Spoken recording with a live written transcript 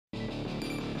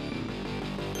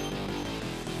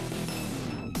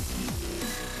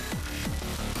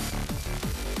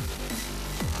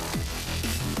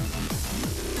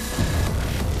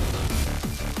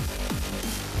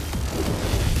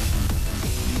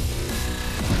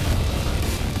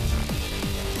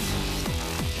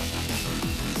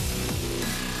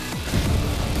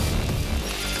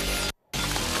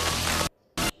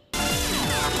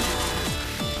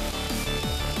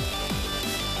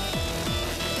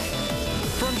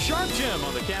From Sharp Gym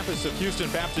on the campus of Houston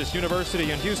Baptist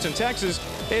University in Houston, Texas,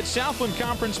 it's Southland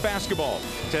Conference basketball.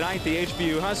 Tonight, the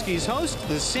HBU Huskies host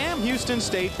the Sam Houston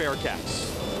State Bearcats.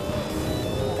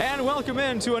 And welcome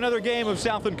into another game of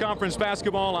Southland Conference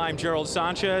basketball. I'm Gerald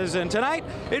Sanchez, and tonight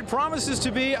it promises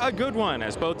to be a good one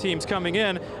as both teams coming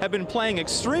in have been playing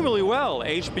extremely well.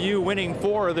 HBU winning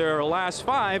 4 of their last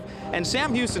 5, and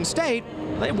Sam Houston State,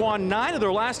 they've won 9 of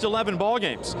their last 11 ball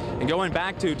games. And going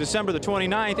back to December the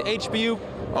 29th, HBU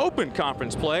opened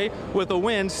conference play with a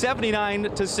win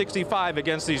 79-65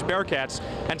 against these Bearcats,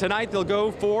 and tonight they'll go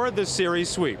for the series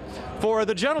sweep. For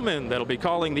the gentlemen that'll be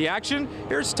calling the action,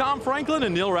 here's Tom Franklin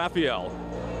and Neil Raphael.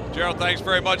 Gerald, thanks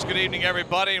very much. Good evening,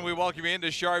 everybody, and we welcome you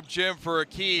into Sharp Gym for a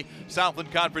key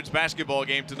Southland Conference basketball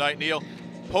game tonight. Neil,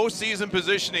 postseason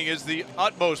positioning is the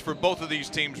utmost for both of these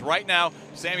teams. Right now,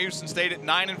 Sam Houston State at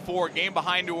 9-4, game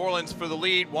behind New Orleans for the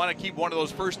lead. Want to keep one of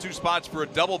those first 2 spots for a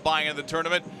double bye in the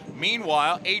tournament.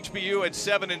 Meanwhile, HBU at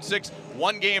 7-6,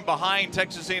 1 game behind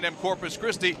Texas A&M Corpus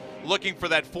Christi, looking for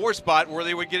that 4 spot where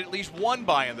they would get at least 1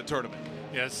 bye in the tournament.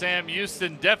 Yeah, Sam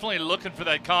Houston definitely looking for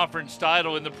that conference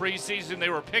title. In the preseason, they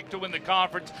were picked to win the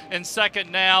conference, and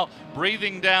second now,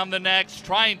 breathing down the necks,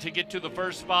 trying to get to the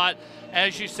first spot.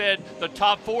 As you said, the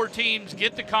top 4 teams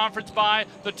get the conference bye.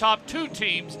 The top 2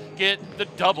 teams get the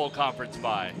double conference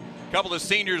bye. A couple of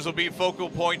seniors will be focal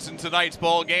points in tonight's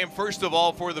ball game. First of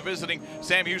all, for the visiting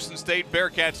Sam Houston State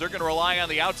Bearcats, they're going to rely on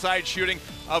the outside shooting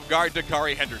of guard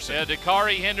Dakari Henderson. Yeah,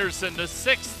 Dakari Henderson, the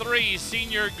 6'3"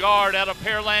 senior guard out of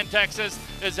Pearland, Texas,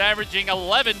 is averaging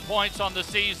 11 points on the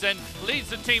season, leads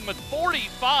the team with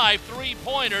 45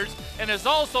 three-pointers, and is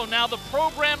also now the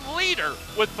program leader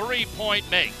with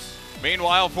 3-point makes.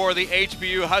 Meanwhile, for the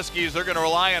HBU Huskies, they're going to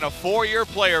rely on a 4-year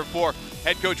player for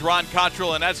head coach Ron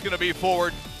Cottrell, and that's going to be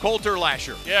forward Colter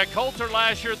Lasher. Yeah, Colter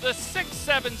Lasher, the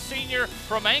 6'7" senior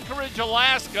from Anchorage,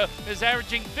 Alaska, is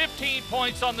averaging 15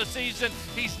 points on the season.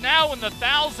 He's now in the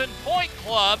 1,000-point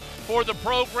club for the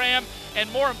program.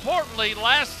 And more importantly,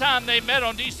 last time they met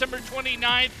on December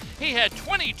 29th, he had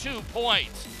 22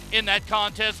 points in that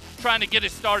contest, trying to get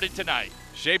it started tonight.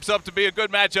 Shapes up to be a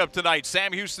good matchup tonight.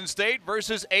 Sam Houston State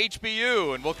versus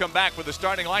HBU. And we'll come back with the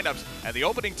starting lineups and the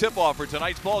opening tip-off for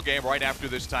tonight's ball game right after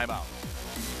this timeout.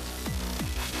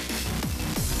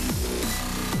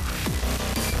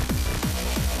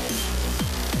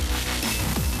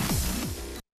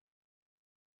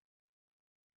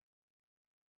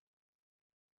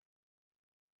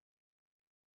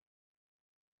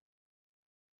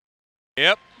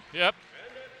 Yep.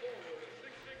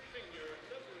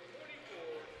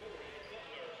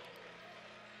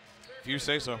 If you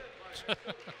say so.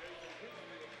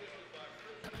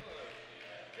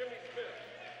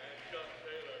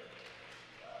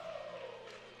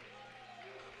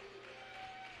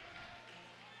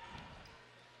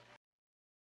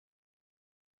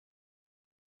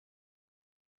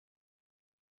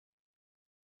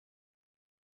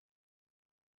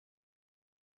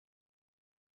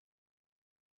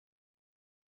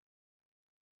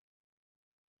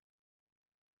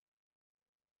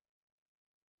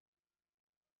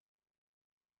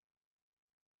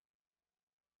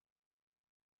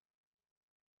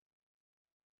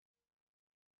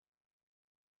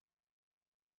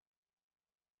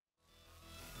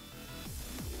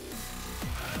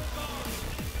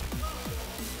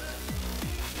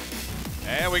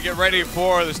 And we get ready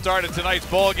for the start of tonight's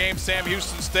ball game, Sam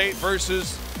Houston State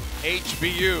versus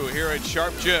HBU here at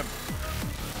Sharp Gym.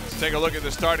 Let's take a look at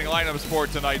the starting lineups for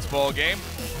tonight's ball game.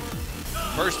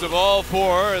 First of all,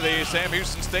 for the Sam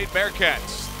Houston State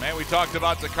Bearcats, man, we talked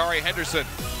about Dakari Henderson,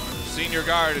 senior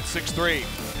guard at 6'3".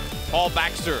 Paul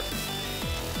Baxter,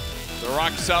 the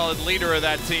rock-solid leader of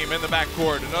that team in the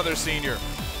backcourt, another senior.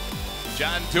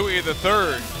 John Dewey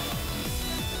III,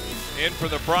 in for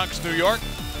the Bronx, New York.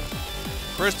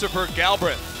 Christopher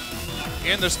Galbraith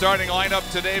in the starting lineup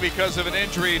today because of an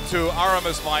injury to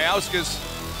Aramis Mayauskas,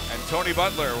 and Tony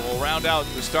Butler will round out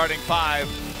the starting 5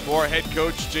 for head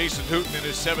coach Jason Hooten in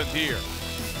his 7th year.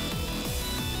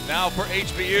 Now for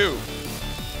HBU,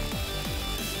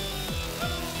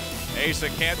 Asa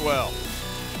Cantwell,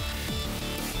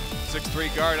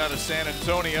 6'3" guard out of San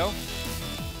Antonio.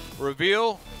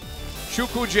 Reveal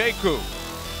Chukwujeku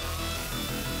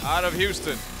out of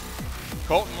Houston.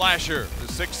 Colton Lasher, the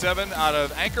 6'7" out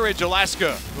of Anchorage,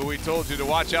 Alaska, who we told you to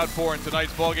watch out for in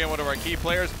tonight's ballgame, one of our key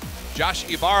players. Josh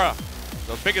Ibarra,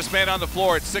 the biggest man on the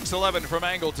floor at 6'11" from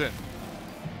Angleton.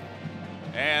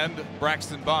 And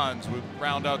Braxton Bonds would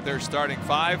round out their starting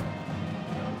 5.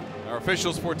 Our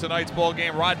officials for tonight's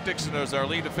ballgame, Rod Dixon is our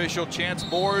lead official,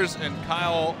 Chance Moores and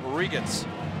Kyle Regans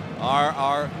are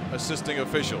our assisting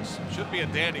officials. Should be a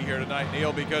dandy here tonight,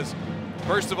 Neil, because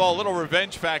First of all, a little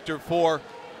revenge factor for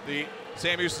the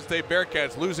Sam Houston State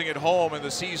Bearcats, losing at home in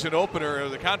the season opener, or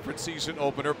the conference season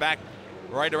opener, back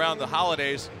right around the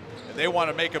holidays. And they want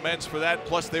to make amends for that.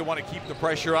 Plus, they want to keep the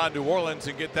pressure on New Orleans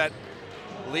and get that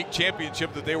league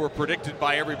championship that they were predicted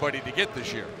by everybody to get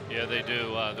this year. Yeah, they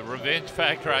do. The revenge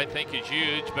factor, I think, is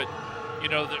huge. But, you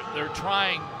know, they're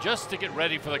trying just to get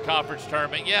ready for the conference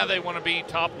tournament. Yeah, they want to be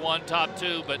top 1, top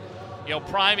 2, but, you know,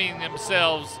 priming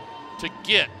themselves to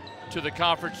get to the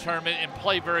conference tournament and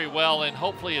play very well and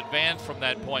hopefully advance from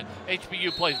that point.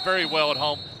 HBU plays very well at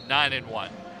home, 9-1. Well,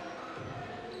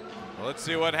 let's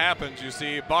see what happens. You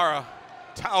see Ibarra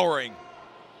towering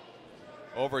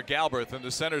over Galbraith in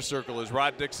the center circle as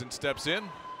Rod Dixon steps in.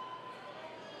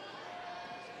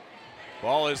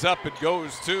 Ball is up and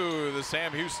goes to the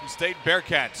Sam Houston State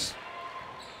Bearcats.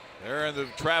 They're in the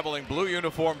traveling blue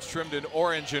uniforms trimmed in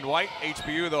orange and white.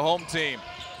 HBU, the home team,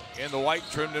 in the white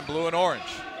trimmed in blue and orange.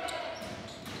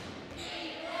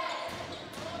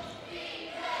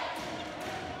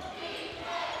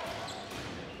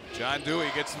 John Dewey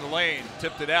gets in the lane,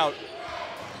 tipped it out.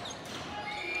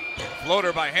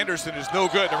 Floater by Henderson is no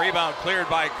good. The rebound cleared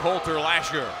by Colter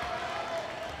Lasher.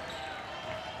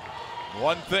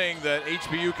 One thing that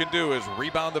HBU can do is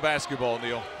rebound the basketball,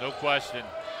 Neil. No question.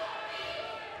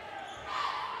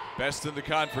 Best in the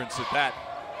conference at that.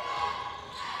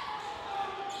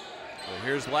 So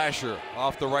here's Lasher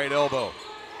off the right elbow.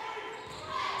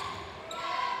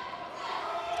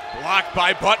 Blocked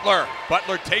by Butler.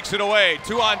 Butler takes it away.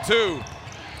 2-on-2.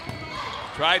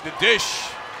 Tried to dish.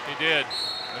 He did.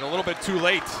 And a little bit too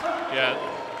late. Yeah.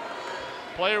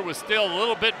 Player was still a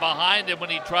little bit behind him when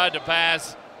he tried to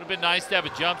pass. Would have been nice to have a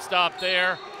jump stop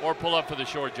there or pull up for the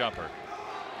short jumper.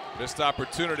 Missed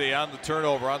opportunity on the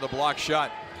turnover, on the block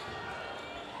shot.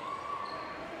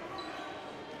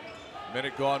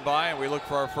 Minute gone by, and we look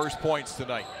for our first points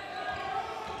tonight.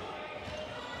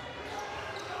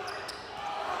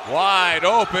 Wide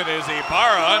open is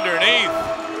Ibarra underneath.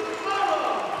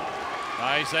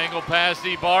 Nice angle pass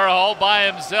to Ibarra all by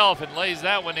himself and lays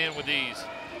that one in with ease.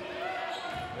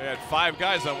 They had 5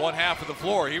 guys on one half of the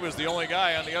floor. He was the only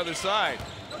guy on the other side.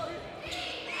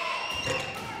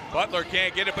 Butler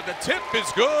can't get it, but the tip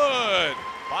is good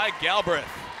by Galbraith.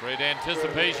 Great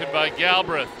anticipation by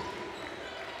Galbraith.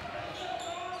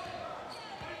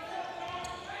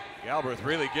 Galbraith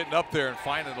really getting up there and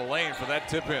finding the lane for that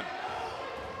tip in.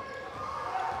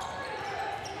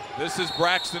 This is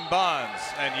Braxton Bonds,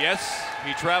 and yes,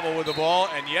 he traveled with the ball,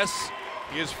 and yes,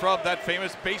 he is from that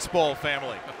famous baseball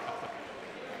family.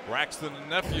 Braxton, the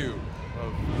nephew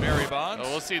of Mary Bonds.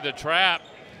 Well, we'll see the trap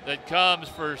that comes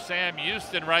for Sam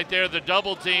Houston right there, the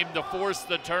double team to force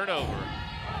the turnover.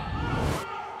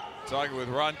 Talking with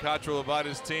Ron Cottrell about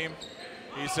his team,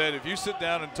 he said if you sit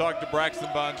down and talk to Braxton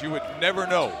Bonds, you would never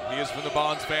know he is from the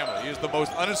Bonds family. He is the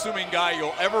most unassuming guy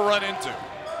you'll ever run into,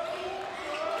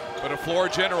 but a floor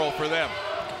general for them.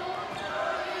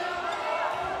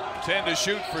 10 to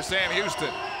shoot for Sam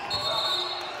Houston.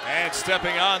 And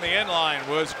stepping on the end line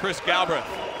was Chris Galbraith.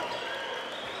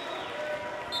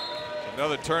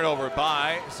 Another turnover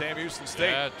by Sam Houston State.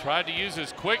 Yeah, tried to use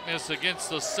his quickness against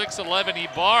the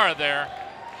 6'11" Ibarra there.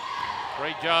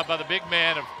 Great job by the big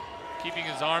man of keeping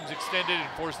his arms extended and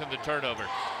forcing the turnover.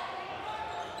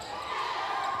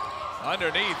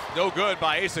 Underneath, no good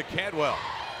by Asa Cantwell.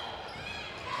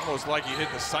 Almost like he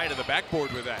hit the side of the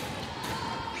backboard with that.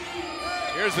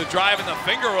 Here's the drive and the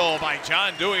finger roll by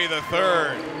John Dewey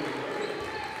III.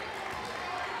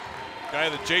 Guy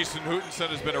that Jason Hootenson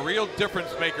has been a real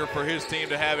difference maker for his team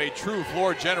to have a true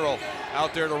floor general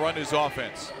out there to run his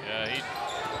offense. Yeah,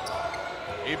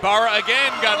 Ibarra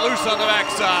again got loose on the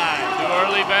backside. Too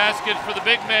early basket for the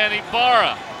big man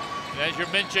Ibarra. And as you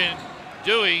mentioned,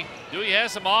 Dewey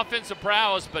has some offensive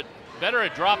prowess, but better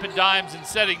at dropping dimes and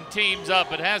setting teams up,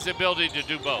 but has the ability to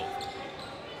do both.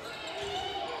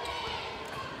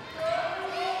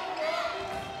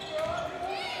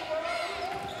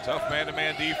 Tough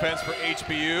man-to-man defense for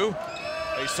HBU.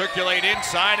 They circulate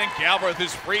inside, and Galbraith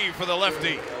is free for the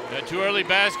lefty. A too early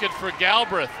basket for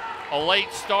Galbraith. A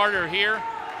late starter here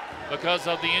because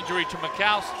of the injury to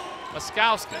Majauskas.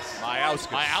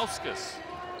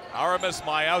 Aramis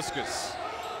Majauskas,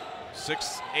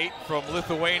 6'8" from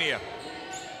Lithuania.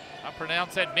 I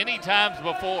pronounced that many times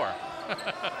before.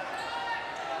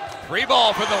 Free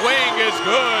ball from the wing is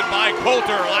good by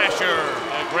Colter Lasher.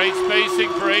 Great spacing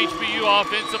for HBU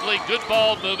offensively. Good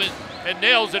ball movement and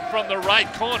nails it from the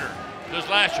right corner. There's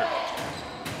Lasher.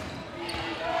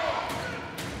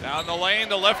 Down the lane,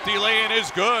 the lefty lane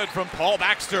is good from Paul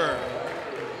Baxter.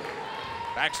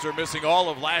 Baxter missing all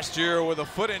of last year with a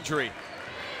foot injury.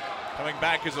 Coming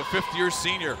back as a fifth-year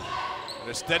senior. and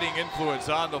a steadying influence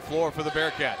on the floor for the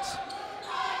Bearcats.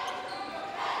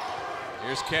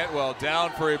 Here's Cantwell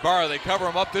down for Ibarra. They cover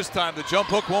him up this time. The jump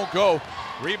hook won't go.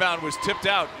 Rebound was tipped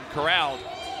out and corralled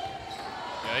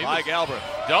by Galbraith.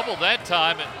 Double that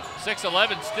time, and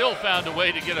 6'11" still found a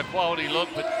way to get a quality look,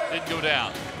 but didn't go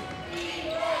down.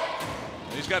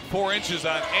 He's got 4 inches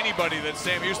on anybody that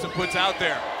Sam Houston puts out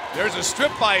there. There's a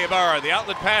strip by Ibarra. The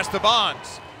outlet pass to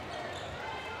Bonds.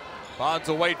 Bonds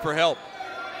will wait for help.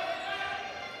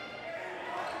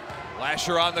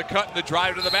 Lasher on the cut and the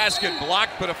drive to the basket.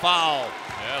 Blocked, but a foul.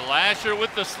 Yeah, Lasher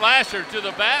with the slasher to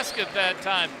the basket that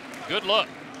time. Good look.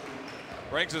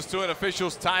 Brings us to an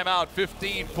official's timeout.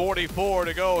 15:44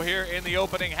 to go here in the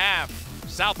opening half.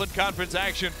 Southland Conference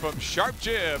action from Sharp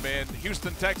Gym in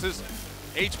Houston, Texas.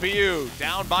 HBU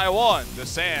down by 1 to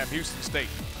Sam Houston State.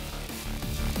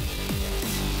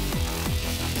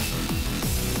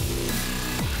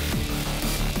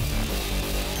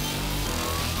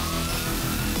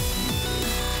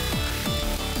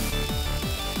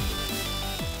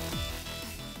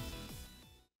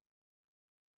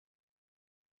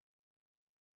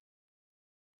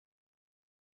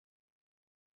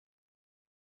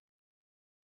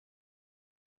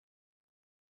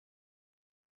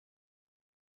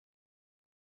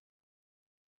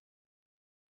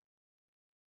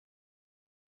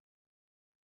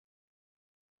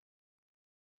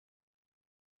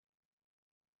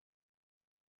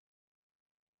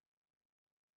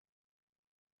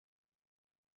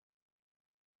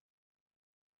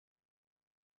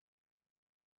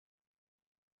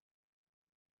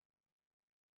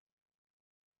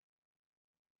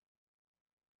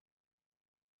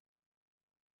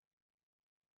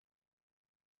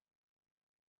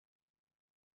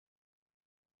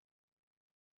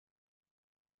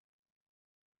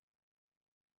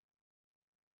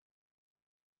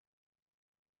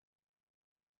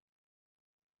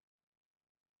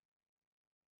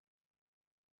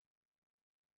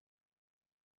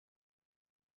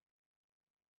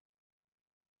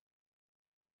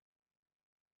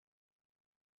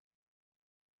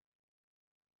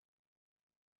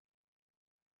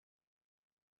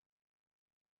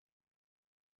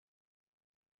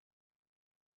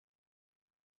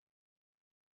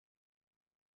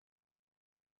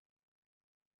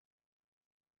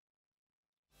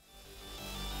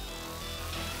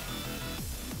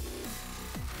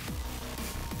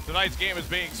 Tonight's game is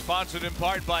being sponsored in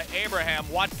part by Abraham,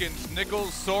 Watkins,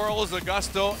 Nichols, Sorrells,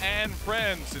 Augusto, and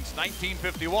Friends. Since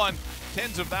 1951,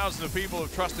 tens of thousands of people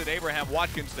have trusted Abraham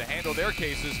Watkins to handle their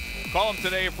cases. Call them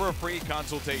today for a free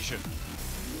consultation.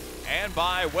 And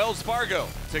by Wells Fargo.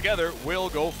 Together, we'll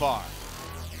go far.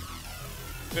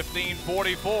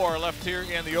 15:44 left here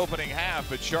in the opening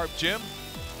half at Sharp Gym.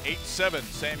 8-7,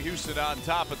 Sam Houston on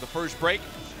top at the first break.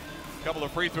 A couple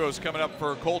of free throws coming up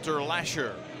for Colter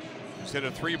Lasher. He's hit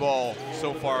a 3-ball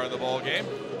so far in the ball game.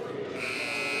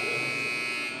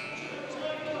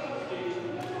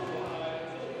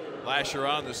 Lasher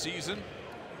on the season.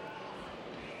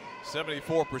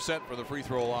 74% for the free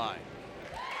throw line.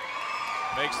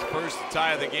 Makes the first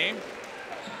tie of the game.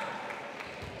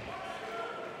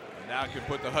 And now can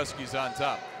put the Huskies on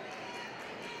top.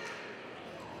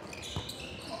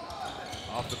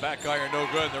 Off the back iron, no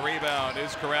good. The rebound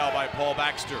is corralled by Paul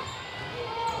Baxter.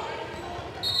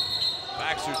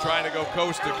 Baxter trying to go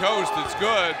coast to coast. It's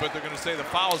good, but they're going to say the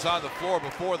foul's on the floor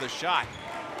before the shot.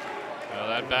 Well,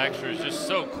 that Baxter is just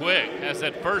so quick. Has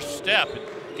that first step,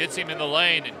 and gets him in the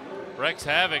lane and wreaks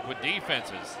havoc with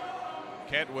defenses.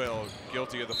 Cantwell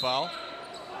guilty of the foul.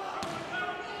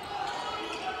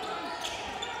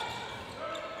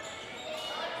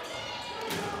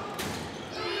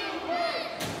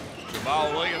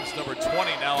 Jamal Williams, number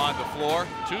 20, now on the floor.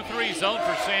 2-3 zone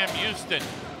for Sam Houston.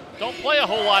 Don't play a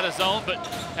whole lot of zone, but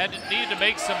needed to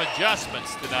make some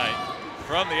adjustments tonight.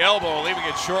 From the elbow, leaving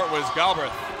it short was Galbraith.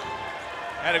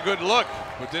 Had a good look,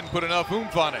 but didn't put enough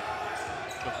oomph on it.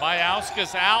 With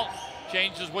Mayauskas out,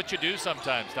 changes what you do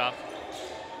sometimes, Tom.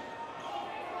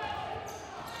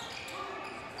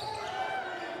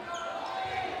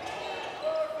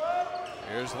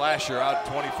 Here's Lasher out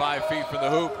 25 feet from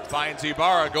the hoop. Finds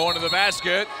Ibarra going to the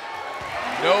basket.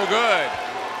 No good.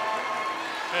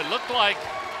 It looked like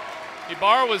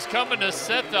Ibarra was coming to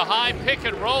set the high pick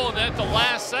and roll, and then at the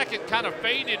last second kind of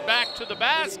faded back to the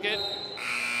basket.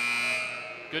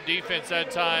 Good defense that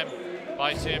time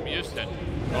by Sam Houston.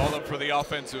 Call them for the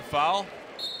offensive foul.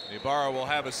 Ibarra will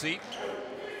have a seat.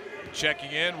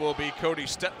 Checking in will be Cody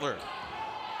Stetler.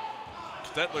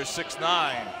 Stetler 6'9",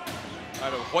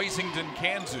 out of Hoisington,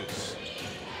 Kansas.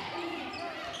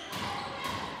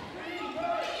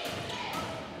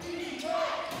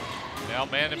 Now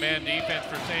man-to-man defense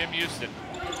for Sam Houston.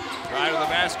 Drive to the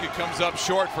basket comes up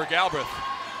short for Galbraith.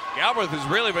 Galbraith has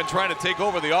really been trying to take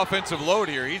over the offensive load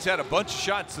here. He's had a bunch of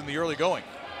shots in the early going.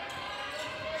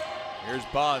 Here's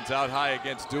Bonds out high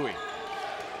against Dewey.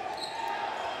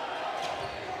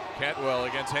 Cantwell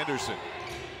against Henderson.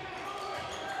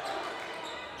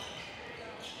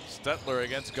 Stetler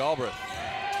against Galbraith.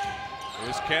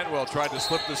 Here's Cantwell, tried to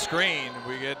slip the screen.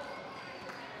 We get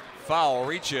foul,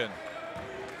 reach in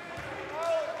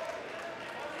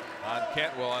on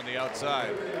Cantwell on the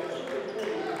outside.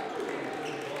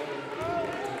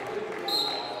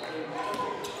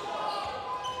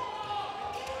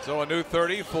 So a new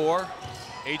 30 for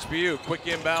HBU. Quick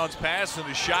inbounds pass and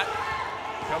the shot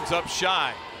comes up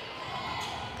shy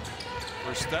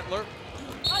for Stetler,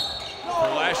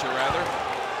 for Lasher rather.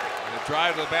 And a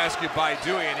drive to the basket by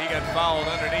Dewey, and he got fouled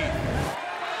underneath.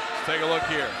 Let's take a look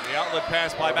here. The outlet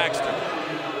pass by Baxter.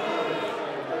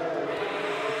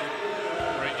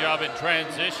 Great job in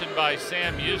transition by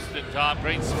Sam Houston, Tom.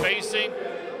 Great spacing.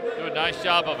 Do a nice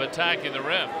job of attacking the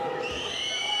rim.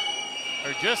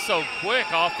 They're just so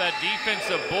quick off that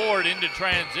defensive board into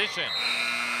transition.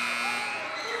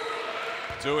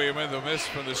 Dewey with the miss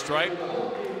from the stripe.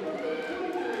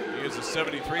 He is a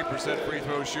 73% free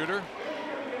throw shooter.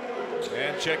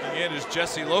 And checking in is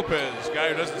Jesse Lopez, a guy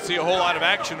who doesn't see a whole lot of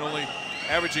action, only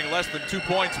averaging less than 2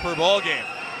 points per ball game.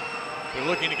 They're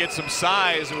looking to get some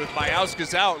size, and with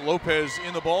Mayauskas out, Lopez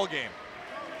in the ball game.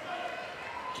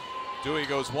 Dewey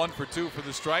goes 1 for 2 for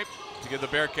the stripe to give the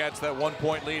Bearcats that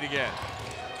 1-point lead again.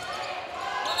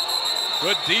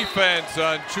 Good defense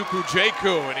on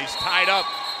Chukwujeku, and he's tied up.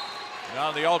 And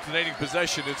on the alternating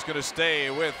possession, it's going to stay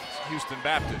with Houston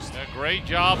Baptist. A great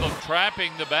job of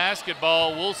trapping the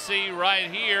basketball. We'll see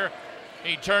right here.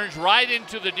 He turns right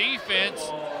into the defense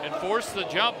and forced the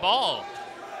jump ball.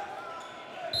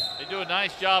 They do a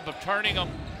nice job of turning them,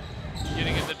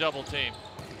 getting in the double team.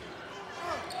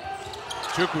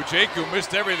 Chukwujeku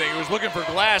missed everything. He was looking for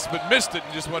glass, but missed it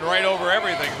and just went right over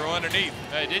everything from underneath.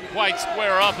 He didn't quite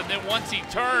square up, and then once he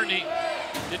turned, he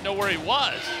didn't know where he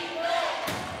was.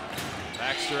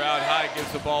 Baxter out high,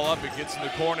 gives the ball up, and gets in the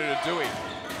corner to Dewey.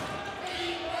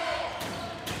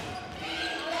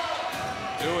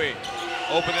 Dewey,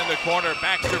 open in the corner,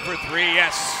 Baxter for 3,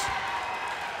 yes.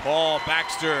 Paul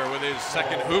Baxter with his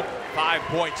second hoop, 5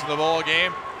 points in the ball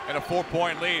game, and a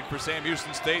 4-point lead for Sam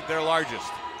Houston State, their largest.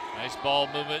 Nice ball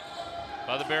movement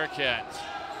by the Bearcats.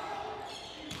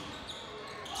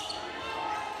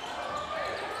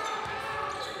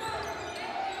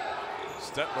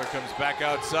 Stetler comes back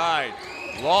outside.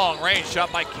 Long range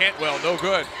shot by Cantwell, no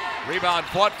good. Rebound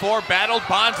fought for, battled,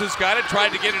 Bonds has got it,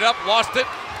 tried to get it up, lost it.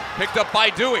 Picked up by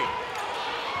Dewey.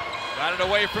 Got it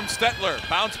away from Stetler.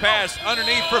 Bounce pass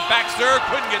underneath for Baxter,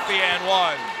 couldn't get the and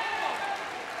one.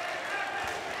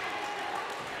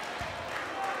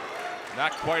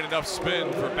 Not quite enough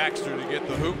spin for Baxter to get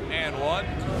the hoop and one.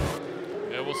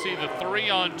 And we'll see the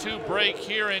 3-on-2 break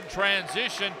here in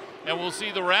transition, and we'll see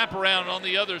the wraparound on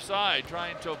the other side,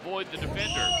 trying to avoid the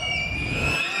defender.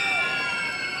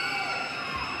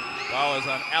 Foul is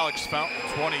on Alex Fountain,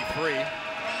 23.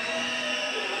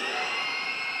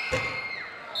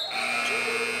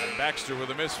 And Baxter with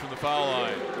a miss from the foul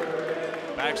line.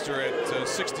 Baxter at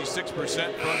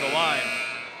 66% from the line.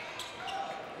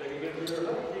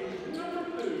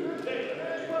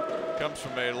 Comes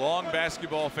from a long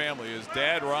basketball family. His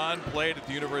dad, Ron, played at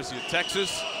the University of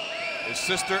Texas. His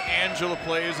sister, Angela,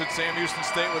 plays at Sam Houston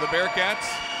State with the Bearcats.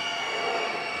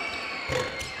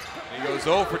 He goes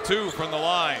 0 for 2 from the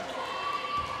line.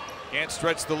 Can't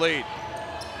stretch the lead.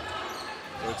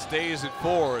 So it stays at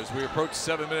 4 as we approach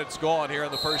 7 minutes gone here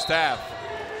in the first half.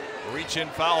 Reach-in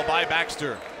foul by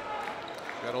Baxter.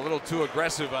 Got a little too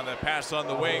aggressive on that pass on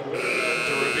the wing to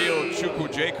reveal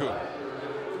Chukwujeku.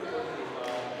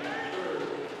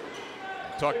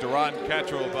 Talked to Ron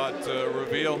Cattrall about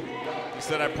Reveal. He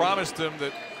said, I promised him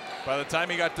that by the time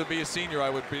he got to be a senior,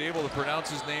 I would be able to pronounce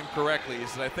his name correctly. He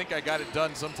said, I think I got it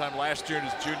done sometime last year in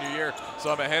his junior year,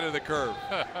 so I'm ahead of the curve.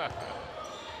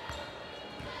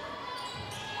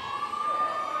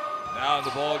 Now in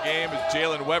the ball game is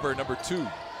Jalen Weber, number 2.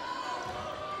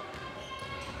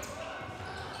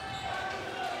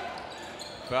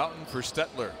 Fountain for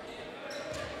Stetler.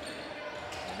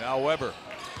 And now Weber.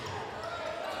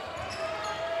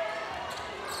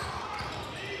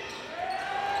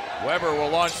 Weber will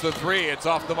launch the 3. It's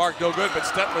off the mark, no good, but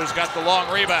Stetler's got the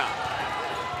long rebound.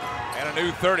 And a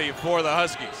new 30 for the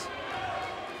Huskies.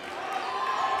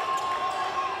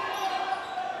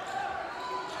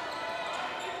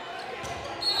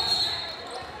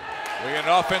 We get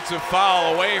an offensive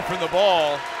foul away from the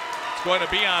ball. It's going to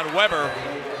be on Weber.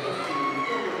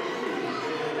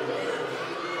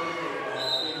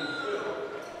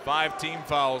 5 team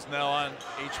fouls now on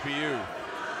HBU.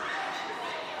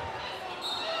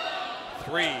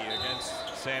 3 against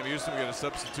Sam Houston. We got a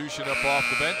substitution up off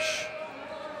the bench.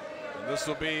 And this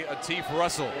will be Atif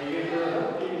Russell.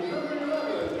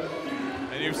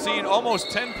 And you've seen almost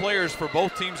 10 players for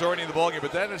both teams already in the ballgame,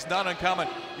 but that is not uncommon.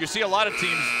 You see a lot of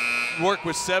teams work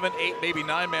with 7, 8, maybe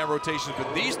 9-man rotations,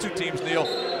 but these two teams, Neil,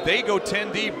 they go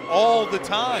 10 deep all the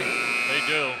time. They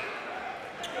do.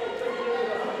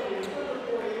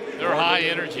 They're high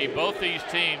energy, both these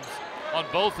teams on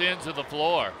both ends of the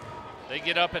floor. They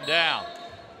get up and down.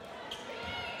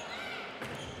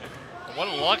 And what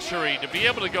a luxury to be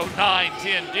able to go 9,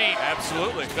 10 deep.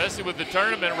 Absolutely. Especially with the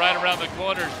tournament right around the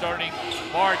corner starting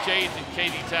March 8th in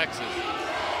Katy, Texas.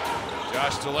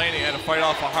 Josh Delaney had to fight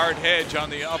off a hard hedge on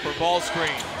the upper ball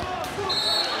screen.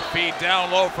 Feed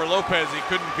down low for Lopez. He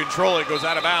couldn't control it. Goes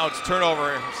out of bounds.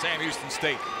 Turnover, Sam Houston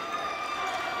State.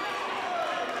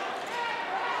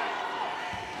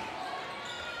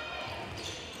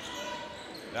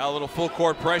 Now a little full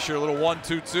court pressure, a little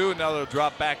 1-2-2. Now they'll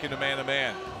drop back into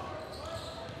man-to-man.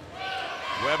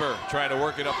 Weber trying to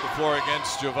work it up the floor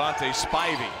against Javante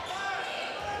Spivey.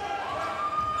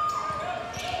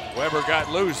 Weber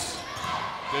got loose.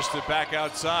 Dished it back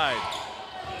outside.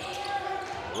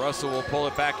 Russell will pull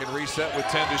it back and reset with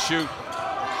 10 to shoot.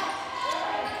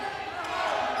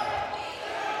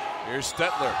 Here's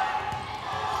Stetler.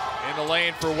 In the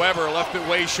lane for Weber, left it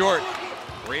way short.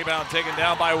 Rebound taken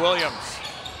down by Williams.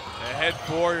 Ahead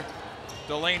for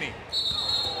Delaney.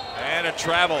 And a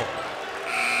travel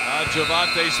on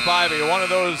Javante Spivey. One of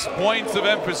those points of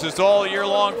emphasis all year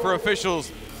long for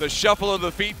officials. The shuffle of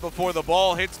the feet before the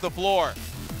ball hits the floor.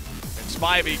 And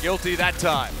Spivey guilty that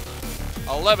time.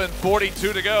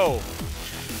 11:42 to go.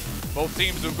 Both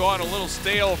teams have gone a little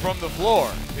stale from the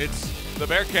floor. It's the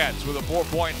Bearcats with a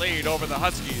 4-point lead over the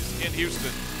Huskies in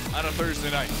Houston on a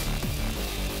Thursday night.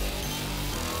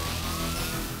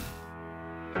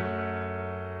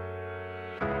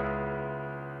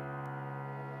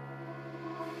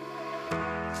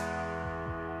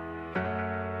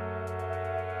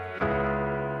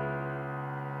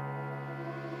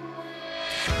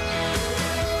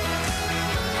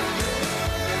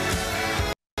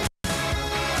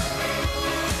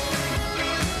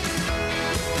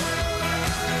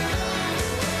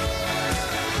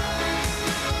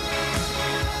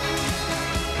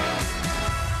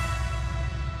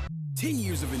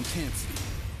 Of intensity,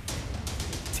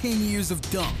 10 years of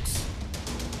dunks,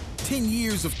 10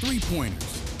 years of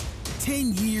three-pointers,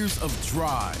 10 years of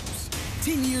drives,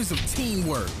 10 years of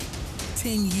teamwork,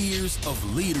 10 years of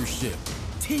leadership,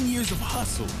 10 years of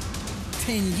hustle,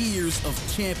 10 years of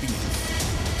champions.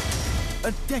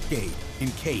 A decade in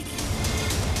Katy.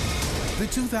 The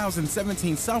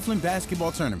 2017 Southland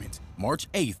Basketball Tournament, March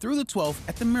 8th through the 12th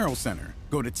at the Merrill Center.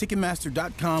 Go to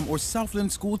Ticketmaster.com or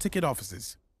Southland School Ticket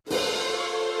Offices.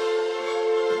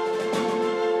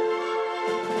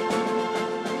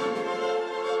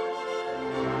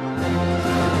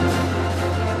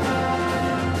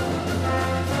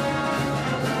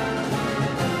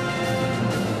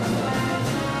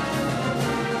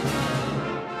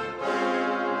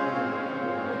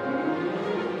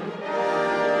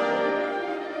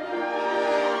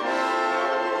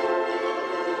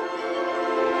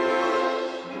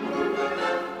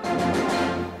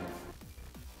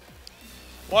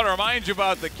 Want to remind you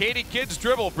about the Katy Kids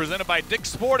Dribble presented by Dick's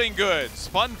Sporting Goods.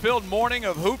 Fun-filled morning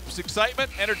of hoops, excitement,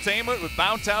 entertainment with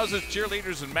bounce houses,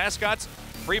 cheerleaders, and mascots.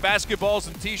 Free basketballs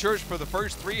and t-shirts for the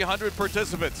first 300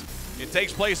 participants. It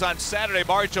takes place on Saturday,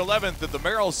 March 11th at the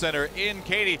Merrill Center in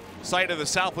Katy, site of the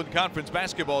Southland Conference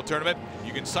Basketball Tournament.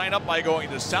 You can sign up by going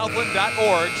to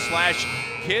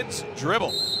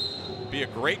southland.org/kidsdribble. Be a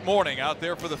great morning out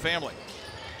there for the family.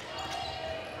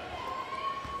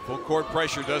 Full court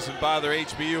pressure doesn't bother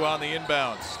HBU on the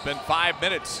inbounds. It's been 5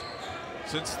 minutes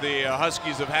since the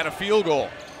Huskies have had a field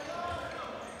goal.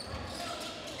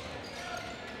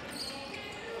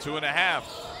 2.5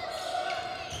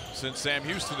 since Sam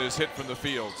Houston has hit from the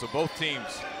field. So both teams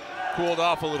cooled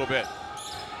off a little bit.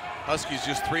 Huskies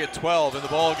just 3 of 12 in the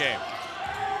ball game.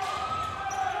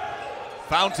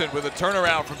 Fountain with a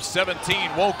turnaround from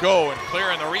 17 won't go, and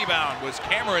clearing the rebound was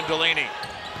Cameron Delaney.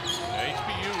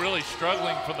 HBU really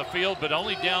struggling from the field, but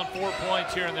only down 4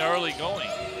 points here in the early going.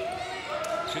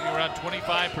 Shooting around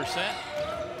 25%.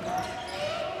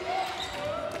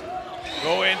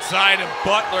 Go inside, and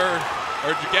Butler,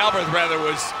 or Galbraith rather,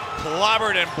 was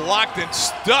clobbered and blocked and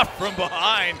stuffed from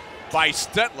behind by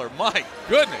Stetler. My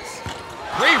goodness.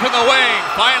 3 from the wing,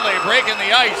 finally breaking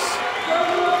the ice.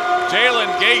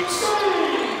 Jalen Gates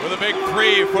with a big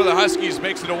three for the Huskies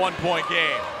makes it a 1-point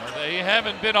game. They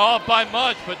haven't been off by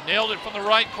much, but nailed it from the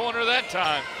right corner that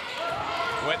time.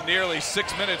 Went nearly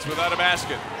 6 minutes without a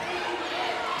basket.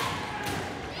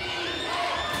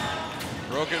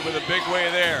 Broke it with a big way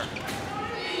there.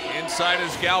 Inside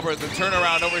is Galbraith. The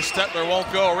turnaround over Stetler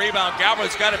won't go. Rebound.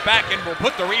 Galbraith's got it back and will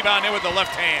put the rebound in with the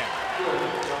left hand.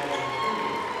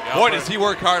 Boy, does he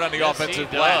work hard on the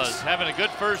offensive glass. Having a good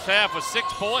first half with 6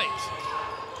 points.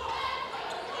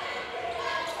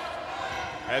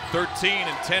 Had 13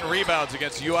 and 10 rebounds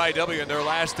against UIW in their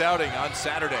last outing on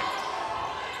Saturday.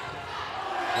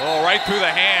 Oh, right through the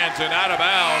hands and out of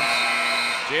bounds.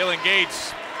 Jalen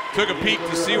Gates took a peek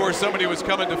to see where somebody was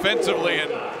coming defensively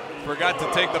and forgot to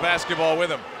take the basketball with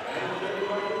him.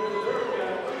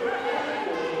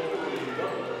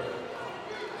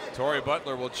 Torrey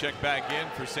Butler will check back in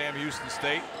for Sam Houston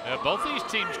State. Both these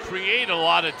teams create a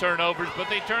lot of turnovers, but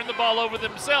they turn the ball over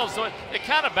themselves, so it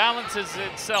kind of balances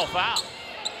itself out.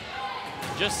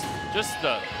 Just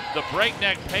the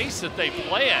breakneck pace that they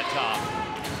play at, Tom.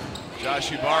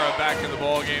 Josh Ibarra back in the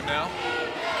ball game now.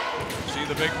 See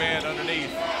the big man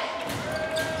underneath.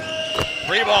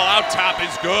 Free ball out top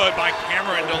is good by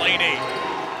Cameron Delaney.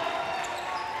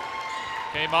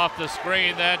 Came off the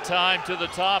screen that time to the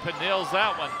top and nails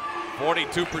that one.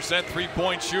 42%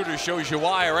 three-point shooter, shows you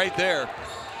why right there.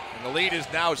 And the lead is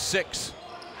now 6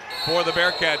 for the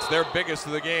Bearcats, their biggest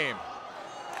of the game.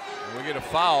 And we get a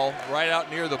foul right out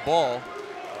near the ball.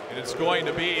 And it's going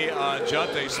to be on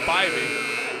Jonte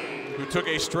Spivey, who took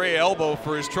a stray elbow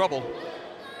for his trouble.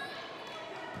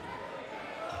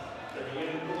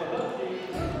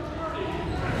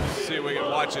 Let's see if we can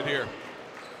watch it here.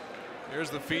 Here's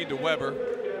the feed to Weber.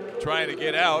 Trying to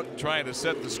get out, trying to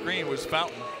set the screen was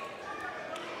Fountain.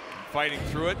 Fighting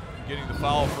through it, getting the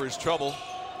foul for his trouble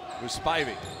was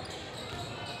Spivey.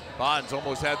 Bonds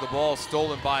almost had the ball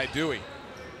stolen by Dewey.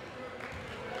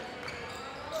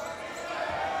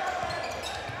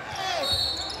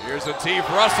 Here's Ateef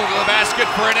Russell to the basket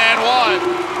for an and one.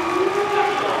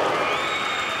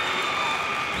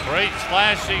 Great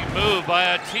slashing move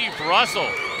by Ateef Russell.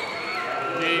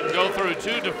 He go through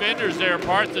 2 defenders there,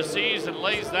 part the seas, and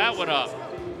lays that one up.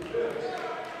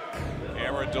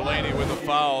 Cameron Delaney with a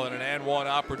foul and an and one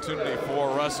opportunity for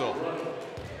Russell.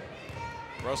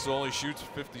 Russell only shoots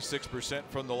 56%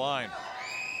 from the line.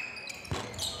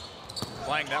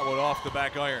 Clang that one off the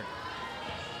back iron.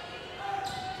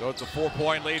 So it's a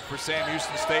 4-point lead for Sam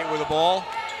Houston State with the ball.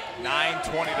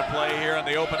 9:20 to play here in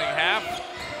the opening half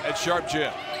at Sharp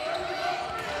Gym.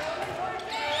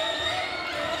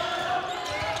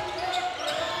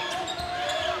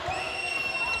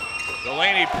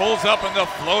 Delaney pulls up in the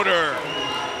floater.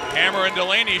 Cameron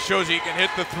Delaney shows he can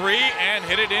hit the 3 and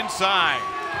hit it inside.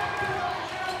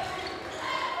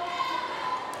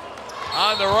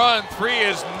 On the run, 3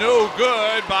 is no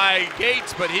good by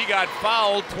Gates, but he got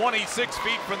fouled 26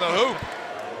 feet from the hoop.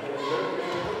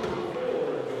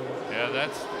 Yeah,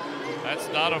 that's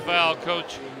not a foul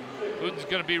Coach Wooden's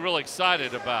going to be real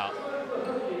excited about.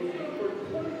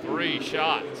 3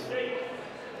 shots.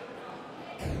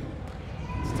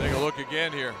 Let's take a look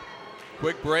again here.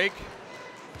 Quick break.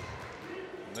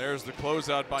 And there's the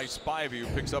closeout by Spivey, who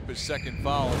picks up his second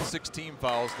foul. And 16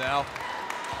 fouls now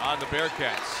on the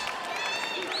Bearcats.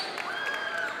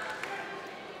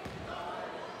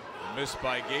 Missed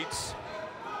by Gates.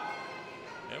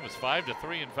 It was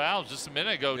 5-3 in fouls just a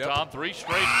minute ago, Tom. 3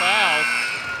 straight fouls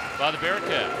by the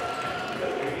Bearcats.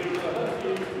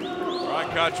 Ron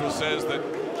Cottrell says that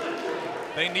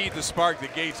they need the spark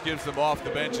that Gates gives them off the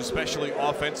bench, especially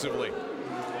offensively.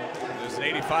 There's an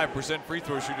 85% free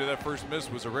throw shooter. That first miss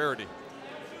was a rarity.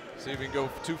 See if he can go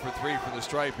 2 for 3 from the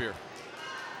stripe here.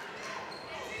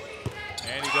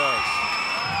 And he does.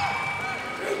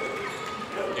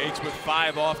 Gates with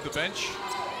 5 off the bench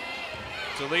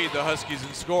to lead the Huskies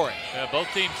in scoring. Yeah, both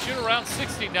teams shoot around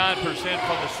 69%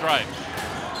 from the stripe.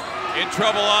 In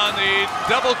trouble on the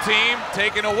double team,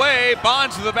 taken away.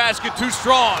 Bonds to the basket, too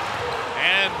strong.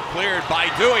 And cleared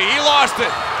by Dewey. He lost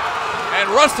it. And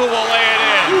Russell will lay it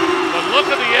in. But look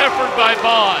at the effort by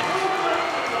Bonds.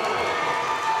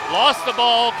 Lost the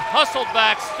ball, hustled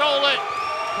back, stole it,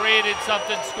 created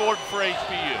something, scored for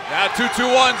HBU. Now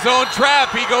 2-2-1 zone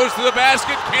trap. He goes to the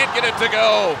basket, can't get it to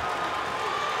go.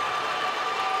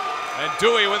 And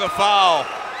Dewey with a foul.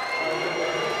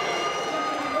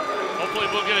 Hopefully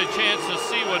we'll get a chance to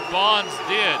see what Bonds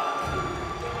did.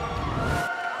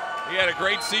 He had a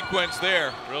great sequence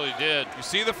there. Really did. You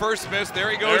see the first miss. There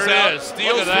he goes there out. Is.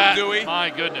 Steals from Dewey. My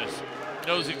goodness.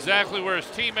 Knows exactly where his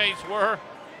teammates were.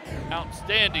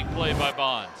 Outstanding play by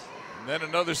Bonds. And then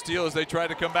another steal as they try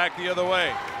to come back the other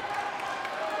way.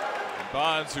 And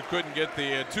Bonds, who couldn't get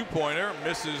the two-pointer,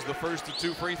 misses the first of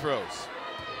 2 free throws.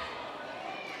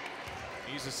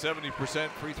 He's a 70%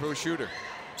 free throw shooter.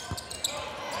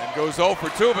 And goes 0 for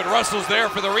 2, but Russell's there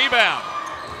for the rebound.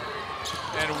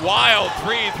 And wild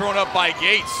 3 thrown up by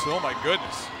Gates. Oh my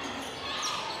goodness.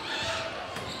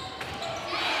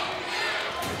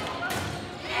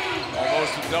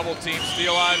 Almost a double team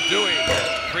steal on Dewey.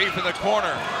 3 from the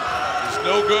corner. It's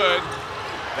no good.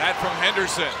 That from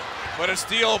Henderson. But a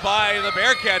steal by the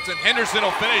Bearcats, and Henderson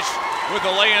will finish with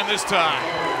the lay-in this time.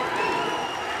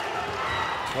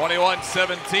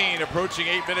 21-17, approaching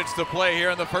 8 minutes to play here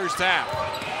in the first half.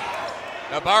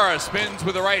 Ibarra spins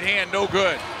with the right hand, no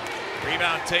good.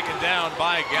 Rebound taken down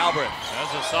by Galbraith.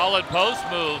 That's a solid post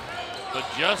move, but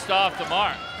just off the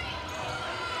mark.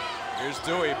 Here's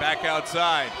Dewey back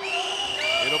outside.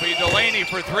 It'll be Delaney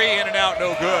for 3, in and out,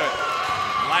 no good.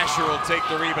 Lasher will take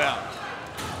the rebound.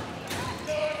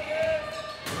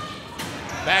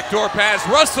 Backdoor pass,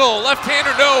 Russell,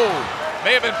 left-hander, no.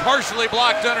 May have been partially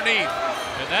blocked underneath.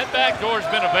 And that backdoor's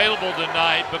been available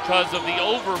tonight because of the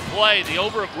overplay, the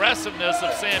over-aggressiveness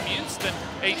of Sam Houston.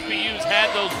 HBU's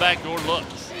had those backdoor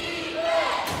looks.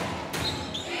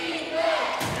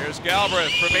 Here's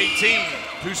Galbraith from 18,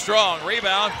 too strong,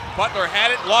 rebound. Butler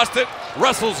had it, lost it,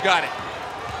 Russell's got it.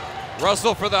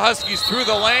 Russell for the Huskies through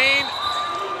the lane.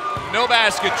 No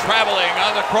basket, traveling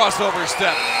on the crossover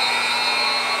step.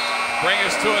 Bring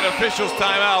us to an official's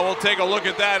timeout. We'll take a look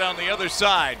at that on the other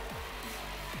side.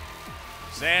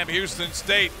 Sam Houston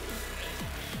State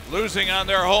losing on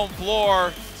their home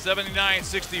floor,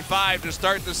 79-65 to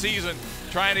start the season.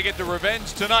 Trying to get the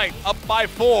revenge tonight, up by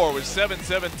 4 with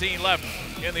 7:17 left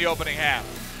in the opening half.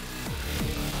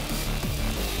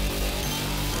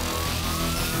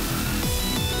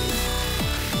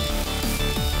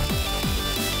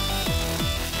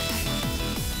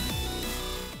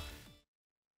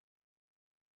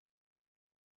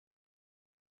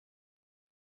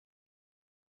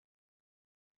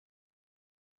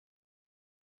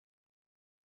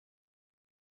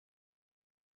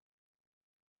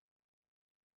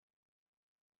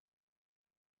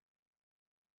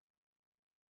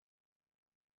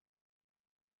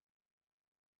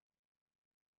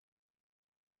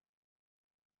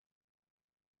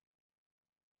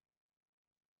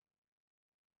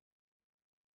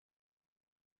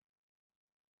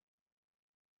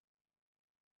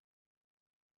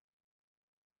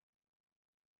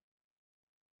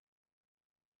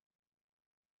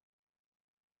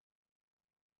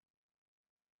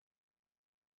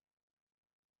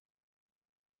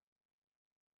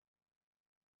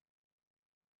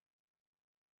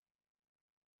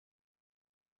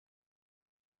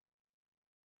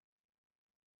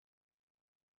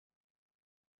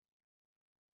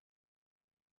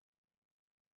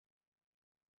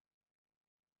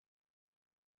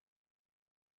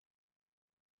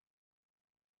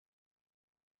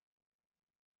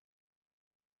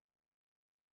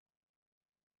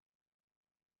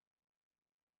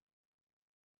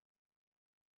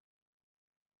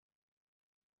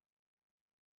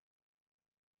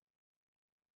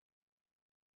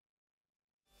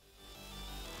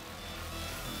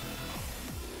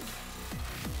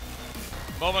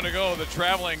 Moment ago, the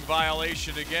traveling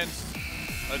violation against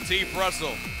Ateef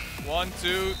Russell. 1,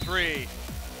 2, 3.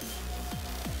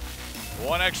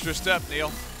 One extra step,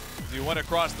 Neil, as he went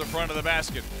across the front of the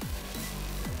basket.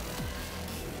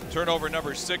 Turnover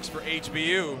number 6 for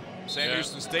HBU. Sam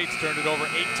Houston State's turned it over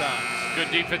 8 times.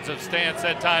 Good defensive stance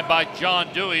that time by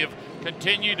John Dewey. Have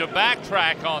continued to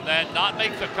backtrack on that, not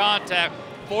make the contact,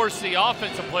 force the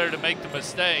offensive player to make the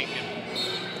mistake.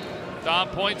 And Don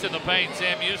points in the paint.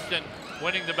 Sam Houston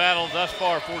winning the battle thus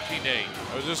far, 14-8.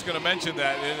 I was just going to mention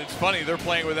that, and it's funny, they're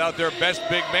playing without their best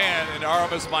big man in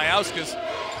Aramis Mayauskas,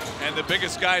 and the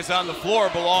biggest guys on the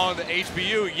floor belong to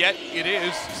HBU, yet it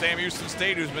is Sam Houston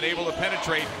State who's been able to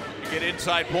penetrate and get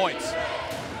inside points.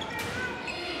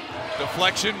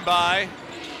 Deflection by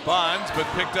Bonds, but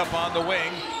picked up on the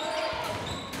wing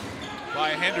by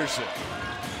Henderson.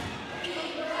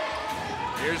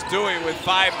 Here's Dewey with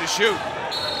 5 to shoot.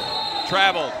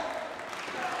 Traveled.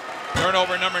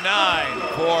 Turnover number 9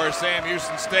 for Sam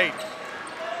Houston State.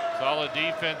 Solid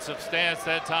defensive stance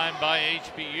that time by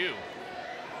HBU.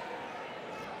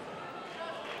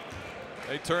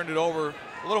 They turned it over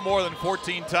a little more than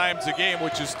 14 times a game,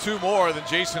 which is 2 more than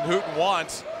Jason Hooten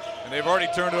wants. And they've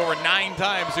already turned it over 9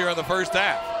 times here in the first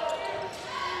half.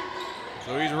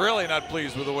 So he's really not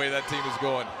pleased with the way that team is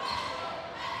going.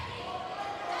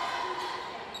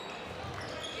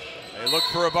 They look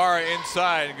for Ibarra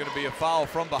inside, and going to be a foul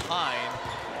from behind.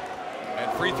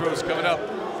 And free throws coming up.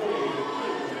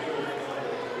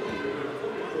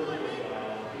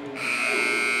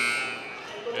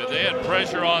 They had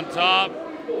pressure on top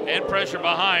and pressure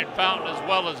behind Fountain as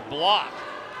well as Block.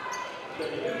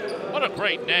 What a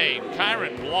great name,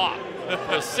 Kyron Block,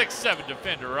 for a 6'7"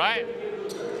 defender, right?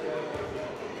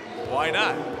 Why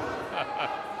not?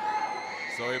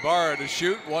 So Ibarra to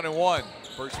shoot, 1-1.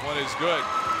 First one is good.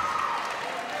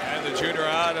 And the junior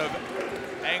out of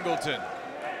Angleton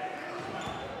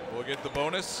will get the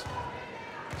bonus.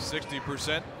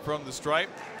 60% from the stripe.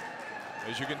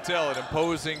 As you can tell, an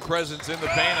imposing presence in the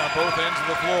paint on both ends of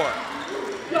the floor.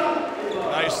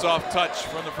 Nice soft touch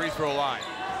from the free throw line.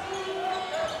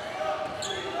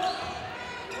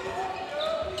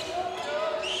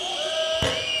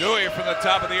 Dewey from the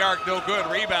top of the arc, no good.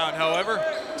 Rebound, however,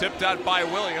 tipped out by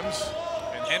Williams,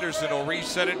 and Henderson will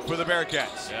reset it for the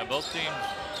Bearcats. Yeah, both teams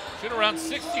shoot around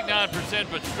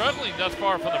 69%, but struggling thus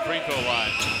far from the free throw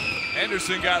line.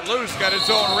 Henderson got loose, got his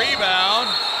own rebound.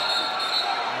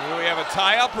 Do we have a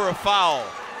tie-up or a foul?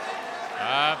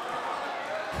 I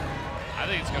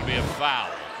think it's going to be a foul.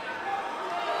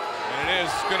 And it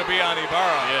is going to be on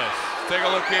Ibarra. Yes. Let's take a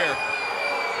look here.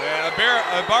 Yeah,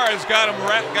 Ibarra's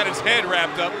got his head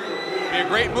wrapped up. Be a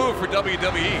great move for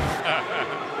WWE.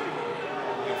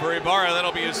 And for Ibarra,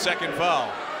 that'll be his second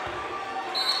foul.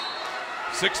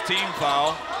 16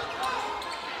 foul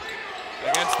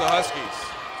against the Huskies.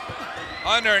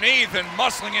 Underneath and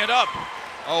muscling it up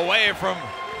away from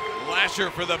Lasher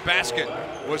for the basket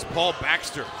was Paul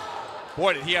Baxter.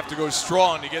 Boy, did he have to go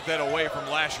strong to get that away from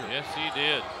Lasher. Yes, he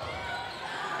did.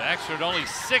 Baxter at only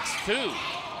 6'2".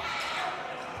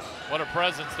 What a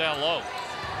presence down low.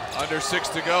 Under 6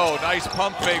 to go. Nice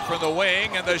pump fake from the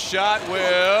wing, and the shot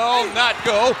will not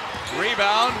go.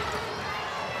 Rebound.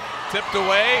 Tipped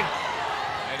away.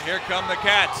 And here come the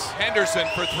Cats. Henderson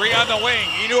for 3 on the wing.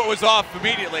 He knew it was off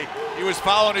immediately. He was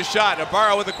following his shot.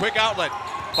 Ibarra with a quick outlet.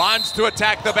 Bonds to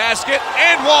attack the basket,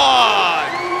 and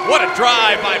one! What a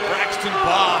drive by Braxton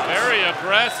Bonds. Very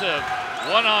aggressive.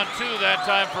 1-on-2 that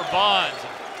time for Bonds.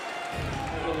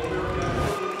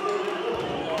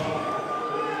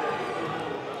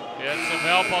 He had some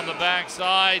help on the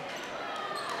backside.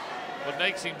 What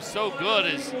makes him so good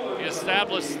is he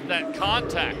established that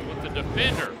contact with the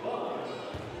defender.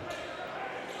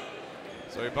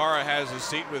 So Ibarra has a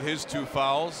seat with his 2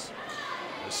 fouls.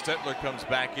 Stettler comes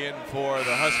back in for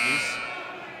the Huskies.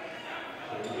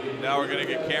 Now we're going to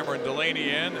get Cameron Delaney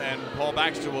in, and Paul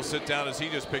Baxter will sit down as he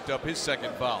just picked up his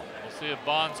second foul. We'll see if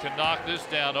Bonds can knock this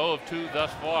down. 0 of 2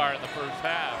 thus far in the first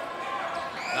half.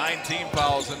 19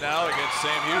 fouls and now against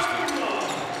Sam Houston.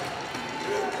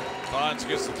 Bonds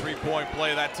gets the 3-point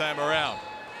play that time around.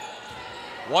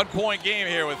 1-point game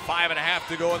here with 5.5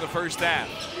 to go in the first half.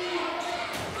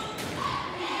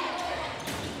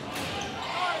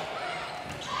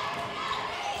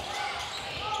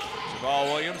 Jamal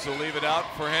Williams will leave it out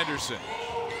for Henderson.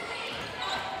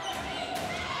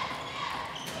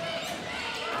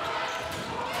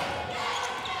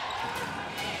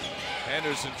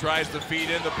 Henderson tries to feed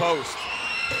in the post.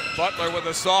 Butler with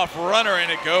a soft runner,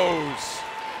 and it goes.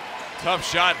 Tough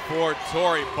shot for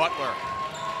Torrey Butler.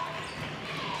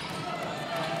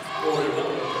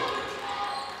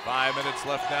 5 minutes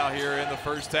left now here in the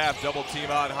first half. Double team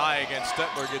out high against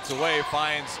Stettler. Gets away,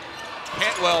 finds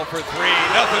Cantwell for 3.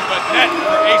 Nothing but net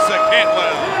for Asa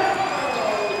Cantwell.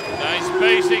 Nice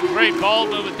spacing, great ball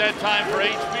move at that time for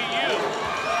HBU.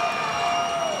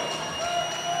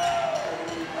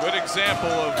 Good example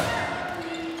of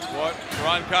what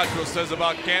Ron Cottrell says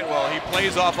about Cantwell. He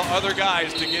plays off of other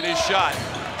guys to get his shot.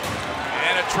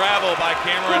 And a travel by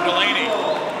Cameron Delaney.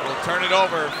 Will turn it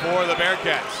over for the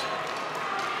Bearcats.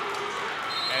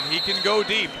 And he can go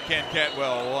deep, Ken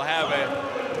Cantwell. We'll have a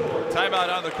timeout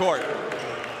on the court.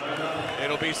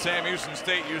 It'll be Sam Houston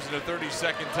State using a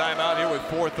 30-second timeout here with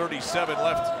 4:37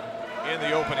 left in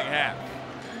the opening half.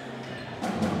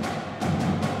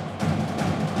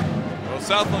 Well,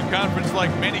 Southland Conference,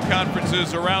 like many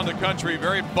conferences around the country,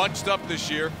 very bunched up this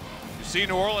year. You see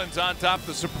New Orleans on top,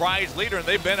 the surprise leader, and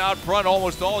they've been out front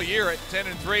almost all year at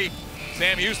 10-3.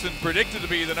 Sam Houston predicted to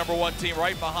be the #1 team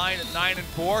right behind at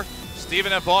 9-4.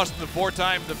 Stephen F. Austin, the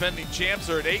 4-time defending champs,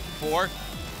 are at 8-4.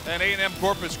 And A&M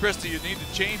Corpus Christi, you need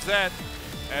to change that,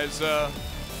 as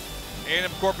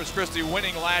A&M Corpus Christi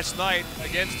winning last night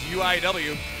against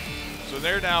UIW. So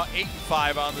they're now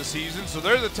 8-5 on the season. So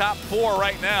they're the top 4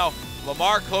 right now.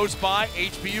 Lamar close by,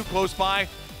 HBU close by,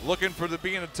 looking for the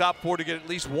be in the top 4 to get at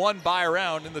least 1 bye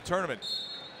round in the tournament.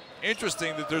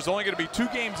 Interesting that there's only going to be 2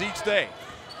 games each day.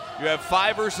 You have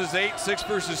 5 versus 8, 6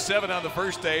 versus 7 on the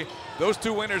first day. Those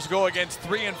 2 winners go against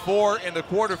 3 and 4 in the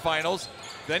quarterfinals.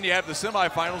 Then you have the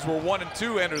semifinals where 1 and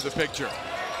 2 enter the picture.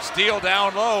 Steele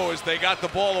down low as they got the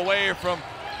ball away from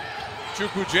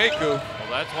Chukwujeku. Well,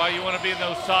 that's why you want to be in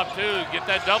those top two. Get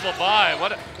that double bye.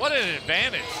 What an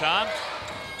advantage, Tom.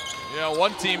 Yeah,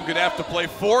 one team could have to play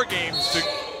 4 games to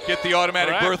get the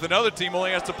automatic Correct. berth. Another team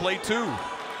only has to play 2.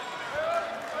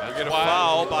 They get a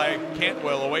foul by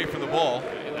Cantwell away from the ball.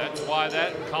 That's why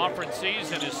that conference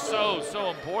season is so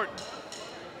important.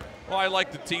 Well, I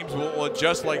like the teams will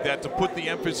adjust like that to put the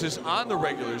emphasis on the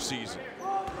regular season.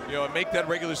 You know, and make that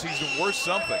regular season worth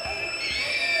something.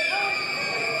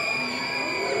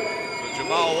 So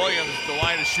Jamal Williams, the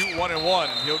line to shoot 1 and 1.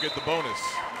 He'll get the bonus.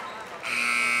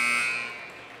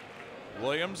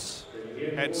 Williams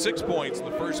had 6 points in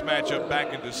the first matchup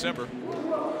back in December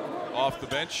off the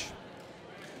bench.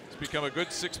 It's become a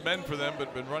good 6 men for them,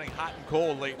 but been running hot and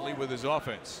cold lately with his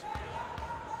offense.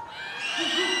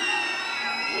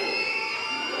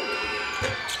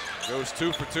 Goes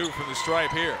 2 for 2 from the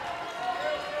stripe here.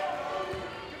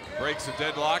 Breaks the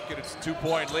deadlock, and it's a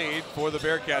 2-point lead for the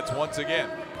Bearcats once again.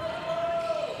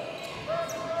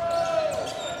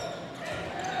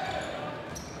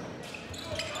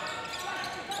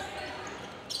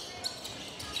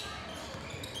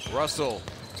 Russell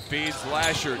feeds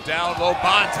Lasher down low.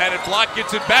 Bonds had it blocked,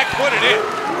 gets it back, put it in.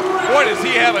 Boy, does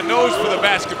he have a nose for the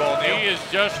basketball, Neil. He is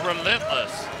just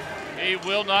relentless. He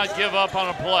will not give up on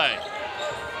a play.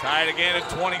 Tied again at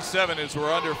 27 as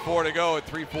we're under 4 to go at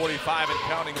 3:45 and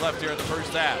counting left here in the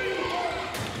first half.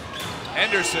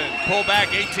 Henderson, pull back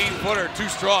 18-footer, too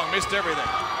strong, missed everything.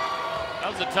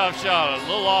 That was a tough shot, a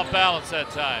little off balance that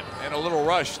time. And a little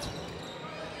rushed.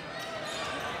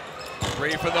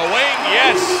 3 from the wing,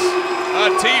 yes!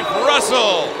 Atif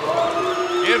Russell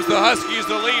gives the Huskies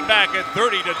the lead back at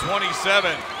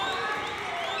 30-27.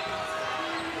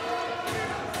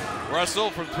 Russell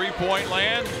from 3-point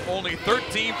land, only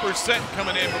 13%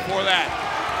 coming in before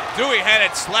that. Dewey had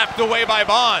it slapped away by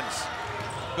Bonds.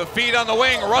 The feed on the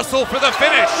wing, Russell for the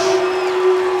finish.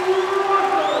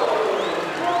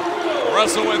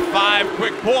 Russell with 5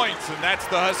 quick points, and that's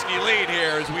the Husky lead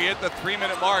here as we hit the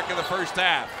 3-minute mark of the first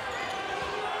half.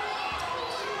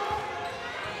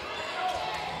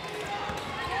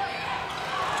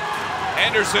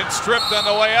 Henderson stripped on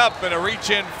the way up, and a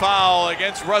reach-in foul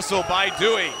against Russell by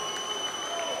Dewey.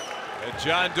 And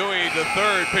John Dewey, the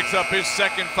third, picks up his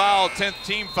 2nd foul, 10th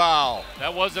team foul.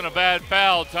 That wasn't a bad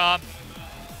foul, Tom.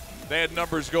 They had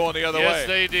numbers going the other way. Yes,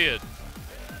 they did.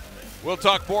 We'll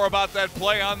talk more about that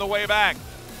play on the way back.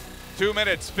 2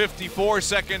 minutes, 54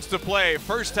 seconds to play,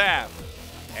 first half.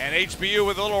 And HBU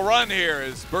with a little run here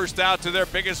has burst out to their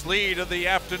biggest lead of the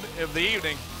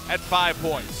evening at 5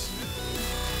 points.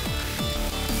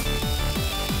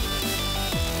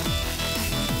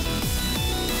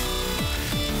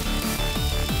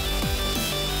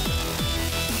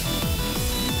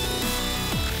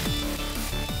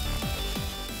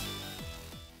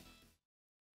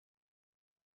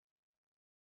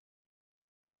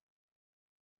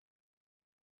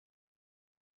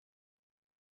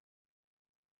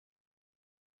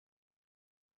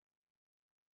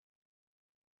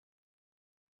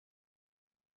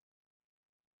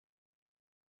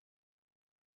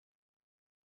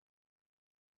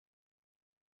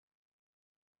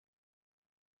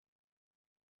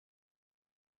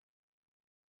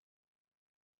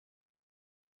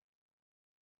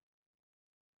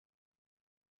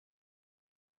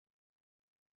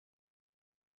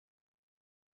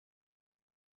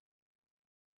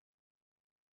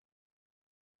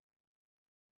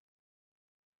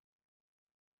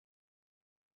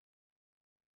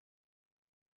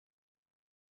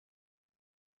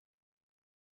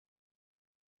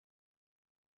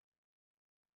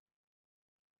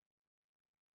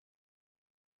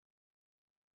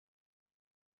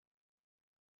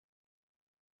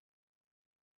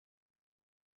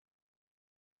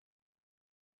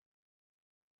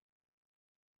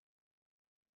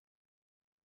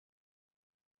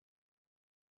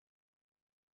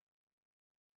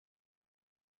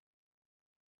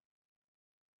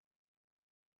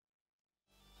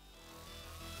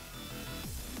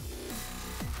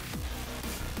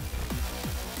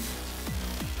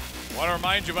 I want to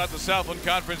remind you about the Southland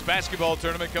Conference basketball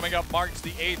tournament coming up March the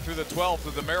 8th through the 12th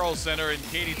at the Merrill Center in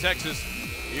Katy, Texas.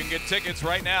 You can get tickets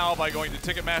right now by going to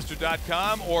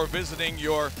Ticketmaster.com or visiting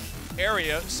your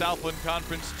area Southland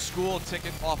Conference school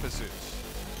ticket offices.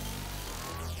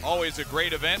 Always a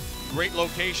great event, great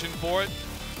location for it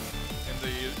in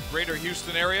the greater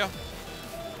Houston area.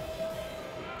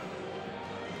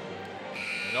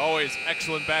 And always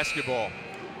excellent basketball.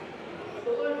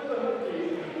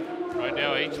 Right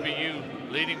now,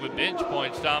 HBU leading with bench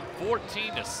points, Tom,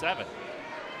 14-7.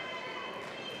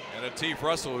 And Atif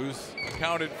Russell, who's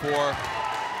accounted for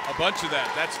a bunch of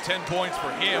that. That's 10 points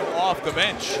for him off the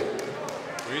bench.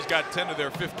 So he's got 10 of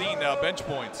their 15 now bench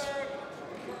points.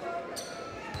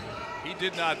 He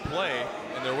did not play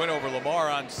in their win over Lamar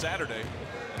on Saturday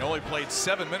and only played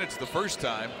 7 minutes the first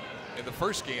time in the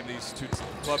first game these two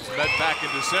clubs met back in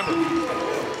December.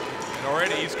 And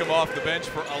already he's come off the bench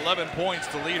for 11 points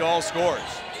to lead all scores.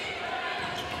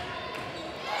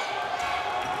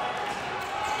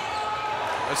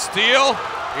 A steal.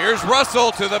 Here's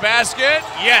Russell to the basket.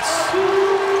 Yes.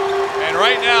 And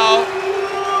right now,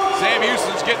 Sam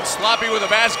Houston's getting sloppy with the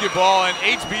basketball, and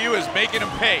HBU is making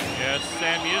him pay. Yes,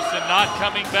 Sam Houston not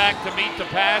coming back to meet the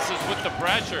passes with the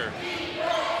pressure.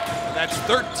 And that's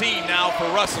 13 now for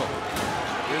Russell.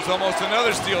 Here's almost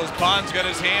another steal as Bonds got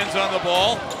his hands on the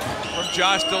ball from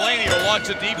Josh Delaney. He'll launch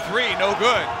a deep three, no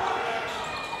good.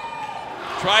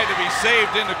 Tried to be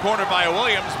saved in the corner by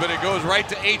Williams, but it goes right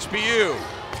to HBU.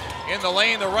 In the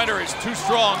lane, the runner is too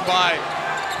strong by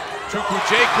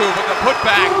Chukwujeku, but the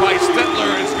putback by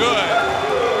Stettler is good.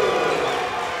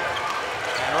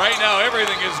 And right now,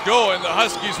 everything is going the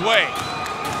Huskies' way.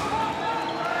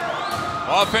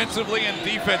 Offensively and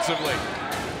defensively.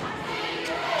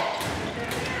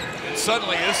 And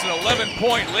suddenly, this is an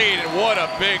 11-point lead, and what a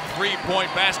big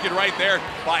three-point basket right there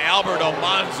by Albert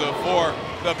Almanza for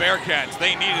the Bearcats.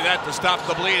 They needed that to stop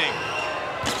the bleeding.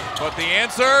 But the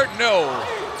answer, no.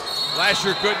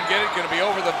 Lasher couldn't get it, going to be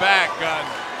over the back on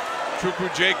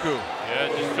Chukwujeku. Yeah,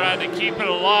 just trying to keep it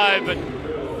alive, but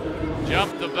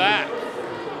jump the back.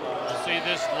 We'll see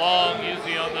this long,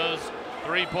 usually on those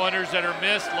three-pointers that are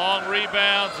missed, long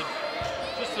rebounds, and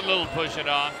just a little push it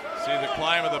on. See the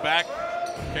climb of the back.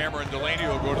 Cameron Delaney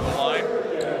will go to the line.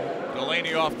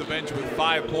 Delaney off the bench with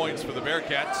 5 points for the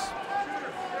Bearcats.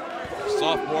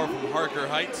 Sophomore from Harker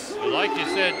Heights. Like you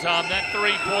said, Tom, that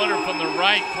three-pointer from the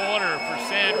right corner for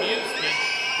Sam Houston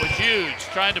was huge,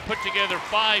 trying to put together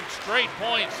 5 straight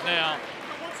points now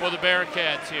for the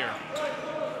Bearcats here.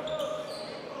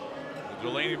 The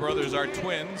Delaney brothers are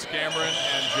twins, Cameron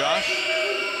and Josh.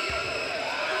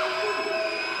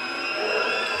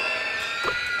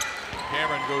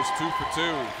 Cameron goes 2 for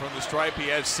 2 from the stripe. He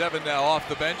has 7 now off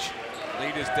the bench.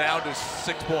 Lead is down to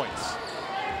 6 points.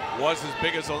 Was as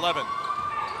big as 11. A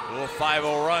little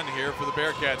 5-0 run here for the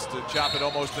Bearcats to chop it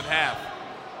almost in half.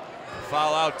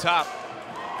 Foul out top.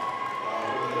 A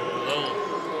little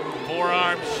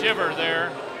forearm shiver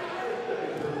there.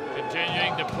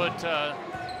 Continuing to put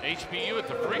HBU at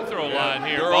the free throw line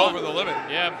here. They're over the limit.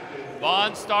 Yeah,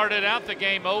 Bond started out the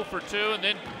game 0 for 2 and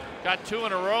then got 2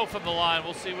 in a row from the line.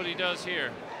 We'll see what he does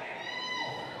here.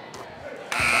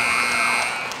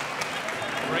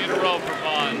 3 in a row for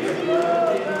Bond.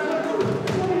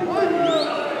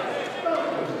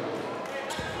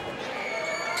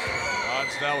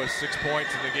 Now with 6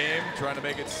 points in the game, trying to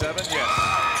make it 7, yes.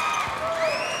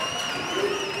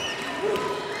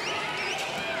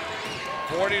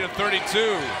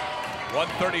 (40-32),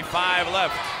 1:35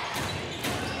 left.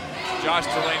 Josh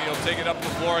Delaney will take it up the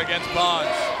floor against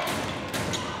Bonds.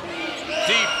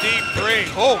 Deep three.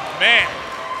 Oh man!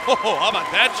 Oh, how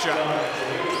about that shot?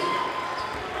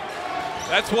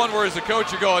 That's one where as a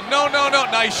coach you're going, no,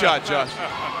 nice shot, Josh.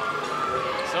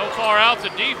 So far out, the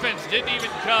defense didn't even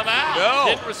come out. No.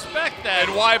 Didn't respect that.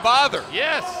 And why bother?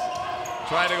 Yes.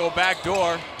 Trying to go back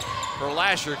door for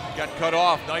Lasher. Got cut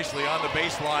off nicely on the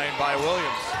baseline by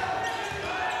Williams.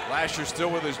 Lasher still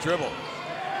with his dribble.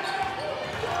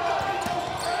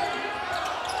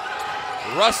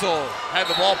 Russell had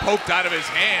the ball poked out of his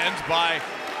hands by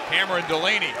Cameron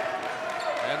Delaney.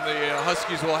 And the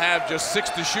Huskies will have just 6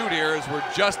 to shoot here as we're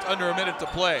just under a minute to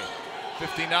play.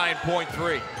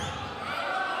 59.3.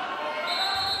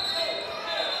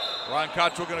 Ron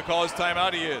Cottrell going to call his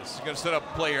timeout. He is. He's going to set up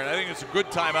a play here. And I think it's a good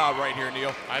timeout right here,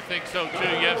 Neil. I think so, too.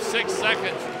 You have 6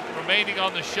 seconds remaining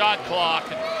on the shot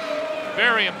clock. And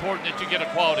very important that you get a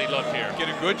quality look here. Get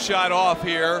a good shot off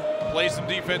here, play some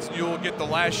defense, and you'll get the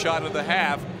last shot of the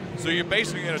half. So you're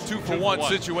basically in a 2-for-1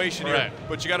 situation here.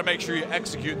 But you got to make sure you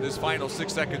execute in this final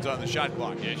 6 seconds on the shot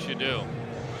clock. Yes, you do.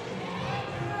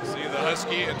 See the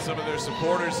Husky and some of their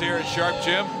supporters here at Sharp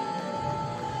Gym.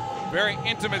 Very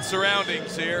intimate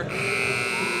surroundings here.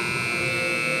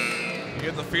 You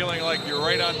get the feeling like you're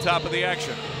right on top of the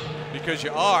action, because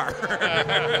you are.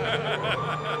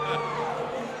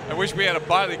 I wish we had a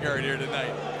bodyguard here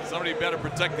tonight. Somebody better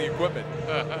protect the equipment.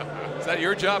 Is that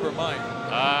your job or mine?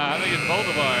 I think it's both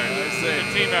of ours. I say a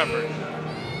team effort.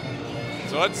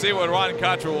 So let's see what Ron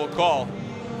Cottrell will call.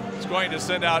 He's going to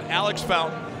send out Alex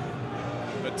Fountain,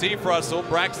 Matif Russell,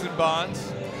 Braxton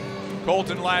Bonds,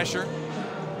 Colton Lasher,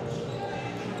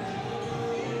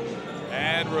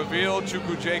 and Reveal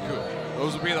Chukwujeku.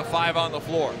 Those will be the 5 on the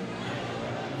floor.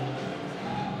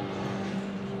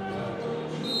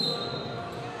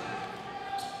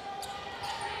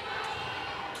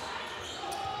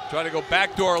 Try to go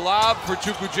backdoor lob for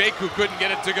Chukwujeku, couldn't get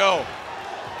it to go.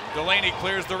 Delaney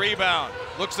clears the rebound,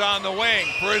 looks on the wing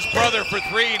for his brother for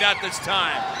three, not this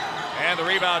time. And the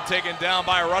rebound taken down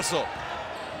by Russell.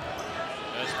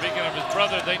 Speaking of his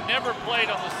brother, they never played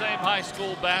on the same high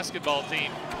school basketball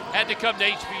team. Had to come to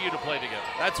HBU to play together.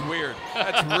 That's weird.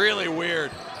 That's really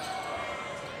weird.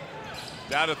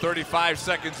 Down to 35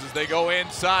 seconds as they go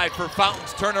inside for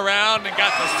Fountain's turnaround and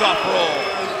got the soft roll.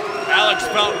 Alex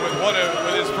Fountain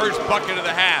with his first bucket of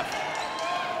the half.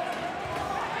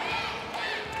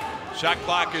 Shot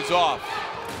clock is off.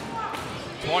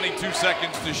 22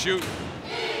 seconds to shoot.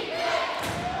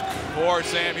 For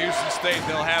Sam Houston State,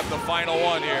 they'll have the final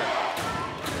one here.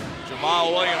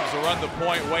 Jamal Williams will run the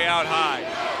point way out high.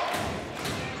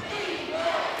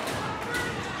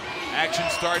 Action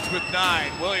starts with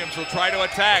 9. Williams will try to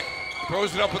attack.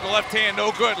 Throws it up with the left hand,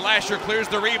 no good. Lasher clears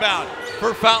the rebound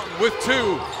for Fountain with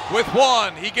 2, with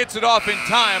 1. He gets it off in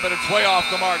time, but it's way off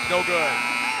the mark, no good.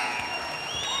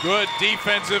 Good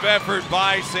defensive effort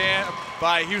by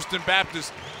Houston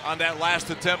Baptist on that last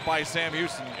attempt by Sam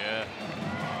Houston. Yeah.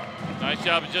 Nice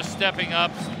job of just stepping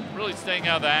up, really staying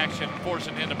out of the action,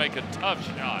 forcing him to make a tough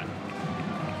shot.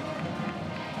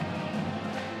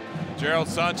 Gerald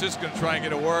Sanchez going to try and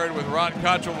get a word with Ron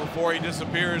Cottrell before he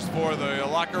disappears for the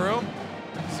locker room.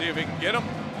 See if he can get him.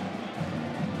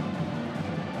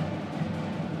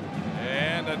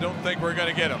 And I don't think we're going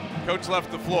to get him. Coach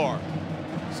left the floor.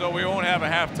 So we won't have a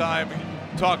halftime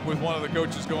talk with one of the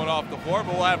coaches going off the floor,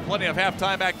 but we'll have plenty of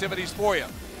halftime activities for you.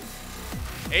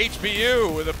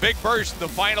 HBU with a big burst in the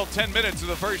final 10 minutes of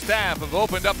the first half have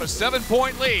opened up a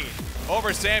 7-point lead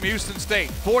over Sam Houston State,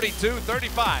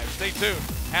 42-35. Stay tuned.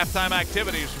 Halftime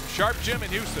activities from Sharp Gym in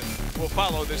Houston will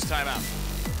follow this timeout.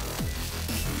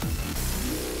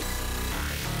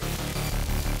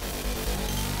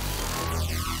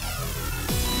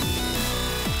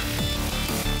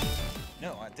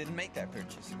 No, I didn't make that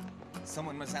purchase.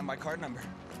 Someone must have my card number.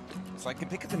 So I can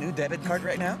pick up a new debit card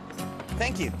right now?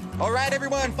 Thank you. All right,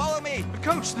 everyone, follow me.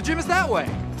 Coach, the gym is that way.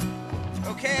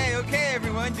 Okay,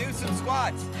 everyone, do some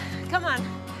squats. Come on.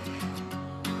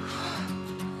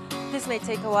 This may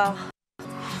take a while.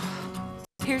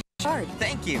 Here's your card.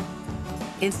 Thank you.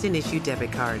 Instant issue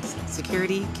debit cards.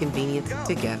 Security, convenience,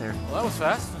 together. Well, that was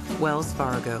fast. Wells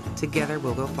Fargo. Together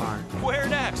we'll go far. Where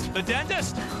next? The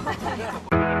dentist?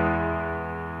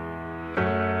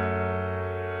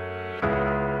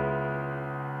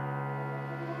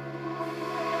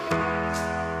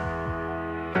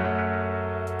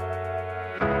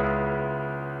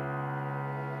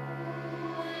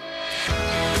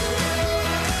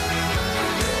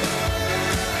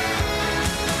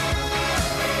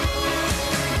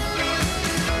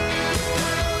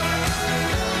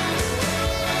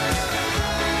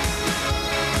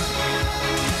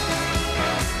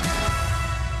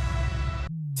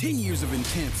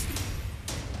 Intensity.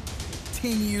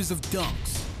 10 years of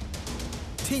dunks.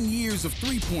 10 years of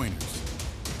three-pointers.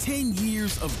 10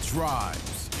 years of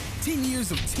drives. 10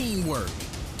 years of teamwork.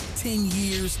 10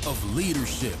 years of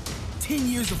leadership. 10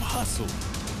 years of hustle.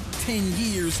 10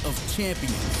 years of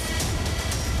champions.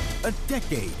 A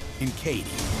decade in Katy.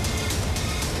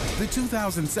 The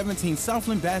 2017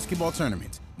 Southland Basketball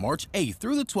Tournament, March 8th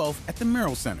through the 12th at the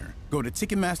Merrill Center. Go to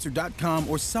Ticketmaster.com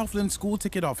or Southland School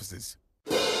Ticket Offices.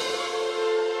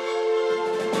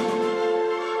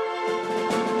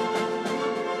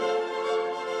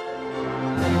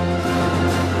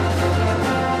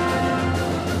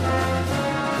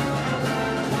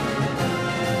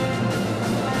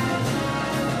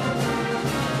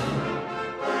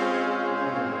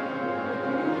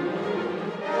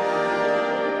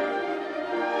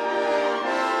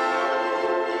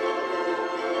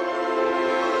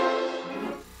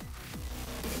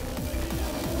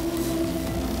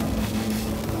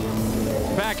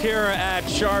 Here at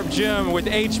Sharp Gym with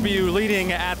HBU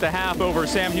leading at the half over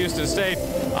Sam Houston State.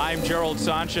 I'm Gerald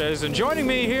Sanchez, and joining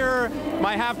me here,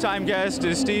 my halftime guest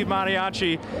is Steve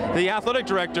Mariachi, the athletic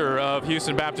director of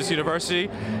Houston Baptist University.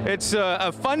 It's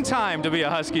a fun time to be a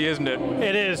Husky, isn't it?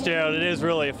 It is, Gerald. It is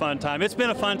really a fun time. It's been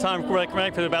a fun time for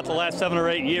about the last 7 or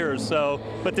 8 years,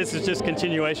 but this is just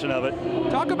continuation of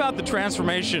it. Talk about the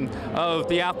transformation of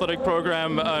the athletic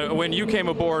program when you came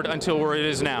aboard until where it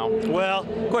is now. Well,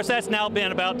 of course, that's now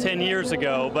been about 10 years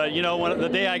ago, but you know, the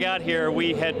day I got here,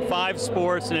 we had 5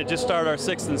 sports and it just started our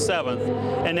 6th and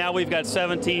 7th, and now we've got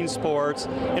 17 sports.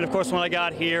 And of course, when I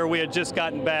got here, we had just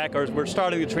gotten back, or we're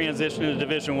starting the transition into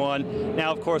Division I.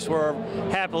 Now, of course, we're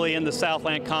happily in the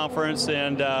Southland Conference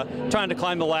and trying to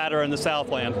climb the ladder in the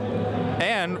Southland.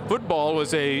 And football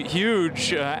was a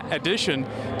huge addition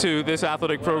to this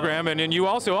athletic program. And you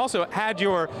also had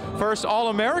your first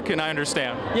All-American, I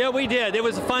understand. Yeah, we did. It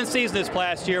was a fun season this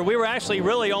past year. We were actually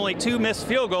really only 2 missed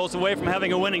field goals away from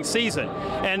having a winning season.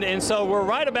 And so we're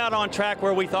right about on track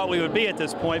where we thought we would be at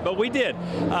this point, but we did.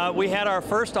 We had our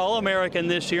first All-American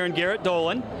this year in Garrett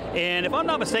Dolan. And if I'm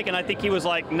not mistaken, I think he was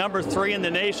like number 3 in the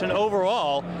nation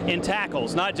overall in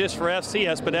tackles, not just for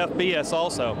FCS, but FBS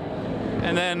also.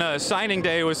 And then signing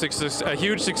day was a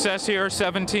huge success here.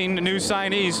 17 new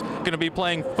signees going to be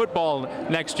playing football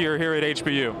next year here at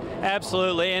HBU.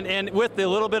 Absolutely, and with the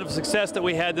little bit of success that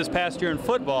we had this past year in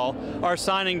football, our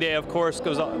signing day, of course,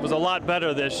 was a lot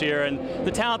better this year. And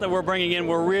the talent that we're bringing in,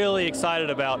 we're really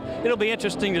excited about. It'll be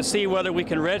interesting to see whether we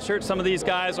can redshirt some of these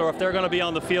guys or if they're going to be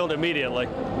on the field immediately.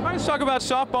 All right, let's talk about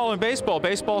softball and baseball.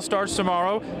 Baseball starts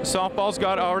tomorrow. Softball's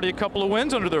got already a couple of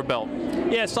wins under their belt.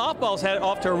 Yeah, softball's had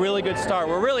off to a really good start.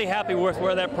 We're really happy with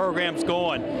where that program's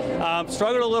going.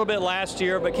 Struggled a little bit last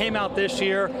year, but came out this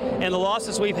year, and the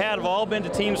losses we've had have all been to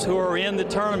teams who were in the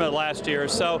tournament last year.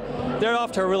 So they're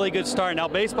off to a really good start. Now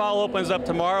baseball opens up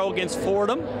tomorrow against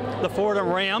Fordham. The Fordham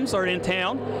Rams are in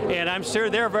town, and I'm sure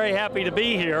they're very happy to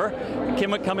be here.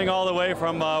 Coming all the way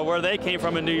from where they came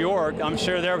from in New York, I'm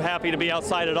sure they're happy to be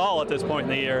outside at all at this point in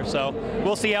the year. So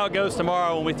we'll see how it goes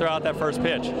tomorrow when we throw out that first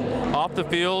pitch. Off the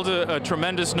field, a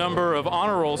tremendous number of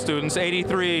honor roll students.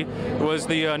 83 was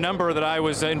the number that I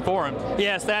was informed.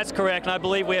 Yes, that's correct. And I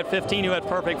believe we had 15 who had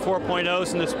perfect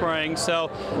 4.0s in the spring. So,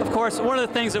 of course, one of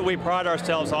the things that we pride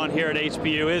ourselves on here at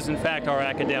HBU is, in fact, our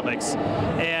academics.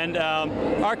 And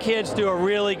our kids do a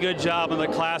really good job in the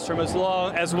classroom as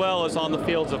well as on the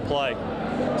fields of play.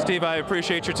 Steve, I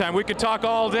appreciate your time. We could talk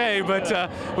all day, but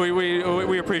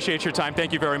we appreciate your time.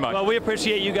 Thank you very much. Well, we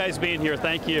appreciate you guys being here.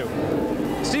 Thank you.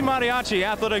 Steve Mattiacci,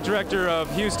 Athletic Director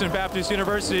of Houston Baptist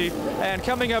University. And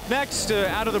coming up next,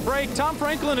 out of the break, Tom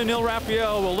Franklin and Neil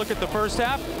Raphael will look at the first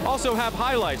half. Also have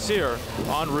highlights here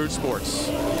on Root Sports.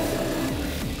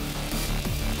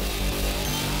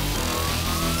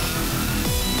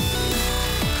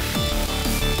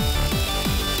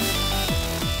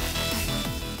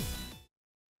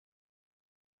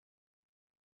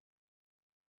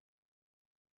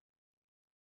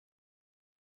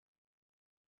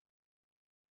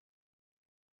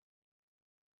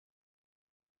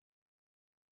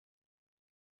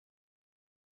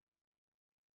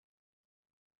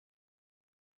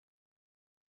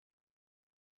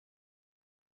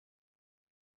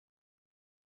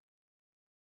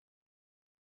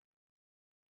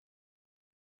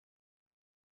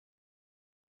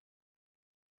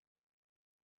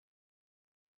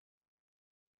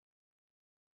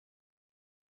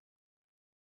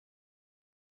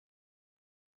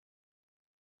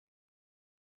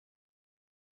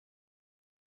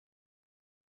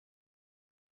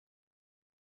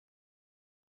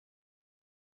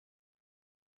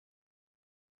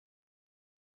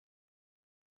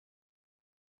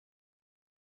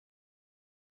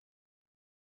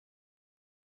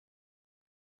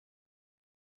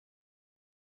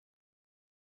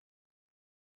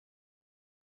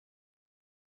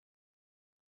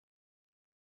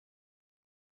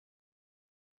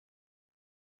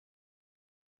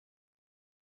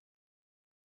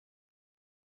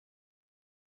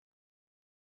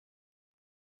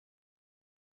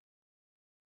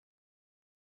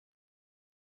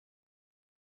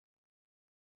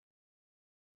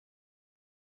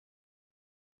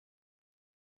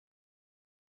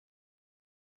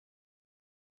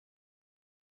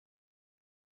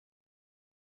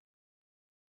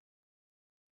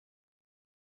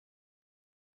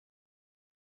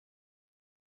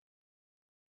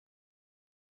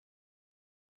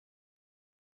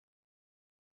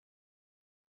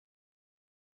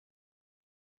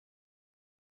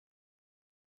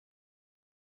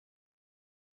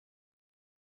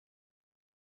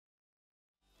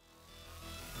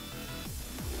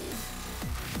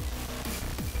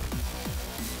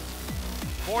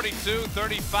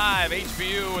 (42-35),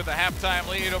 HBU with a halftime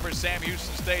lead over Sam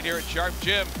Houston State here at Sharp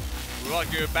Gym. We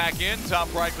welcome you back in. Tom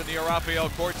Franklin, Neil Raphael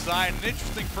courtside. An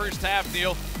interesting first half,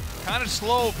 Neil. Kind of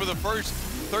slow for the first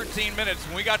 13 minutes.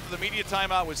 When we got to the media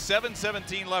timeout with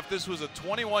 7:17 left, this was a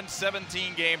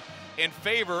 21-17 game in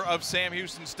favor of Sam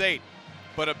Houston State.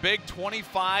 But a big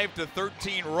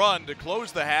 25-13 run to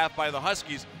close the half by the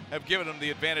Huskies have given them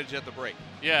the advantage at the break.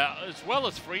 Yeah, as well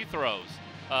as free throws.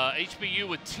 HBU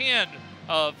with 10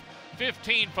 of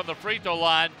 15 from the free throw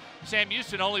line. Sam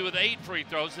Houston only with 8 free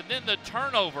throws. And then the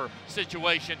turnover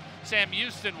situation, Sam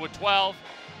Houston with 12,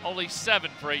 only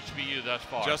 7 for HBU thus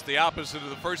far. Just the opposite of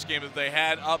the first game that they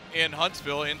had up in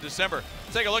Huntsville in December.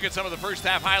 Let's take a look at some of the first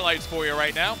half highlights for you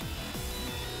right now.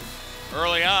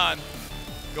 Early on,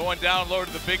 going down low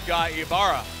to the big guy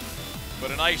Ibarra, but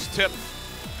a nice tip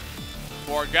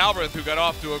for Galbraith, who got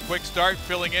off to a quick start,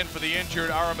 filling in for the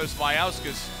injured Aramis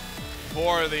Mayauskas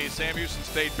for the Sam Houston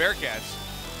State Bearcats.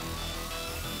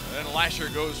 And then Lasher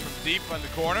goes from deep on the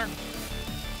corner.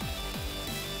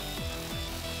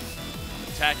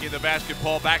 Attacking the basket,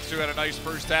 Paul Baxter had a nice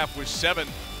first half with 7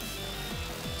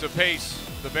 to pace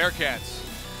the Bearcats.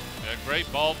 A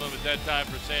great ball move at that time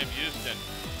for Sam Houston.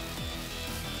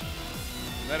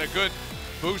 Then a good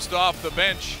boost off the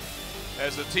bench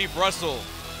as Lateef Russell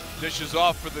dishes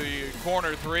off for the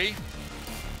corner 3.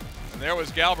 And there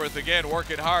was Galbraith again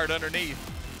working hard underneath.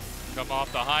 Come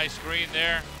off the high screen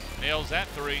there, nails that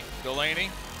 3. Delaney.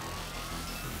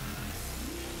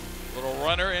 Little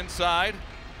runner inside.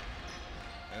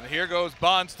 And here goes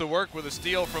Bonds to work with a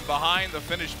steal from behind, the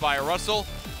finish by Russell.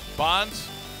 Bonds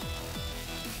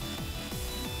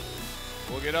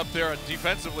will get up there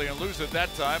defensively and lose it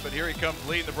that time, but here he comes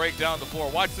leading the break down the floor.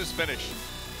 Watch this finish.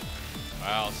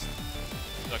 Wow,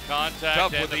 the contact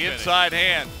tough and with the finish. inside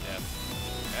hand. Yep.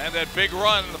 And that big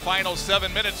run in the final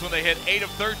 7 minutes when they hit 8 of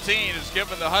 13 has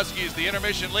given the Huskies the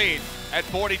intermission lead at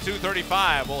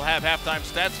 42-35. We'll have halftime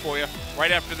stats for you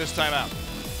right after this timeout.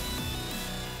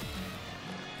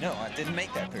 No, I didn't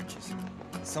make that purchase.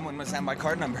 Someone must have my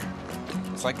card number.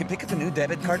 So I can pick up a new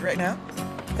debit card right now?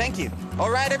 Thank you.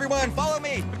 All right, everyone, follow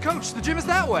me. Coach, the gym is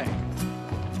that way.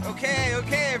 Okay,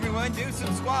 everyone, do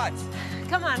some squats.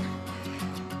 Come on.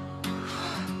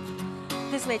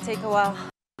 This may take a while.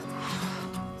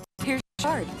 Here's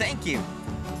your card. Thank you.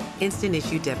 Instant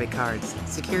issue debit cards.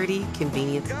 Security,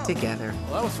 convenience, Go. together.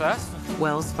 Well, that was fast.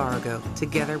 Wells Fargo.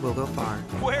 Together we'll go far.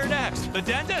 Where next? The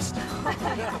dentist?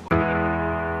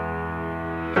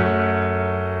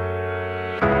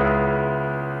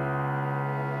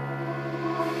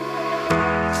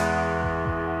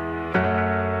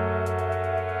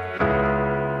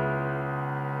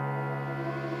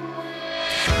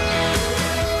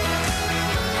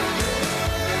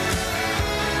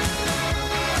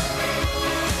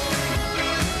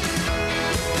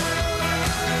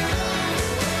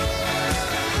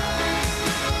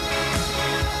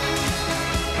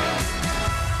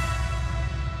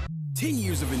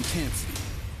 Of intensity,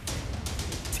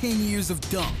 10 years of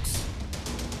dunks,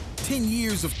 10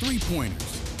 years of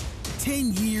three-pointers,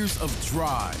 10 years of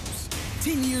drives,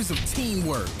 10 years of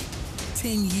teamwork,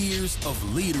 10 years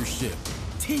of leadership,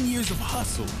 10 years of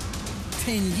hustle,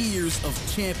 10 years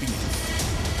of champions.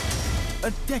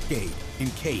 A decade in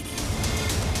Katy.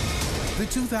 The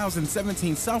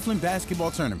 2017 Southland Basketball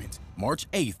Tournament,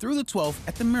 March 8th through the 12th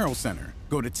at the Merrill Center.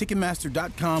 Go to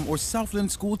Ticketmaster.com or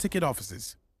Southland School Ticket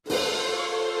Offices.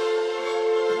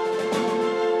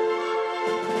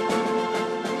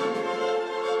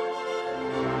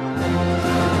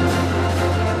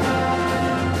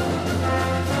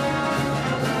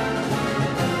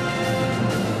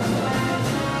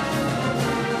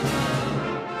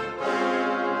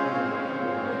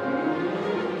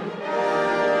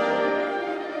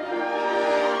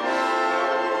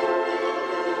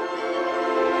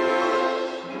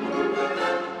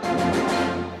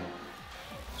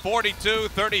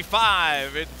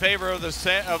 (42-35) in favor of the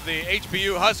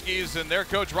HBU Huskies, and their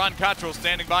coach Ron Cottrell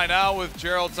standing by now with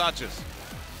Gerald Sanchez.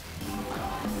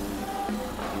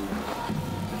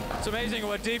 It's amazing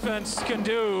what defense can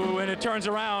do when it turns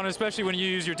around, especially when you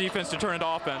use your defense to turn into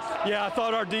offense. Yeah, I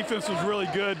thought our defense was really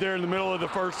good there in the middle of the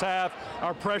first half.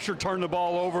 Our pressure turned the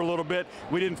ball over a little bit.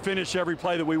 We didn't finish every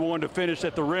play that we wanted to finish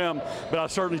at the rim, but I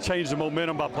certainly changed the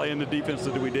momentum by playing the defense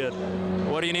that we did.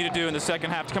 What do you need to do in the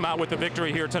second half to come out with the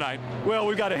victory here tonight? Well,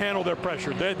 we've got to handle their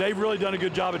pressure. They've really done a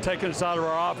good job of taking us out of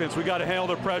our offense. We got to handle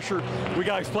their pressure. We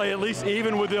got to play at least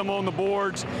even with them on the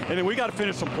boards, and then we got to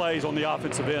finish some plays on the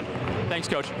offensive end. Thanks,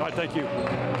 Coach. All right, thank you.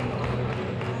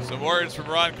 Some words from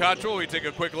Ron Cottrell. We take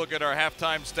a quick look at our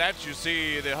halftime stats. You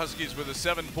see the Huskies with a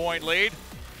 7-point lead.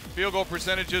 Field goal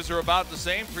percentages are about the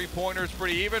same. Three-pointers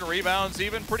pretty even. Rebounds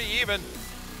even, pretty even.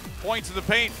 Points in the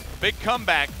paint, big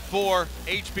comeback for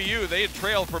HBU. They had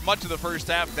trailed for much of the first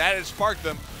half. That has sparked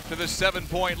them to the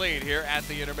 7-point lead here at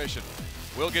the intermission.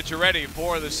 We'll get you ready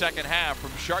for the second half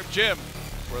from Sharp Gym,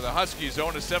 where the Huskies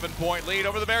own a 7-point lead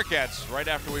over the Bearcats right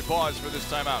after we pause for this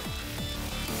timeout.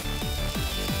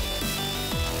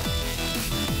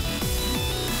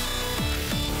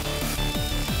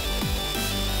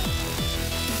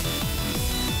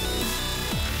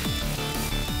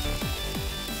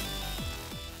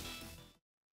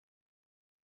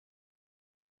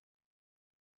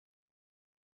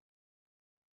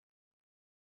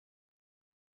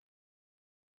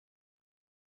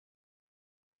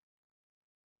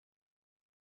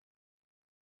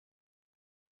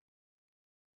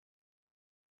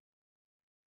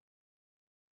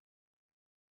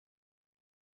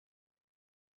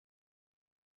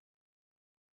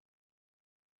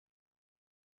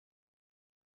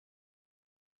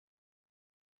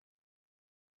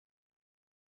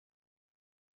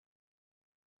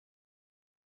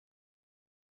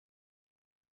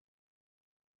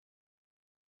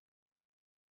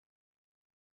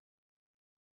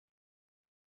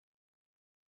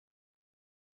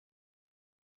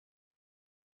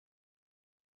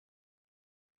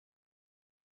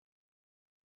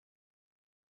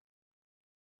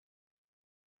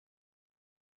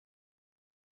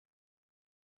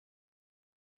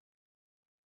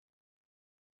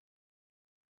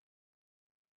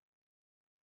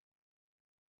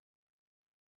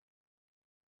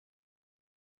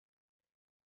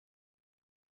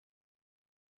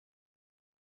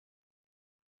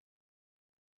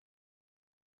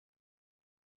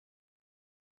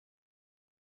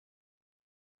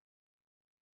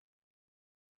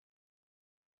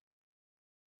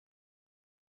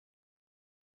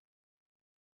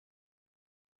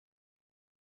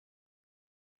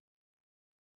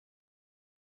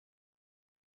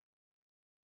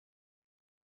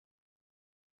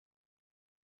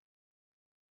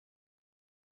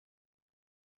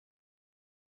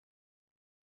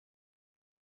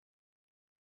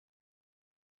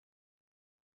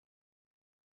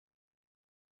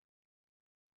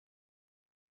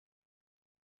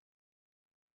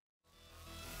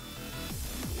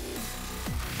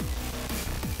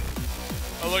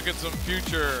 look at some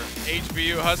future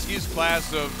HBU Huskies,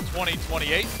 class of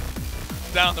 2028.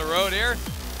 Down the road here,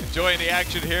 enjoying the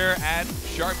action here at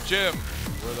Sharp Gym,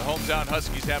 where the hometown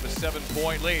Huskies have a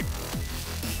 7-point lead.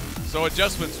 So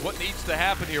adjustments, what needs to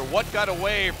happen here? What got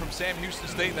away from Sam Houston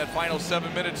State in that final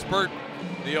 7-minute spurt,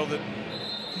 Neil,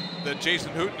 that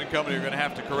Jason Hooten and company are going to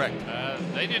have to correct?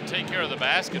 They didn't take care of the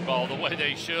basketball the way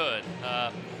they should.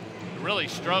 Really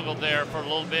struggled there for a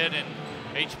little bit, and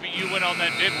HBU went on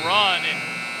that big run,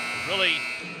 and really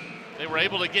they were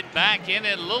able to get back in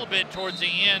it a little bit towards the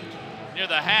end near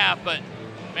the half, but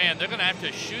man, they're going to have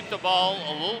to shoot the ball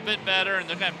a little bit better, and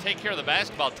they're going to have to take care of the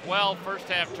basketball. 12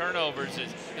 first-half turnovers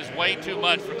is way too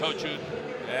much for Coach Hooten.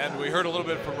 And we heard a little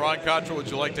bit from Ron Cottrell. Would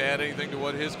you like to add anything to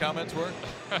what his comments were?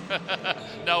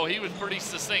 No, he was pretty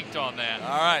succinct on that.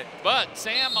 All right. But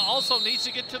Sam also needs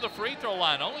to get to the free throw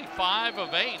line. Only 5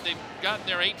 of 8. They've gotten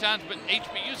there 8 times, but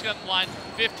HBU's gotten the line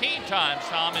 15 times,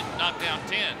 Tom, and knocked down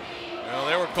 10. Well,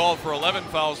 they were called for 11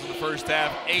 fouls in the first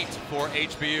half, 8 for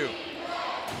HBU.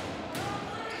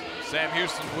 Sam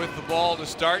Houston with the ball to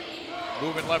start,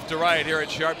 moving left to right here at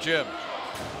Sharp Gym.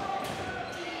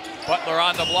 Butler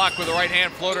on the block with a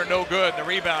right-hand floater, no good. And the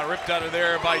rebound ripped out of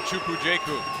there by Chukwu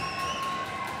Jeku.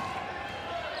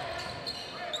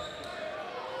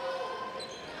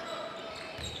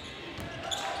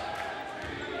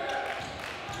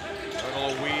 A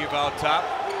little weave out top.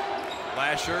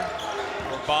 Lasher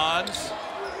for Bonds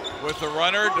with the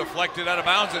runner, deflected out of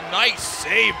bounds. A nice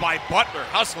save by Butler,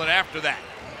 hustling after that.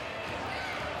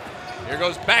 Here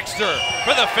goes Baxter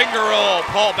for the finger roll.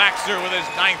 Paul Baxter with his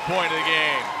 9th point of the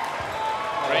game.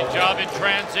 Great job in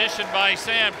transition by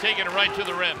Sam, taking it right to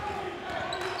the rim.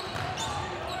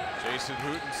 Jason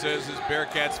Hooten says his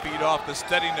Bearcats feed off the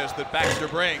steadiness that Baxter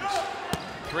brings.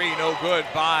 3 no good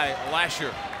by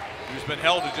Lasher, who's been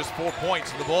held to just 4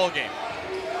 points in the ball game.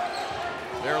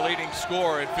 Their leading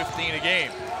scorer at 15 a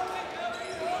game.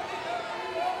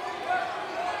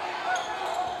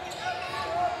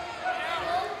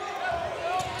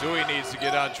 Dewey needs to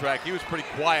get on track. He was pretty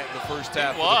quiet in the first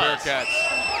half for the Bearcats.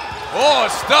 Oh,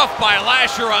 stuffed by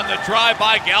Lasher on the drive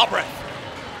by Galbraith.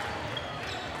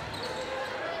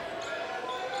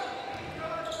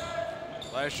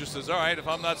 Lasher says, all right, if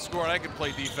I'm not scoring, I can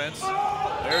play defense.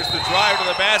 There's the drive to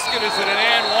the basket. Is it an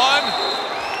and one?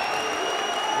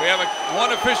 We have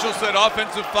one official said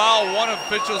offensive foul, one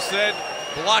official said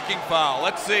blocking foul.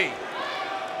 Let's see.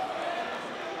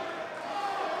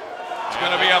 It's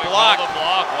going to be a block. The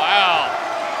block, wow.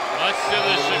 Much to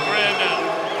the chagrin.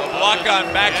 The block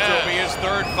on Baxter will be his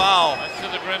 3rd foul. Much to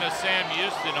the chagrin of Sam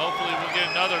Houston. Hopefully we'll get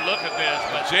another look at this.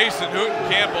 But Jason Hooten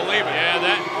can't believe it. Yeah,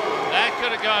 that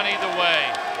could have gone either way.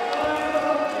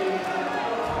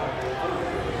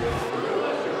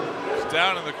 It's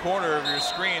down in the corner of your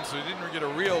screen, so you didn't get a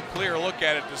real clear look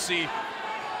at it to see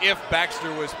if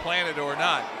Baxter was planted or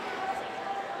not.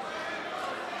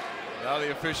 Now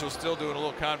the official's still doing a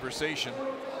little conversation.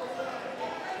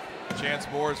 Chance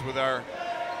Moores with our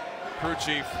crew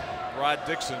chief, Rod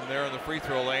Dixon, there in the free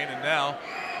throw lane. And now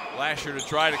Lasher to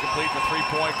try to complete the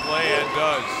 3-point play, and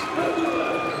does.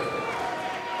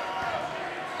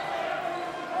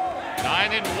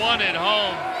 9-1 at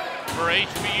home for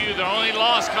HBU. Their only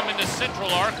loss coming to Central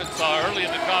Arkansas early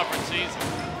in the conference season.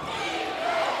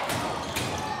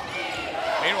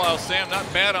 Meanwhile, Sam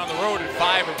not bad on the road at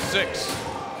 5 of 6.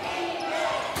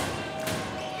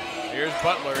 Here's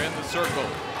Butler in the circle.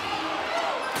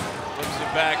 Flips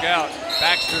it back out.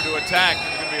 Baxter to attack.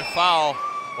 There's going to be a foul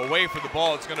away from the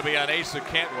ball. It's going to be on Asa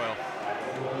Cantwell.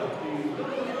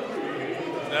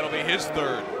 And that'll be his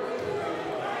 3rd.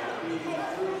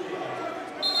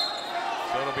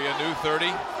 So it'll be a new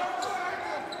 30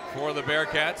 for the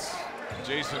Bearcats.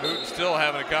 Jason Hooten still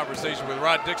having a conversation with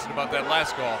Rod Dixon about that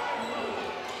last call.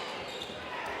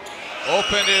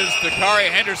 Open is Dakari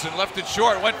Henderson, left it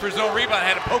short, went for his own rebound,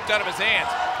 had it poked out of his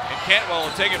hands. And Cantwell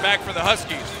will take it back for the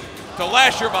Huskies. To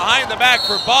Lasher behind the back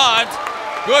for Bonds.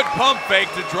 Good pump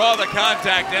fake to draw the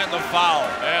contact and the foul.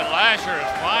 And Lasher is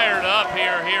fired up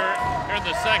here in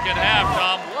the second half,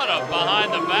 Tom. What a behind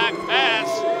the back pass.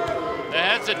 The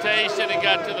hesitation and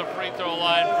got to the free throw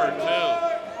line for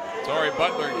 2. Torrey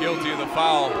Butler guilty of the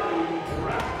foul.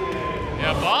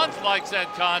 Yeah, Bonds likes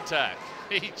that contact.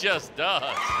 He just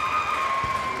does.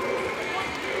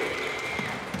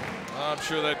 I'm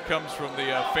sure that comes from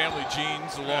the family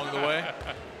genes along the way.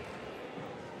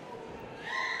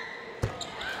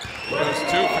 He goes 2 for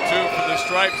 2 for the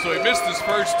stripe, so he missed his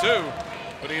first 2,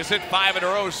 but he has hit 5 in a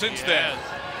row since then.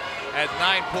 At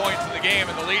 9 points in the game,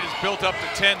 and the lead is built up to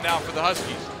 10 now for the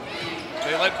Huskies.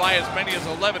 They led by as many as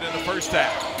 11 in the first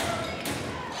half.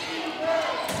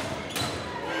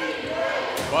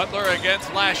 Butler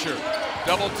against Lasher.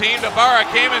 Double teamed. Ibarra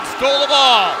came and stole the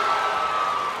ball.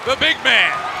 The big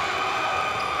man.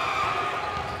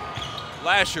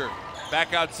 Lasher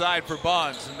back outside for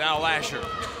Bonds, and now Lasher.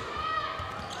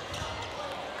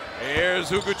 Here's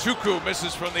Ugochukwu,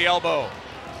 misses from the elbow.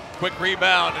 Quick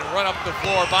rebound and run up the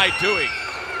floor by Dewey.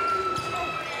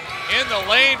 In the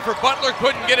lane for Butler,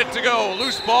 couldn't get it to go.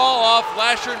 Loose ball off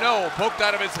Lasher, no. Poked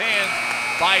out of his hands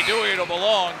by Dewey. It'll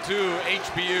belong to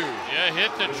HBU. Yeah,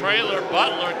 hit the trailer.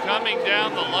 Butler coming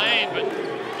down the lane, but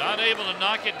not able to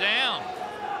knock it down.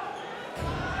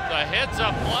 The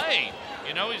heads-up play.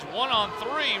 You know, he's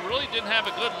 1-on-3, really didn't have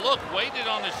a good look, waited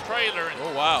on his trailer. And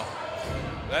oh, wow.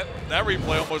 That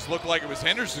replay almost looked like it was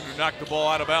Henderson who knocked the ball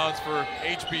out of bounds for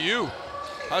HBU.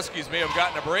 Huskies may have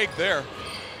gotten a break there.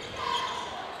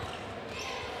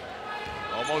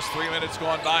 Almost 3 minutes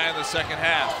gone by in the second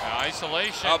half.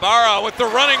 Isolation. Ibarra with the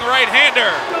running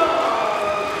right-hander.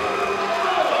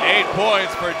 8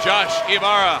 points for Josh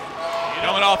Ibarra.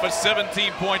 Coming off a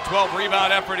 17-point,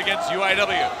 12-rebound effort against UIW.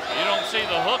 You don't see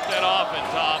the hook that often,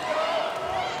 Tom.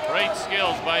 Great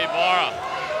skills by Ibarra.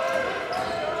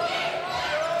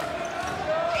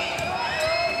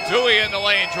 Dewey in the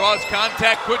lane, draws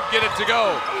contact, couldn't get it to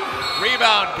go.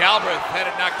 Rebound, Galbraith had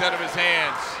it knocked out of his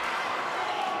hands.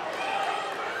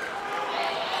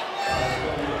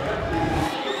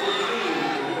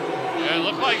 Yeah, it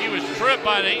looked like he was tripped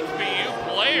by an HBU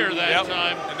player that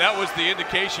time. And that was the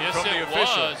indication from the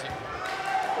official. Was.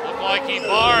 Looked like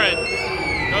Ibarra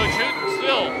and Coach Hooten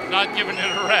still not giving it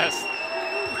a rest.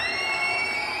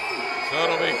 So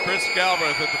it'll be Chris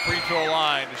Galbraith at the free throw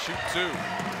line to shoot 2.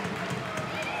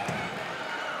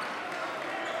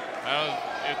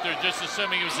 If they're just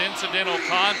assuming it was incidental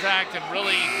contact and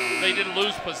really they didn't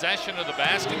lose possession of the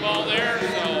basketball there,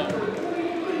 so.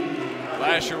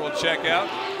 Lasher will check out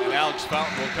and Alex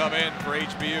Fountain will come in for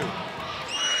HBU.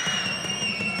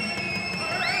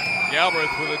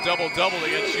 Galbraith with a double-double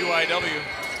against UIW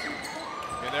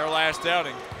in their last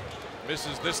outing.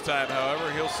 Misses this time,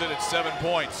 however. He'll sit at 7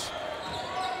 points.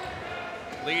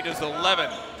 Lead is 11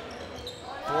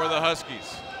 for the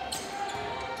Huskies.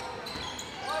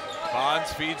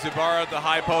 Bonds feeds Ibarra at the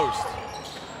high post.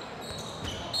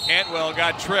 Cantwell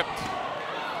got tripped.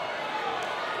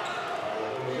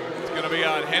 It's going to be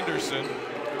on Henderson.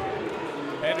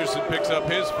 Henderson picks up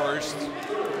his first.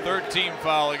 3rd team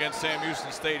foul against Sam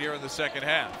Houston State here in the second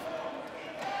half.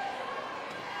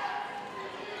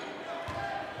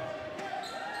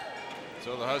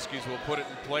 So the Huskies will put it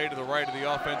in play to the right of the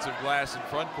offensive glass in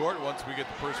front court once we get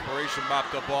the perspiration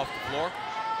mopped up off the floor.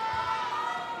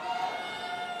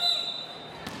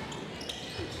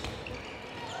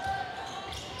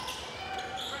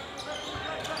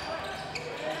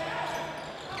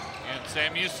 And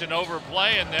Sam Houston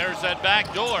overplaying. There's that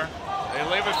back door. They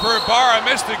leave it for Ibarra.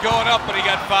 Missed it going up, but he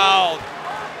got fouled.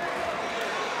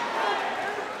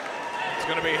 It's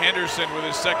going to be Henderson with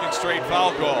his 2nd straight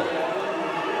foul call.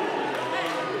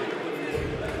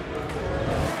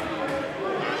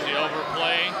 There's the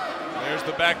overplay. There's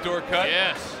the backdoor cut.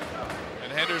 Yes.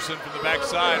 And Henderson from the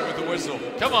backside with the whistle.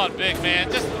 Come on, big man.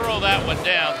 Just throw that one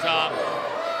down, Tom.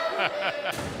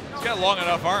 He's got long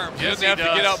enough arms. Yes, he doesn't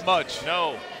have to get up much.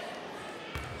 No.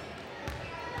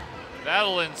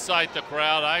 That'll incite the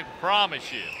crowd, I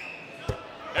promise you.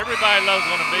 Everybody loves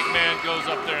when a big man goes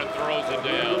up there and throws it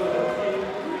down.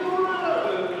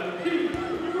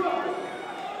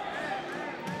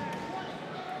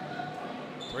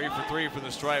 Three for 3 from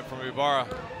the stripe from Ibarra.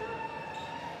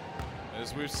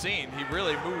 As we've seen, he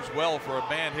really moves well for a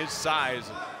man his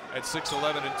size at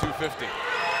 6'11 and 250.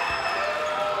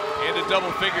 Into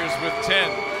double figures with 10.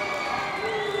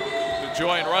 To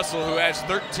join Russell, who has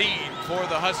 13 for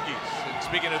the Huskies. And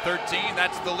speaking of 13,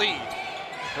 that's the lead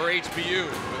for HBU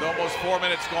with almost 4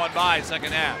 minutes gone by,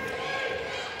 second half.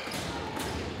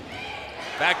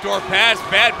 Backdoor pass,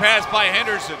 bad pass by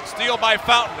Henderson. Steal by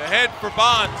Fountain, ahead for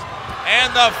Bonds.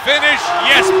 And the finish,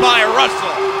 yes, by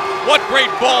Russell. What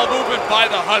great ball movement by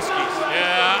the Huskies.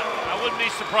 Yeah, I wouldn't be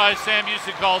surprised Sam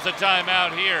Houston calls a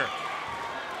timeout here.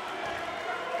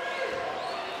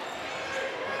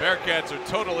 Bearcats are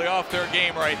totally off their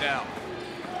game right now.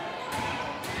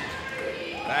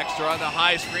 Baxter on the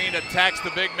high screen, attacks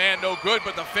the big man, no good,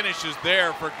 but the finish is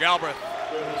there for Galbraith.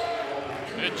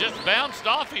 It just bounced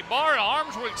off Ibarra,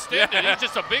 arms were extended, Yeah. He's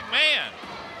just a big man.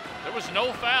 There was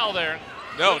no foul there.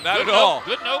 No, Good, not good at all.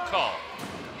 Good no call.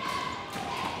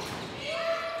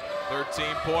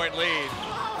 13-point lead.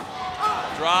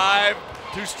 Drive,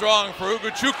 too strong for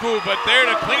Ugochukwu, but there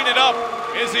to clean it up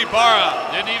is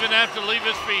Ibarra. Didn't even have to leave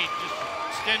his feet, just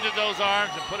extended those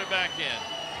arms and put it back in.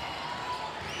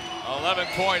 11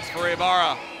 points for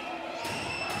Ibarra.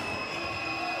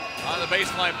 On the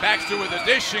baseline, Baxter with a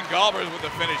dish, and Galbraith with the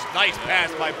finish. Nice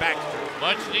pass by Baxter.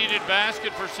 Much needed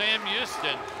basket for Sam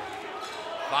Houston.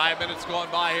 5 minutes going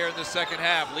by here in the second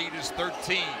half. Lead is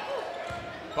 13.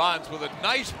 Bonds with a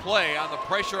nice play on the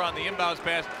pressure on the inbounds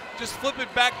pass. Just flip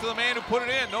it back to the man who put it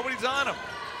in. Nobody's on him.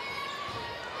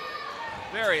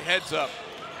 Very heads up.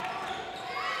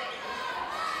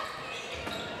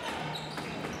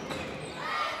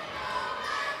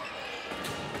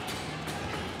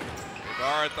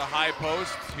 Are at the high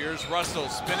post. Here's Russell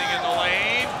spinning in the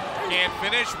lane. Can't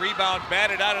finish. Rebound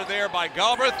batted out of there by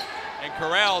Galbraith and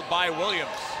corralled by Williams.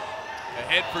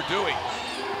 Ahead for Dewey.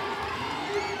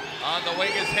 On the wing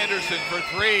is Henderson for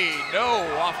three. No,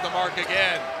 off the mark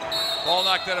again. Ball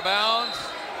knocked out of bounds.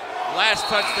 Last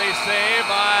touch, they say,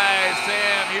 by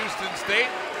Sam Houston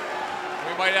State.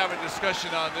 We might have a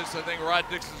discussion on this. I think Rod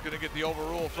Dixon's going to get the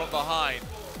overrule from behind.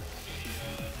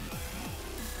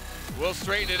 We'll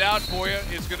straighten it out for you.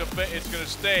 It's gonna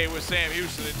stay with Sam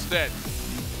Houston instead.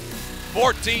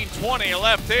 14:20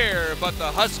 left here, but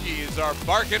the Huskies are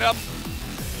barking up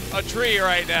a tree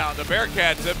right now. The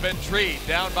Bearcats have been treed,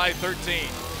 down by 13.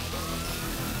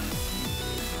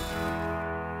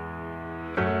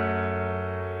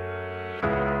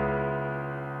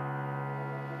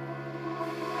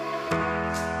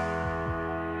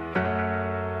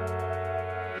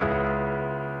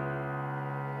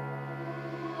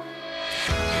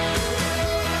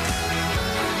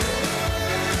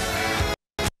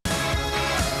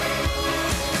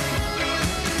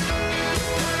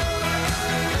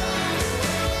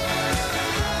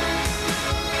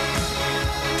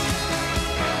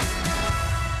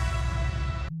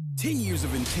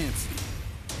 Of intensity,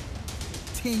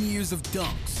 10 years of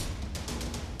dunks,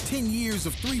 10 years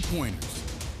of three-pointers,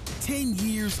 10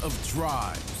 years of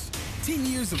drives, 10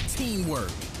 years of teamwork,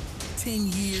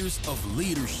 10 years of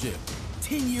leadership,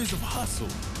 10 years of hustle,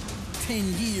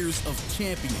 10 years of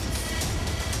champions.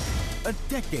 A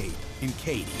decade in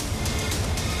Katy.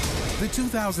 The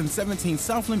 2017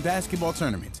 Southland Basketball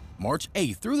Tournament, March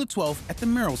 8th through the 12th at the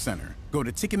Merrill Center. Go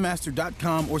to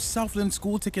Ticketmaster.com or Southland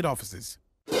School Ticket Offices.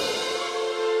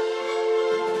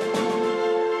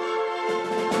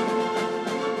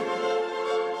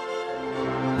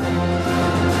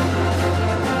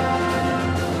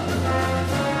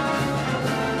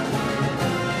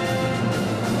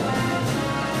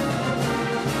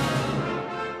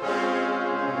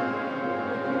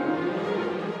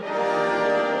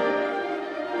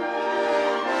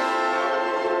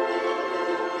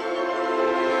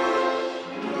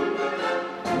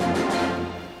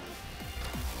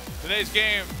 Today's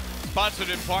game sponsored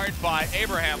in part by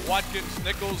Abraham, Watkins,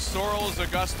 Nichols, Sorrells,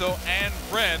 Augusto, and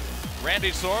Friend.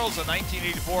 Randy Sorrells, a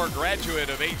 1984 graduate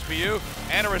of HBU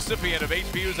and a recipient of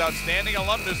HBU's Outstanding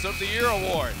Alumnus of the Year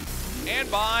Award. And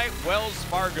by Wells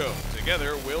Fargo.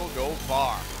 Together we'll go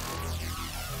far.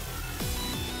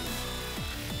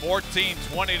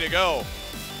 14:20 to go.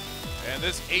 And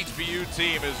this HBU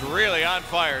team is really on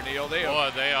fire, Neil. They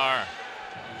are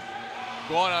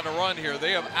going on a run here.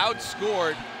 They have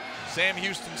outscored Sam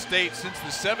Houston State since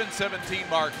the 7-17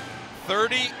 mark,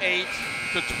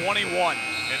 38-21.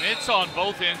 And it's on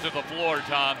both ends of the floor,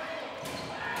 Tom.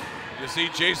 You see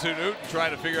Jason Newton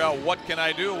trying to figure out what can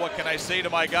I do, what can I say to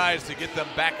my guys to get them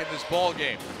back in this ball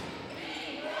game.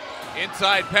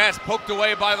 Inside pass poked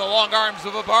away by the long arms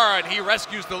of Ibarra, and he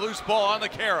rescues the loose ball on the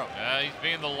carom. He's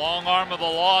being the long arm of the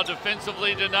law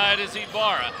defensively tonight as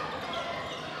Ibarra.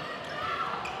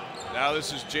 Now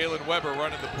this is Jalen Weber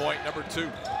running the point, number 2.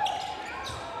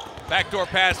 Backdoor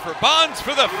pass for Bonds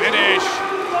for the finish.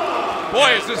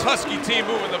 Boy, is this Husky team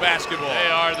moving the basketball. They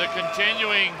are. They're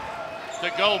continuing to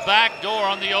go backdoor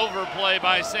on the overplay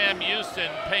by Sam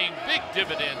Houston, paying big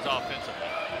dividends offensively.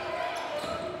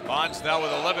 Bonds now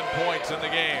with 11 points in the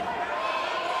game.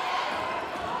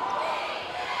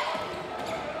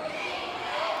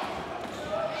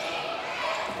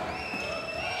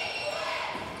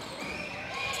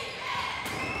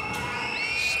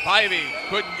 Spivey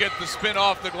couldn't get the spin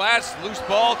off the glass. Loose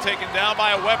ball taken down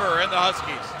by Weber and the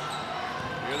Huskies.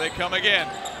 Here they come again.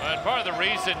 And part of the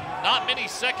reason, not many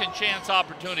second chance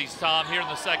opportunities, Tom, here in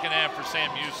the second half for Sam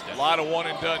Houston. A lot of one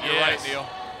and done, you're right, Neil.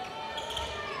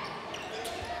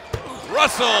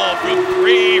 Russell for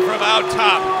 3 from out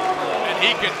top. And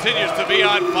he continues to be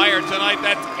on fire tonight.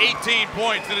 That's 18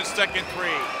 points in his second 3.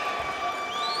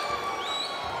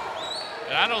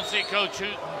 And I don't see Coach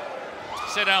Hooten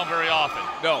sit down very often.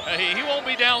 No. He won't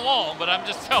be down long, but I'm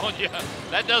just telling you,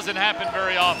 that doesn't happen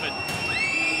very often.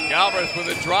 Galbraith with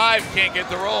a drive, can't get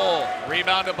the roll.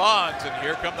 Rebound to Bonds, and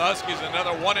here come the Huskies,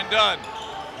 another one and done.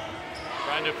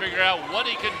 Trying to figure out what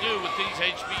he can do with these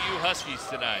HBU Huskies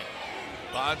tonight.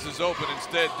 Bonds is open,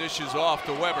 instead dishes off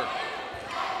to Weber.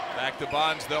 Back to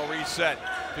Bonds, they'll reset.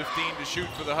 15 to shoot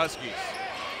for the Huskies.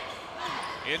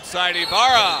 Inside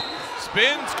Ibarra,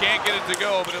 spins, can't get it to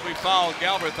go, but it'll be fouled.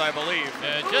 Galbraith, I believe.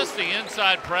 Just the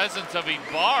inside presence of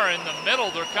Ibarra in the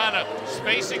middle. They're kind of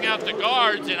spacing out the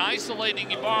guards and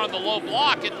isolating Ibarra on the low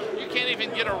block, and you can't even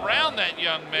get around that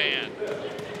young man.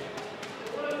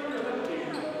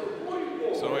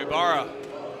 So Ibarra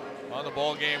on the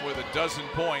ball game with 12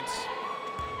 points.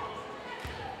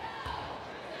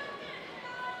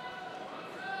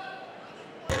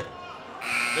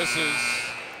 Misses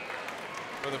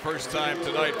for the first time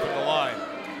tonight from the line.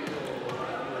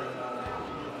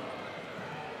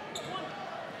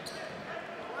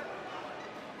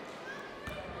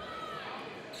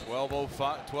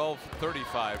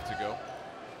 $12:35 to go.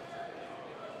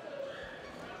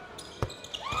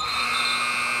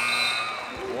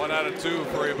 One out of two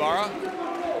for Ibarra.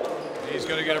 He's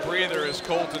going to get a breather as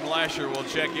Colton Lasher will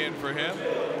check in for him.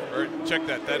 Or check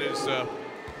that. That is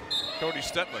Cody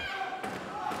Stettler.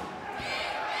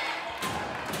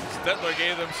 Stettler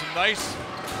gave them some nice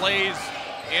plays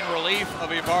in relief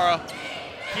of Ibarra,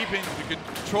 keeping the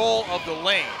control of the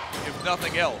lane, if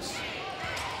nothing else.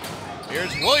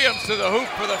 Here's Williams to the hoop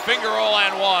for the finger roll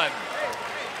and one.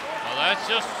 Well, that's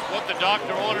just what the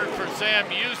doctor ordered for Sam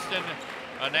Houston.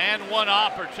 An and one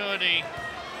opportunity.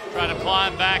 Try to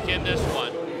climb back in this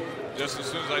one. Just as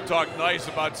soon as I talked nice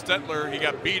about Stettler, he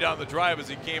got beat on the drive as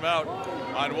he came out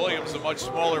on Williams, a much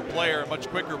smaller player, a much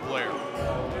quicker player.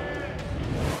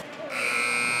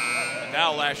 And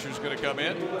now Lasher's going to come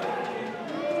in,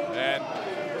 and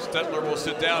Stettler will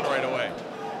sit down right away.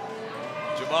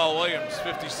 Jamal Williams,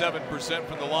 57%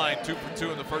 from the line, 2 for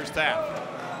 2 in the first half.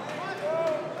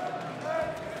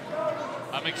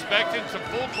 I'm expecting some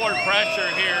full court pressure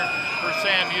here for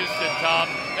Sam Houston, Tom.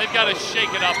 They've got to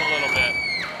shake it up a little bit.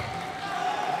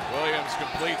 Williams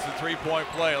completes the three-point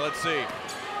play. Let's see.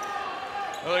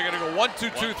 Well, they're going to go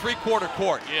 1-2-2, three-quarter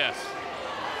court. Yes.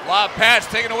 Lob pass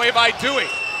taken away by Dewey.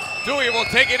 Dewey will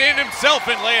take it in himself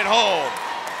and lay it home.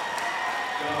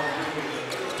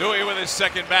 Dewey with his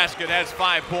second basket has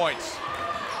 5 points.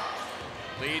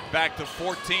 Lead back to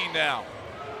 14 now.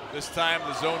 This time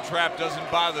the zone trap doesn't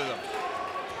bother them.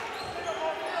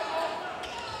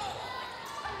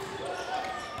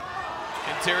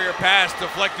 Interior pass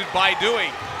deflected by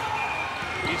Dewey.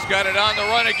 He's got it on the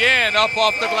run again, up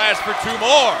off the glass for 2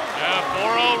 more. Yeah,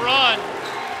 4-0 run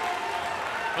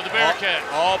for the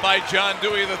Bearcats. All by John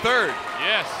Dewey III.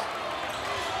 Yes.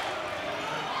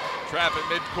 Trap at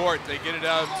midcourt, they get it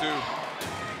out to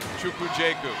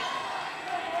Chukwujeku.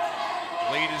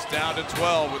 Lead is down to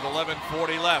 12 with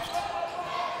 11:40 left.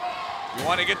 You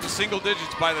want to get to single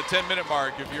digits by the 10-minute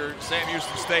mark if you're Sam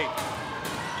Houston State.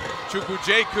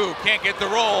 Chukwujeku can't get the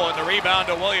roll, and the rebound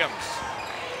to Williams.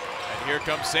 And here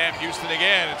comes Sam Houston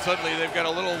again, and suddenly they've got a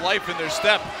little life in their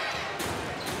step.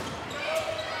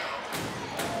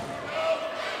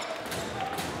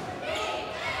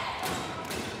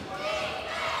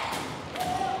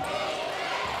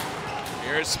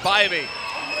 Here's Spivey.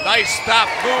 Nice stop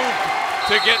move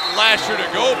to get Lasher to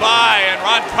go by, and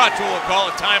Ron Cottrell will call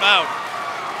a timeout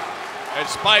as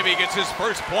Spivey gets his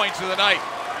first points of the night.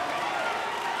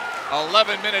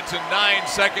 11 minutes and 9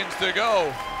 seconds to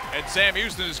go, and Sam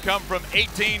Houston has come from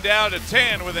 18 down to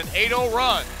 10 with an 8-0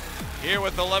 run. Here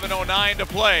with 11:09 to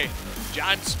play,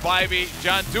 John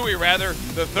Dewey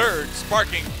the third,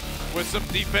 sparking with some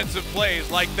defensive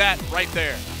plays like that right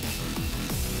there.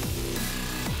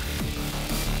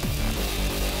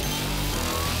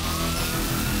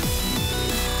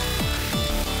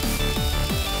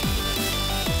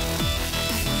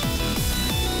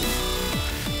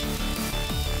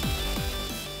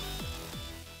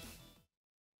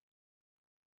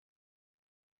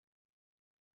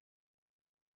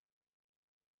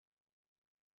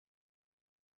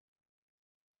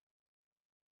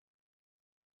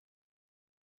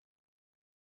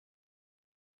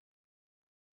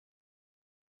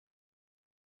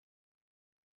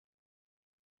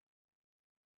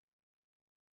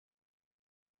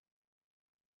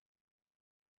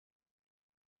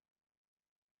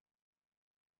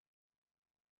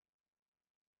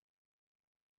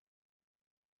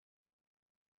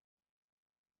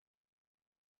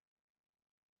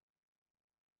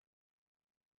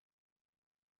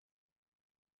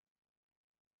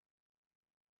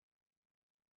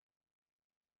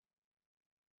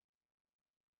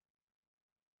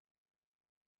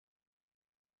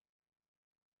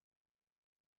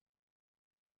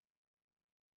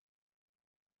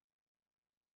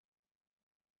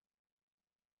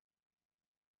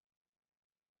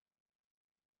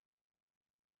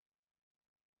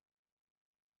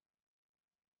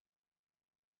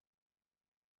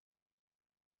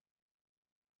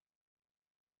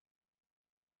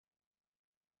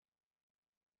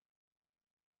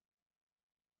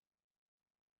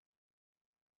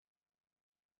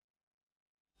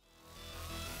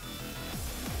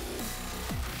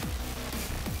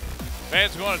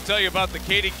 Fans, we want to tell you about the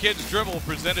Katy Kids Dribble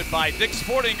presented by Dick's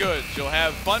Sporting Goods. You'll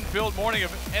have fun-filled morning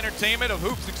of entertainment, of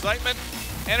hoops excitement,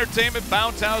 entertainment,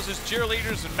 bounce houses,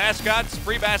 cheerleaders, and mascots,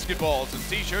 free basketballs and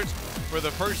t-shirts for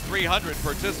the first 300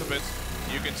 participants.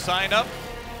 You can sign up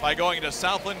by going to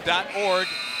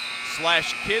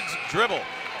southland.org/kidsdribble.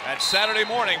 That's Saturday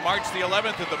morning, March the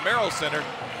 11th at the Merrill Center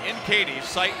in Katy,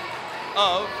 site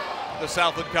of the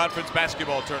Southland Conference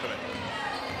Basketball Tournament.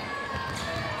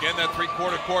 Again, that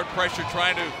three-quarter court pressure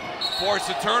trying to force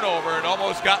a turnover and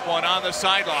almost got one on the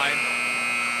sideline.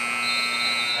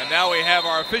 And now we have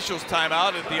our officials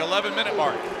timeout at the 11-minute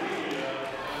mark.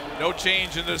 No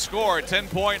change in the score, a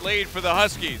 10-point lead for the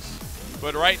Huskies.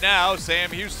 But right now, Sam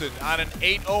Houston on an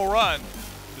 8-0 run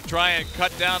to try and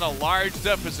cut down a large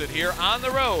deficit here on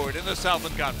the road in the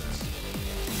Southland Conference.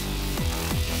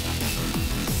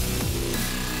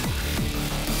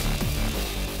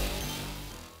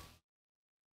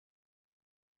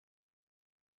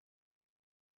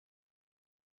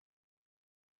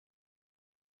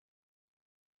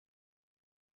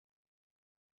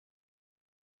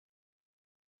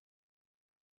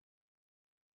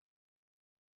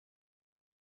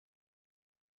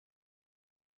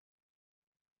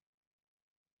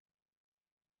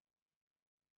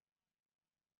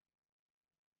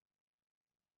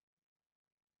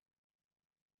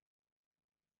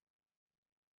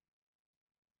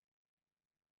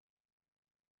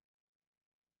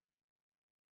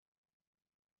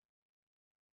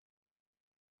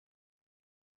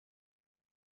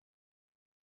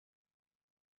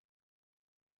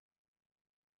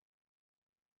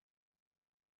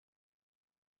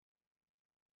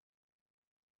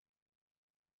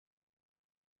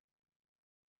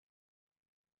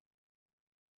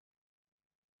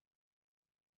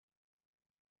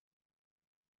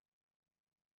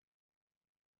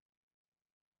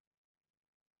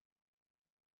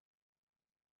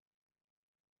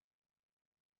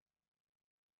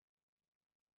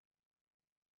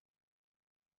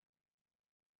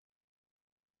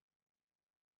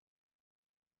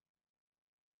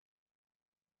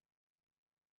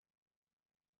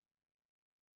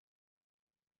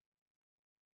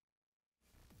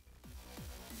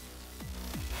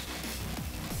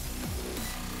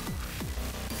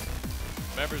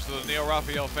 Members of the Neil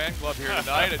Raphael fan club here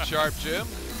tonight at Sharp Gym.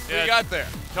 What you got there?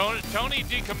 Tony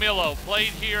DiCamillo played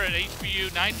here at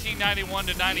HBU 1991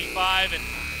 to 95, and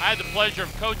I had the pleasure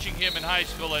of coaching him in high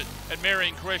school at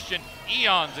Marion Christian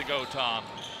eons ago, Tom.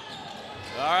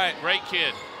 All right. Great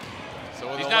kid.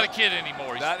 So he's not a kid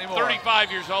anymore. He's 35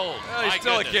 years old. Oh, he's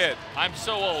still a kid. I'm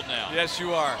so old now. Yes,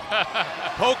 you are.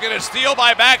 Poking a steal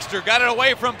by Baxter. Got it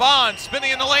away from Bonds.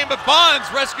 Spinning in the lane, but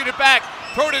Bonds rescued it back.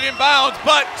 Throwed it in bounds,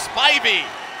 but Spivey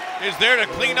is there to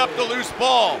clean up the loose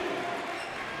ball.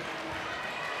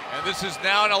 And this is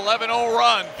now an 11-0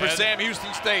 run for Sam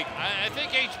Houston State. I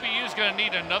think HBU is going to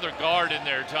need another guard in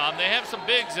there, Tom. They have some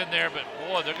bigs in there, but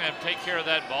boy, they're going to have to take care of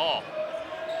that ball.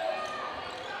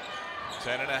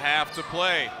 10.5 to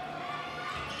play.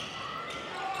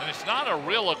 And it's not a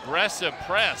real aggressive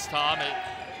press, Tom.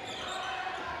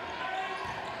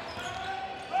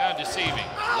 Kind of deceiving.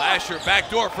 Lasher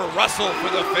backdoor for Russell for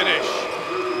the finish.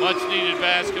 Much needed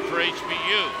basket for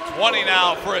HBU. 20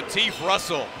 now for Ateef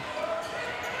Russell.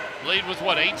 Lead was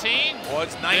what, 18? Well,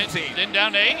 it's 19. Then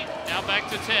down to 8, now back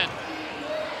to 10.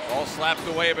 Ball slapped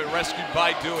away but rescued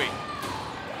by Dewey.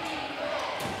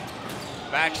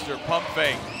 Baxter, pump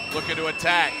fake, looking to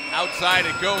attack. Outside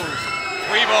it goes.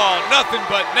 Three ball, nothing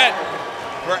but net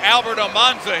for Albert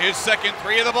Almanza, his second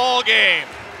three of the ball game.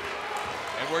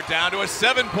 And we're down to a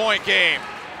 7-point game.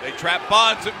 They trap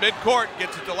Bonds at midcourt,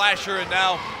 gets it to Lasher, and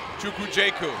now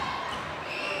Chukwujeku.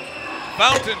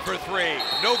 Fountain for three,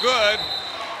 no good.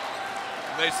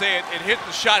 And they say it hit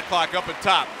the shot clock up at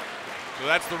top. So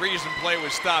that's the reason play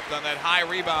was stopped on that high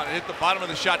rebound. It hit the bottom of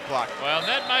the shot clock. Well,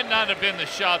 that might not have been the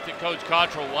shot that Coach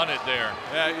Cottrell wanted there.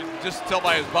 Yeah, you just tell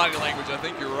by his body language, I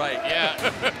think you're right. Yeah.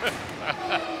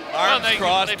 Arms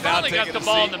crossed, they finally got the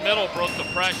ball in the middle, broke the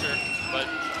pressure, but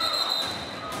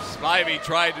Spivey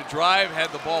tried to drive,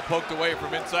 had the ball poked away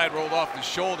from inside, rolled off the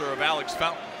shoulder of Alex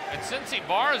Fountain. And since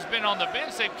Ibarra has been on the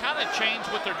bench, they've kind of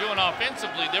changed what they're doing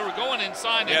offensively. They were going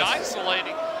inside and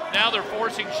isolating. Now they're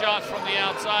forcing shots from the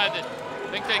outside that I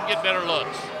think they can get better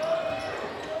looks.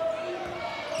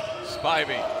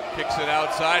 Spivey kicks it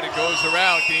outside, it goes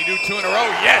around. Can he do two in a row?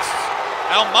 Yes!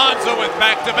 Almanza with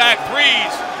back-to-back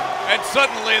threes. And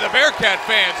suddenly the Bearcat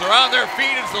fans are on their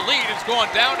feet as the lead is going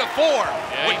down to 4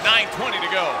 with 9:20 to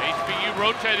go. HBU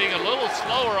rotating a little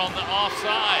slower on the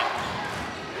offside.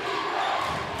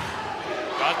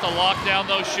 Got to lock down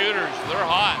those shooters. They're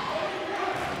hot.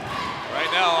 Right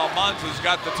now, Almanza's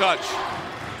got the touch.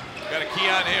 Got a key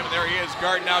on him. There he is,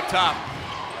 guarding out top.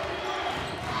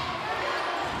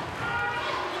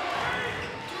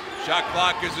 Shot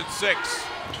clock is at 6.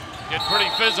 Get pretty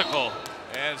physical.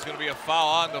 And it's going to be a foul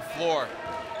on the floor.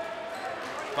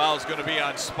 Foul's going to be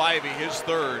on Spivey, his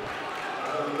third.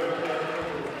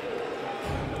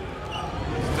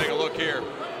 Let's take a look here.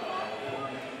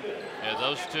 Yeah,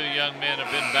 those two young men have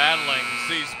been battling.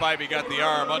 See, Spivey got the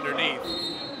arm underneath.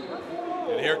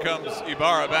 And here comes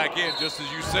Ibarra back in, just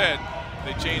as you said.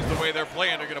 They changed the way they're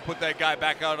playing. They're going to put that guy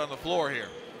back out on the floor here.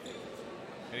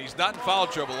 And he's not in foul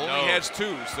trouble. Only has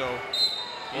 2, so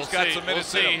he's got some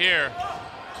minutes in him. We'll see here.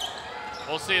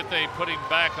 We'll see if they put him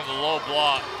back on the low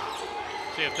block.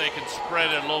 See if they can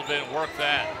spread it a little bit and work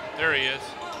that. There he is.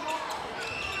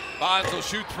 Bonds will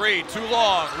shoot 3, too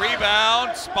long.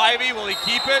 Rebound, Spivey, will he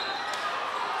keep it?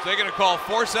 So they're going to call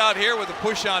force out here with a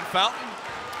push on Fountain.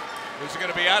 Is it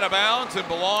going to be out of bounds and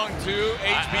belong to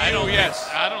HBU? Yes.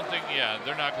 I don't think, yeah,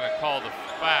 they're not going to call the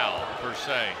foul per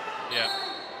se. Yeah.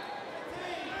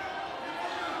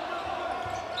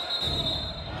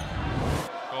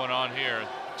 Going on here.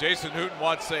 Jason Hooten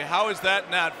wants to say, how is that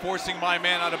not forcing my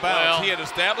man out of bounds? Well, he had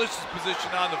established his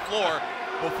position on the floor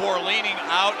before leaning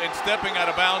out and stepping out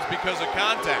of bounds because of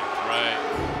contact. Right.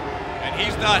 And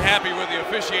he's not happy with the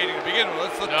officiating to begin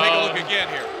with. Let's take a look again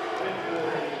here.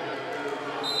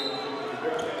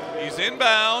 He's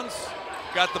inbounds,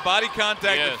 got the body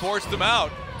contact that forced him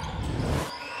out.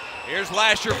 Here's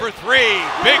Lasher for 3.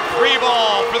 Big free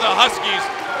ball for the Huskies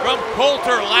from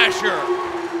Colter Lasher.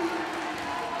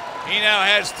 He now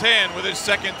has 10 with his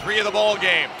second 3 of the ball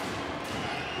game.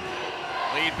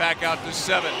 Lead back out to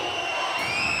 7.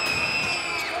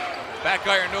 Back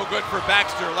iron no good for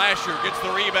Baxter. Lasher gets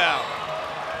the rebound.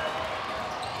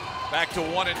 Back to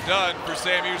 1 and done for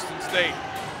Sam Houston State.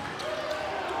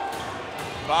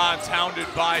 Bonds hounded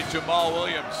by Jamal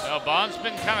Williams. Now, Bonds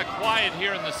been kind of quiet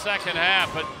here in the second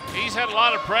half, but he's had a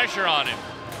lot of pressure on him.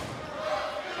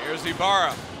 Here's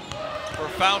Ibarra for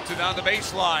Fountain on the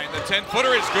baseline. The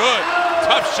 10-footer is good.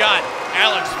 Tough shot.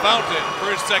 Alex Fountain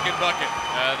for his second bucket.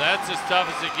 That's as tough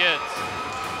as it gets.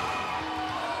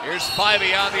 Here's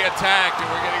Spivey on the attack, and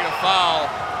we're going to get a foul.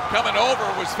 Coming over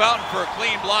was Fountain for a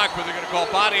clean block, but they're going to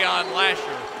call body on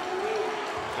Lasher.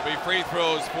 It'll be free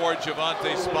throws for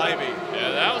Javante Spivey.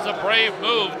 Yeah, that was a brave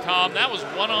move, Tom. That was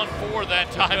 1-on-4 that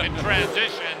time in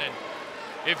transition. And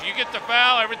if you get the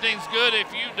foul, everything's good.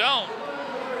 If you don't,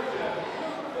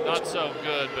 not so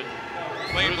good. But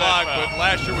clean block, but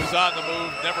Lasher was on the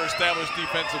move, never established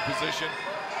defensive position.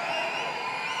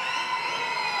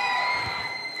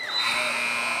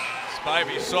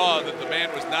 Spivey saw that the man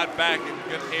was not back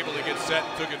and able to get set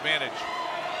and took advantage.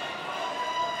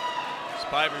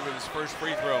 Spivey with his first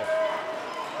free throw.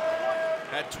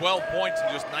 Had 12 points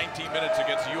in just 19 minutes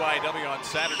against UIW on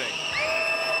Saturday.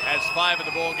 Has 5 in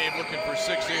the ball game, looking for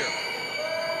 6 here.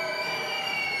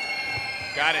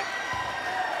 Got it.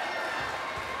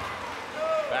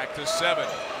 Back to 7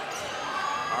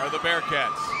 are the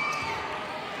Bearcats.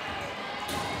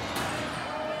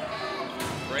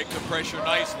 Break the pressure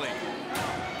nicely.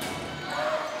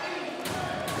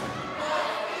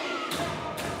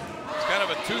 It's kind of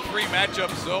a 2-3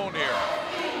 matchup zone here.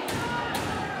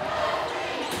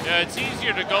 Yeah, it's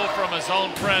easier to go from a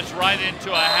zone press right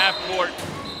into a half-court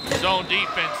zone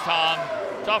defense, Tom.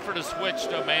 Tougher to switch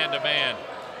to man-to-man.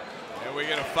 And we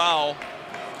get a foul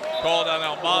called on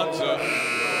Almanza,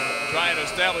 trying to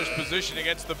establish position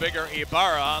against the bigger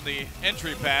Ibarra on the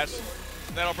entry pass.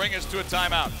 And that'll bring us to a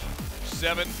timeout.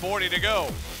 7:40 to go.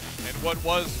 And what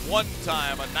was one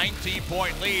time a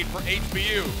 19-point lead for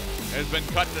HBU has been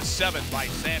cut to 7 by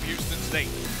Sam Houston State.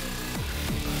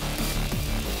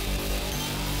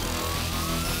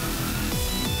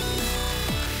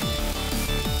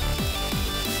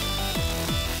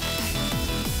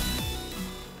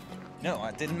 No,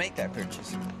 I didn't make that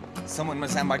purchase. Someone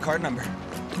must have my card number.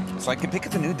 So I can pick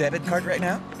up a new debit card right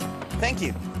now? Thank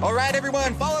you. All right,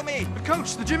 everyone, follow me. But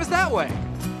Coach, the gym is that way.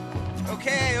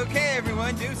 Okay,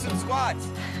 everyone, do some squats.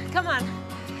 Come on.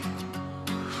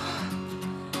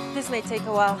 This may take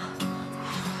a while.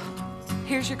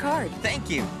 Here's your card. Thank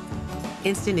you.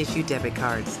 Instant issue debit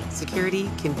cards. Security,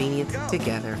 convenience,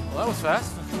 together. Well, that was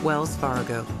fast. Wells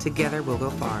Fargo. Together we'll go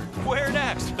far. Where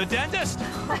next? The dentist?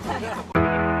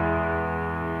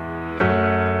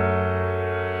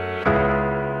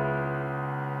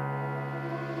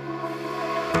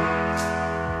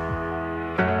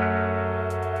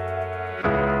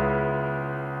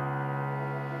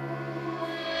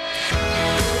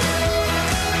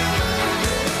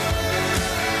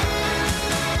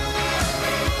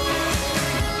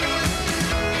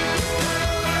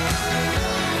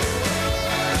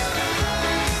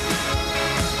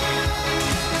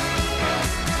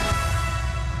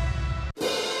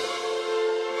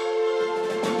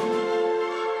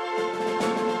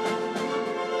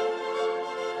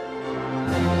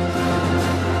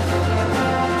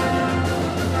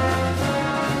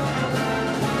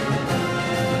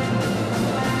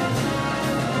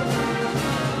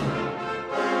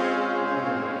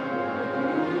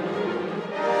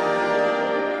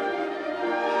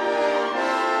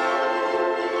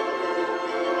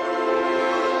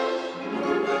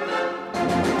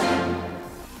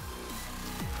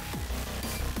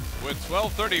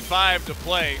 12:35 to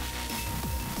play.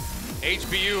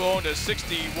 HBU owned a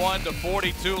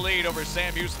 61-42 lead over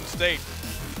Sam Houston State.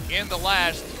 In the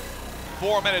last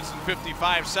 4 minutes and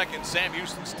 55 seconds, Sam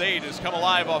Houston State has come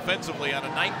alive offensively on a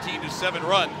 19-7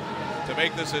 run to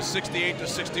make this a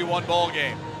 68-61 ball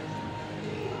game.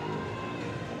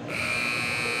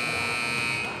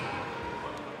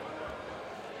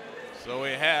 So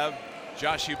we have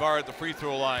Josh Ibarra at the free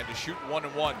throw line to shoot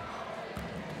 1-1.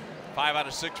 5 out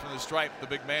of 6 from the stripe, the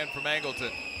big man from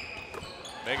Angleton.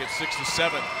 Make it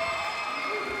 6-7.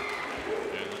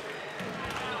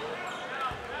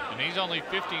 And he's only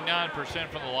 59%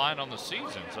 from the line on the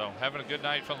season, so having a good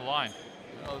night from the line.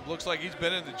 Well, it looks like he's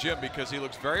been in the gym because he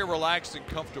looks very relaxed and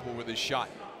comfortable with his shot.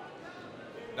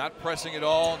 Not pressing at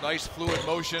all, nice fluid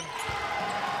motion.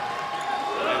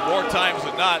 And more times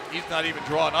than not, he's not even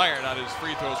drawing iron on his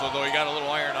free throws, although he got a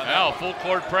little iron on that. Now full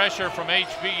court pressure from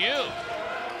HBU.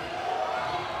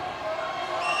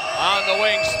 On the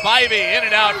wing, Spivey in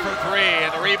and out for 3,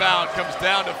 and the rebound comes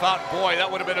down to Fountain. Boy, that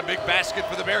would have been a big basket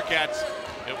for the Bearcats.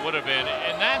 It would have been,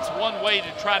 and that's one way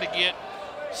to try to get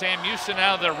Sam Houston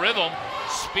out of their rhythm.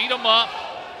 Speed them up.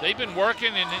 They've been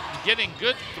working and getting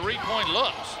good three-point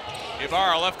looks.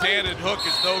 Ibarra, left-handed hook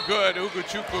is no good.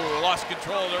 Ugochukwu lost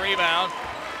control of the rebound.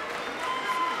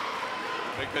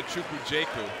 Make that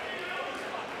Chukwu-Jeku.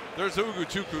 There's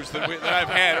Ugochukwus that I've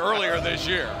had earlier this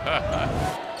year.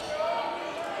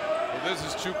 Well, this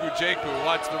is Chukwu-Jeku.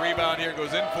 Watch the rebound here,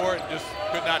 goes in for it, just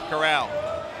could not corral.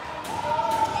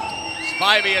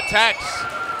 Spivey attacks.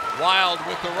 Wild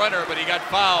with the runner, but he got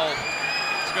fouled.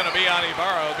 It's going to be on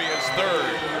Ibarra. It'll be his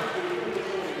third.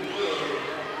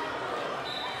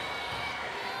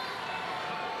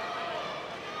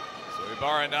 So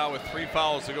Ibarra now with 3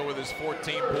 fouls to go with his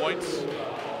 14 points.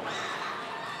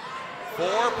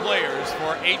 4 players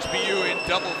for HBU in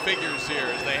double figures here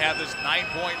as they have this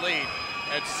 9-point lead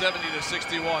at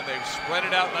 70-61. They've spread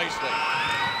it out nicely.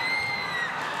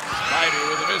 Spivey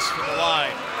with a miss from the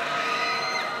line.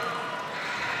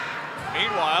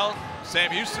 Meanwhile,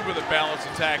 Sam Houston with a balanced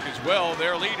attack as well.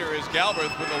 Their leader is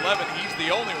Galbraith with 11. He's the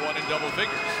only one in double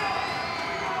figures.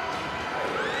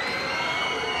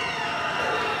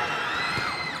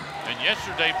 And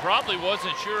yesterday probably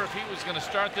wasn't sure if he was going to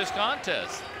start this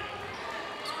contest.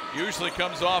 Usually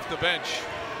comes off the bench.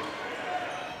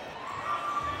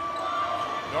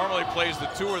 Normally plays the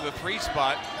 2 or the 3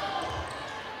 spot.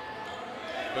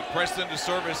 But pressed into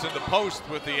service in the post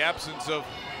with the absence of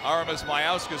Aramis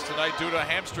Mayauskas tonight due to a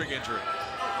hamstring injury.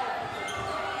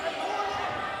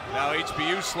 Now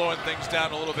HBU slowing things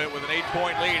down a little bit with an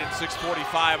 8-point lead and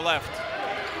 6:45 left.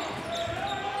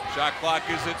 Shot clock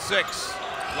is at 6.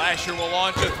 Lasher will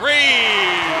launch a 3.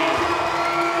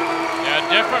 Yeah,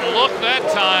 different look that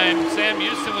time. Sam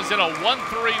Houston was in a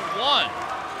 1-3-1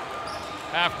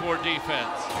 half-court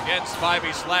defense. Again,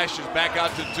 Spivey slashes back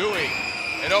out to Dewey.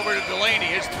 And over to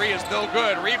Delaney. His 3 is no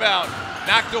good. Rebound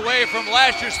knocked away from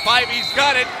Lasher. Spivey's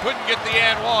got it. Couldn't get the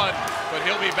and 1. But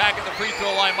he'll be back at the free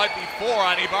throw line. Might be 4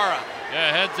 on Ibarra.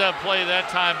 Yeah, heads up play that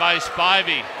time by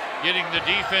Spivey. Getting the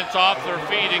defense off their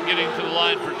feet and getting to the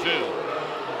line for 2.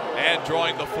 And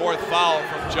drawing the 4th foul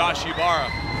from Josh Ibarra.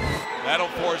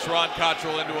 That'll force Ron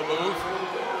Cottrell into a move.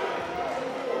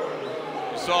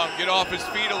 You saw him get off his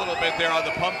feet a little bit there on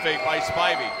the pump fake by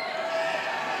Spivey.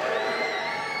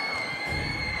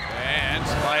 And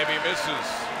Spivey misses.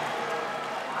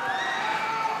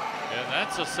 And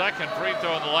that's the second free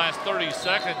throw in the last 30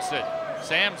 seconds that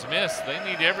Sam's missed. They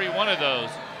need every one of those,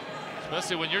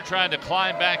 especially when you're trying to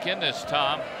climb back in this,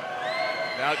 Tom.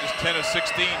 Now just 10 of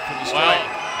 16 from the strike.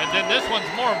 Well, and then this one's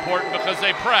more important because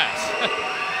they press.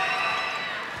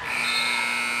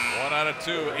 1 out of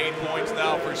 2, 8 points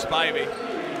now for Spivey.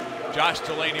 Josh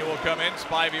Delaney will come in.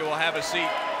 Spivey will have a seat.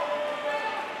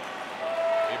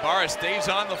 Ibarra stays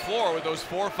on the floor with those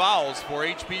 4 fouls for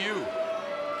HBU.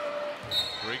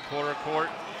 3-quarter court,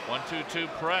 1-2-2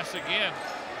 press again.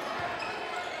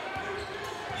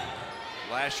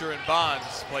 Lasher and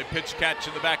Bonds play pitch catch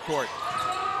in the backcourt.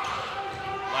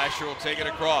 Lasher will take it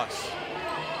across.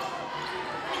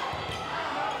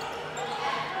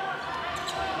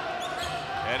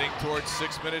 Heading towards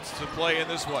 6 minutes to play in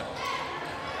this one.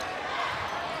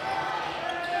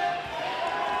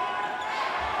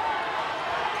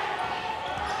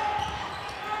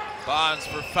 Bonds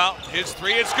for Fountain, his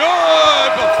 3 is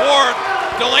good before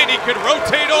Delaney could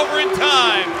rotate over in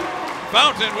time.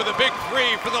 Fountain with a big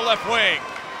 3 for the left wing.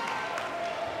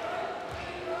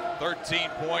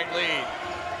 13-point lead.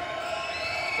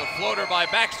 The floater by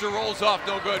Baxter rolls off,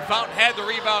 no good. Fountain had the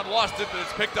rebound, lost it, but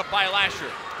it's picked up by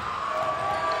Lasher.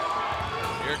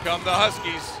 Here come the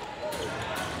Huskies.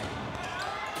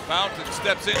 Fountain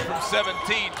steps in from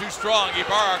 17, too strong.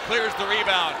 Ibarra clears the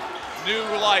rebound. New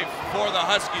life for the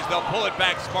Huskies. They'll pull it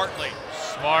back smartly.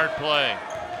 Smart play.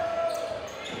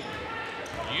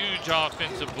 Huge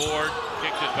offensive board,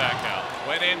 kicked it back out.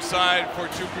 Went inside for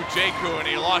Chukwujeku and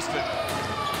he lost it.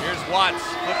 Here's Watts,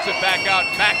 flips it back out.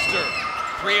 Baxter,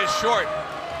 3 is short.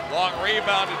 Long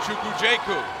rebound to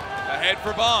Chukwujeku. Ahead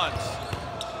for Bonds.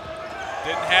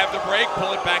 Didn't have the break,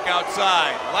 pull it back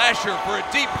outside. Lasher for a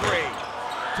deep 3.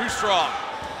 Too strong.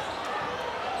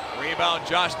 Rebound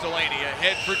Josh Delaney,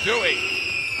 ahead for Dewey.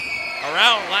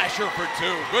 Around Lasher for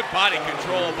 2. Good body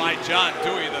control by John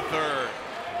Dewey III.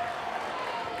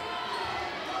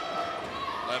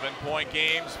 11-point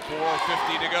games,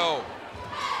 4:50 to go.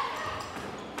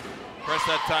 Press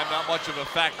that time, not much of a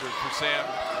factor for Sam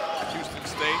Houston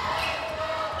State.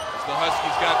 As the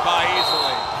Huskies got by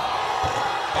easily.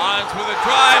 Bonds with a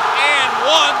drive and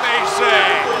one, they say.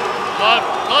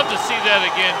 Love to see that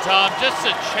again, Tom. Just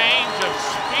a change of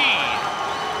speed.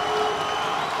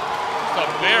 Just a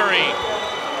very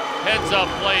heads-up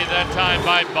play that time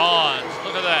by Bonds.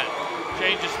 Look at that.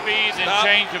 Change of speed and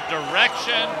change of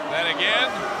direction. Then again.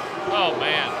 Oh,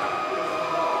 man.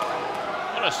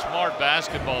 What a smart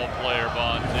basketball player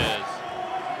Bonds is.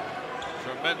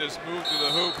 Tremendous move to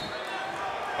the hoop.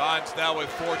 Bonds now with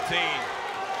 14.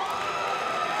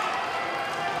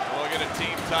 We'll get a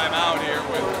team timeout here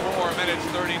with 4 minutes,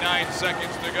 39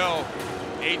 seconds to go.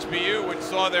 HBU, which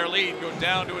saw their lead go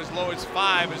down to as low as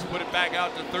 5, has put it back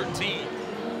out to 13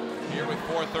 here with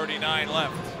 4:39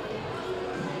 left.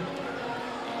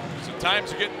 So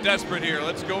times are getting desperate here.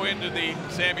 Let's go into the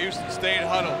Sam Houston State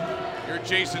huddle. You're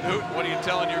Jason Hooten. What are you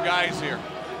telling your guys here?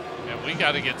 And we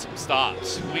got to get some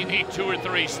stops. We need 2 or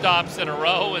 3 stops in a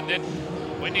row, and then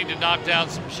we need to knock down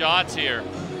some shots here.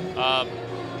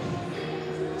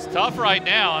 It's tough right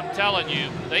now, I'm telling you.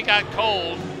 They got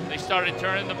cold. They started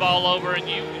turning the ball over, and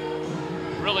you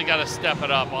really got to step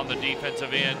it up on the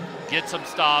defensive end, get some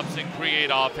stops, and create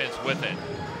offense with it.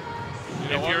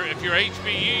 If you're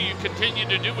HBU, you continue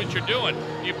to do what you're doing.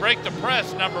 You break the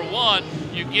press, number 1.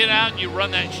 You get out and you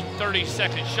run that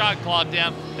 30-second shot clock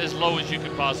down as low as you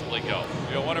could possibly go.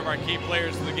 You know, one of our key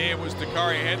players of the game was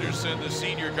Dakari Henderson, the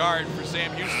senior guard for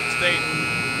Sam Houston State.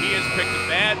 He has picked a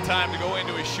bad time to go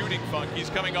into his shooting funk. He's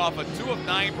coming off a 2 of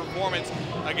 9 performance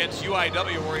against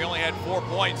UIW where he only had 4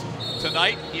 points.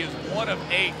 Tonight, he is 1 of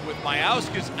 8. With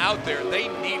Mayauskas out there, they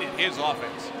needed his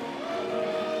offense.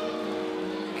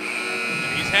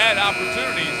 He's had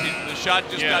opportunities. The shot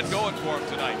just got going for him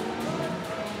tonight.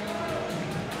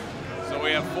 So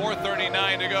we have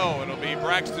 4:39 to go. It'll be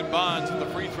Braxton Bonds at the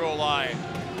free throw line.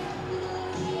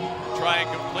 Try and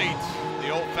complete the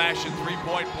old-fashioned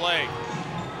three-point play.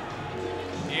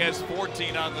 He has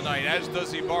 14 on the night, as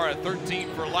does Ibarra.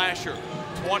 13 for Lasher,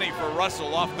 20 for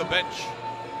Russell off the bench.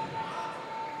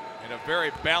 And a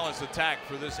very balanced attack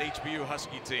for this HBU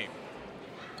Husky team.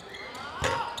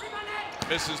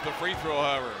 Misses the free throw,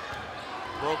 however.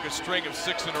 Broke a string of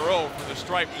 6 in a row for the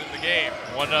Stripes in the game.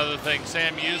 One other thing,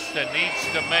 Sam Houston needs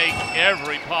to make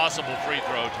every possible free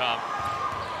throw, Tom.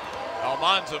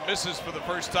 Almanza misses for the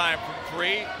first time from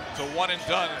 3. It's a 1 and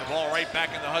done, and the ball right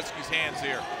back in the Huskies' hands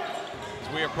here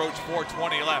as we approach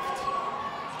 4:20 left.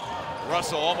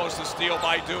 Russell almost a steal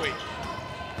by Dewey.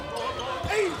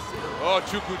 Oh,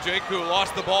 Chukwujeku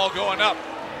lost the ball going up.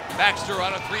 Baxter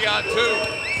on a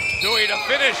 3-on-2. Dewey to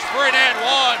finish for an and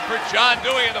 1 for John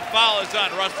Dewey, and the foul is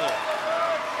on Russell.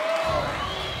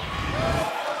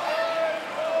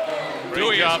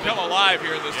 Dewey has come alive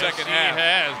here in the second half. He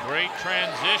has. Great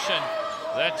transition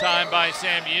that time by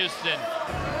Sam Houston.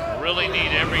 Really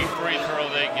need every free throw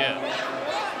they get.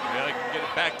 Yeah, they can get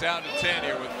it back down to 10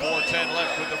 here with 4:10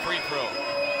 left with the free throw.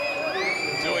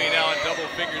 Dewey now in double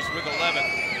figures with 11.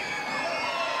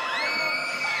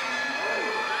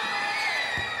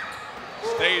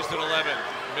 Stays at 11.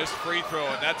 Missed free throw,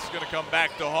 and that's going to come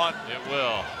back to haunt. It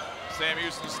will. Sam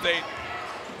Houston State,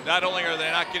 not only are they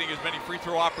not getting as many free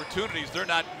throw opportunities, they're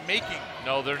not making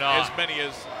as many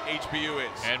as HBU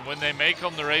is. And when they make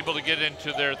them, they're able to get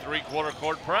into their three-quarter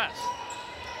court press.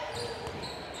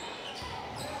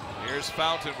 Here's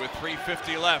Fountain with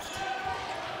 3:50 left.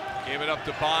 Gave it up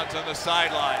to Bonds on the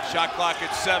sideline. Shot clock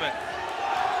at 7.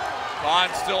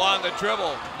 Bonds still on the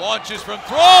dribble. Launches from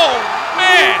throw.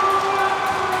 Man!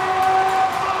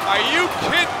 Are you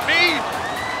kidding me?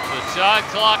 The shot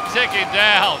clock ticking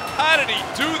down. How did he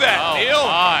do that, Neil? Oh,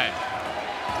 my.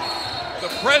 The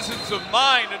presence of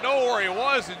mind to know where he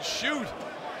was and shoot.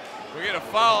 We get a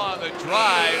foul on the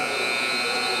drive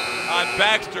on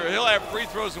Baxter. He'll have free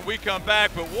throws when we come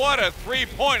back, but what a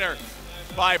three-pointer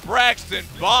by Braxton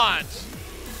Bonds.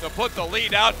 to put the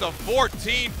lead out to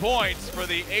 14 points for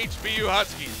the HBU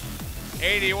Huskies.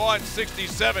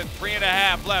 81-67,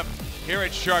 3.5 left here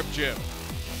at Sharp Gym.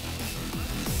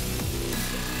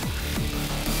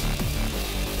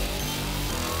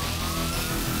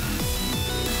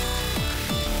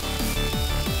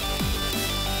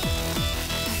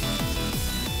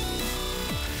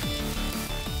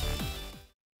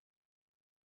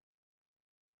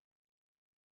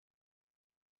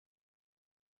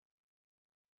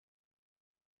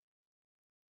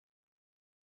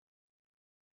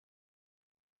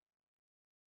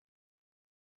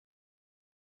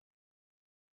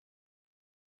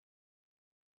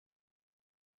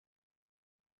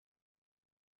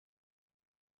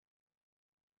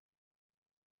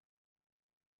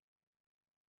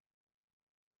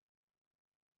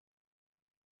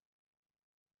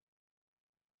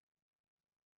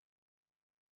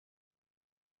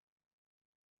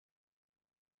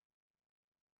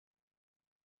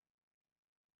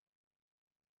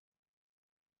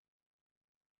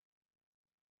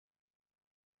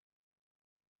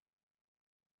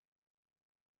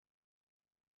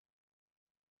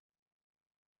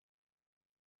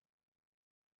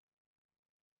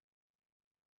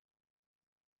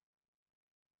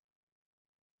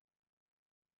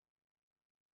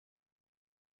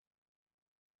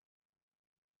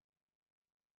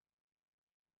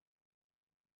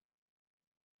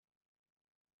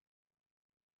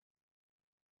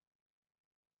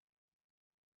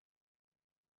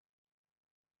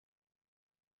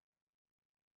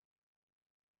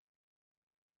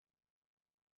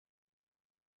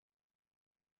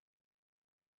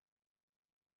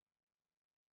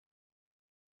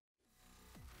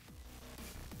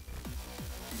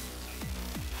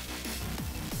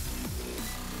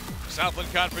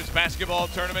 Southland Conference Basketball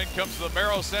Tournament comes to the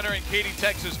Merrill Center in Katy,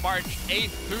 Texas, March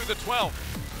 8th through the 12th.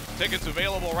 Tickets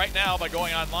available right now by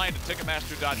going online to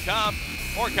Ticketmaster.com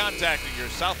or contacting your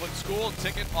Southland school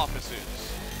ticket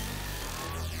offices.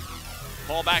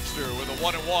 Paul Baxter with a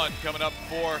 1-and-1 coming up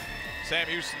for Sam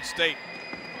Houston State.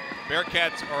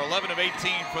 Bearcats are 11 of 18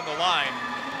 from the line,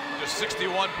 just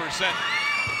 61%.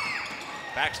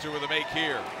 Baxter with a make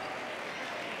here.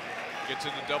 Gets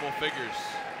into double figures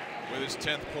with his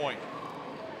 10th point.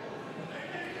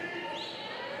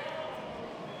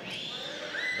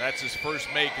 That's his first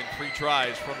make in 3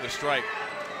 tries from the stripe.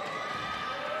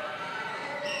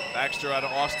 Baxter out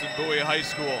of Austin Bowie High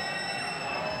School.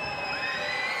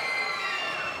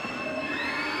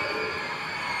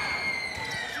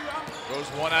 Goes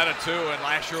 1 out of 2, and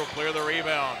Lasher will clear the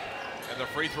rebound. And the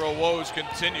free throw woes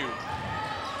continue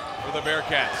for the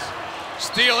Bearcats.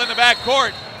 Steal in the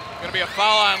backcourt. Going to be a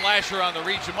foul on Lasher on the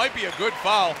reach. It might be a good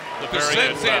foul to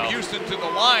send Sam Houston to the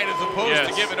line as opposed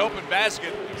to give an open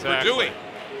basket for Dewey.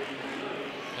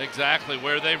 Exactly,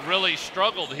 where they've really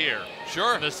struggled here.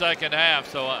 Sure. In the second half,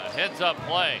 so a heads-up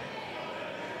play.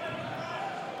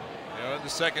 You know, in the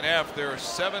second half, they're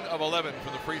 7 of 11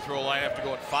 from the free throw line after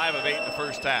going 5 of 8 in the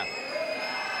first half.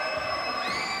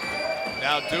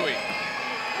 Now Dewey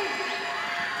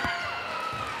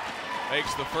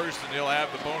makes the first, and he'll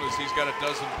have the bonus. He's got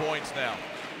 12 points now.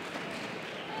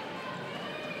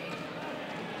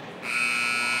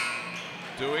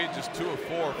 Dewey just 2 of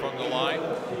 4 from the line.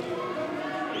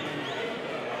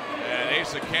 And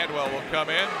Asa Cantwell will come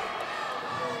in.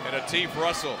 And Ateef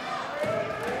Russell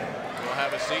will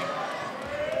have a seat.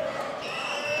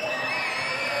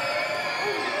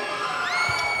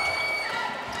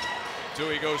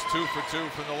 Dewey goes 2 for 2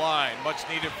 from the line. Much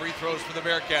needed free throws for the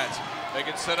Bearcats. They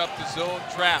can set up the zone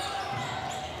trap.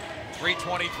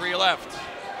 3:23 left.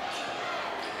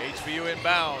 HBU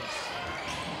inbounds.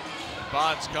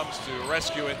 Bonds comes to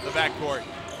rescue it in the backcourt.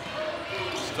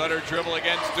 Stutter dribble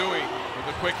against Dewey with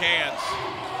the quick hands.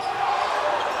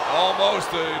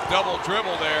 Almost a double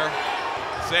dribble there.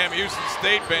 Sam Houston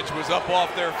State bench was up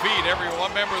off their feet. Every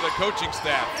one member of the coaching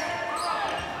staff.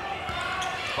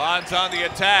 Bonds on the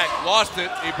attack, lost it.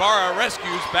 Ibarra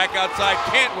rescues back outside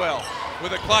Cantwell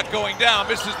with the clock going down.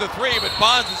 Misses the 3, but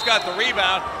Bonds has got the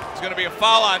rebound. It's going to be a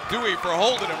foul on Dewey for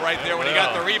holding him right there when he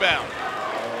got the rebound.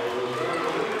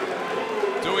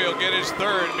 Dewey will get his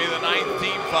 3rd and be the 9th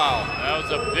team foul. That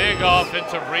was a big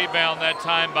offensive rebound that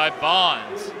time by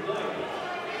Bonds.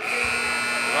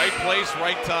 Right place,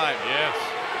 right time. Yes.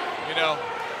 You know,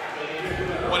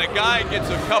 when a guy gets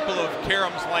a couple of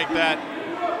caroms like that,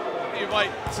 you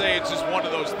might say it's just one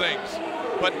of those things.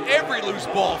 But every loose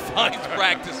ball finds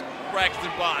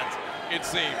Braxton Bonds, it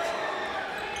seems.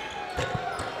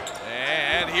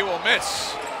 And he will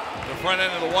miss the front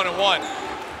end of the 1-and-1.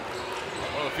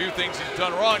 One of the few things he's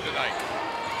done wrong tonight.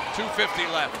 2:50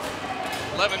 left.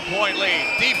 11-point lead.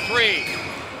 Deep 3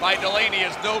 by Delaney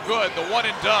is no good. The one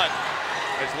and done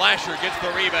as Lasher gets the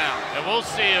rebound. And we'll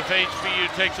see if HBU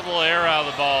takes a little air out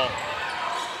of the ball.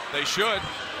 They should.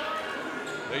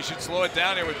 They should slow it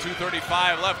down here with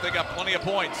 2:35 left. They got plenty of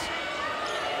points.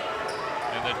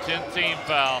 And the 10th team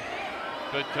foul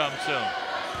could come soon.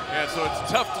 Yeah, so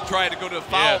it's tough to try to go to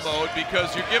foul mode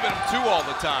because you're giving them 2 all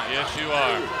the time. Yes, you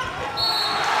are.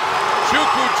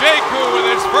 Chukwujeku with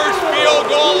his first field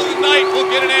goal of the night will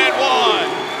get an and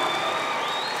one.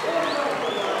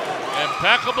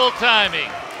 Impeccable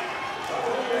timing.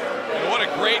 And what a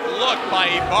great look by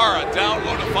Ibarra down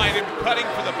low to find him cutting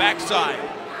for the backside.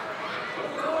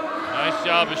 Nice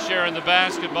job of sharing the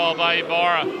basketball by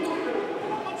Ibarra.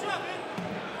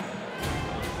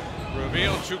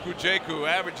 Ramil Chukwujeku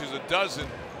averages a dozen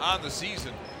on the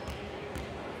season.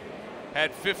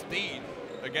 Had 15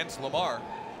 against Lamar.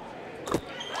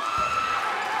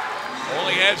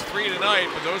 Only has 3 tonight,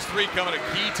 but those 3 come at a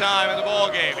key time in the ball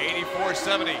game.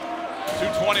 84-70,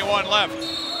 2:21 left.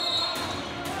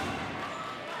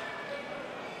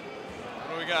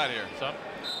 What do we got here?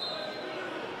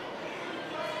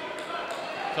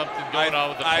 Something going on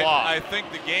with the clock. I think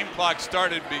the game clock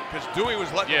started because Dewey was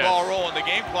letting the ball roll, and the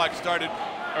game clock started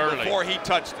early before he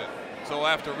touched it. So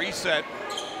after reset,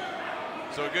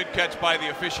 so a good catch by the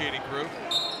officiating crew.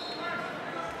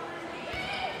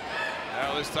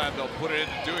 Now this time they'll put it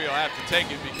into Dewey. He'll have to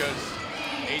take it because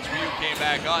HBU came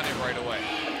back on him right away.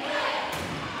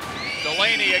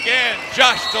 Delaney again.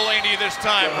 Josh Delaney this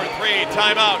time for 3.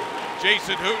 Timeout.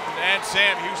 Jason Hooten and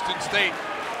Sam Houston State.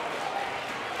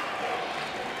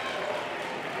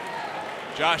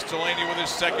 Josh Delaney with his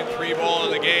second 3 ball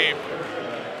of the game.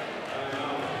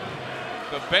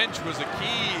 The bench was a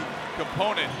key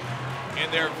component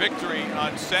in their victory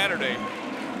on Saturday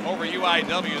over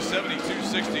UIW,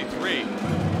 72-63.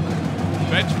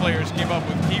 Bench players came up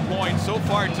with key points. So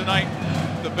far tonight,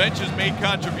 the bench has made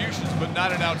contributions, but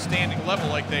not an outstanding level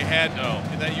like they had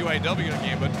in that UIW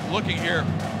game. But looking here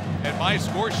at my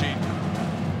score sheet,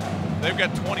 they've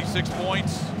got 26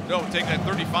 points. No, take that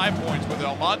 35 points with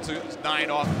Almonte's 9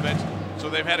 off the bench. So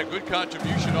they've had a good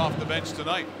contribution off the bench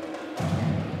tonight.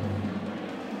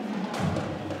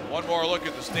 One more look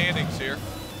at the standings here.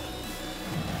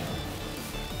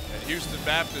 And Houston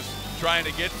Baptist trying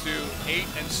to get to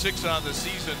 8-6 on the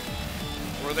season,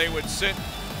 where they would sit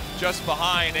just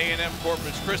behind A&M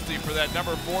Corpus Christi for that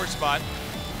number 4 spot.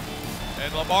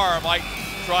 And Lamar might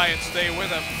try and stay with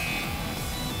them,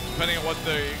 depending on what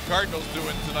the Cardinals do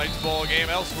in tonight's ball game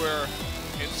elsewhere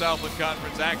in Southland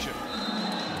Conference action.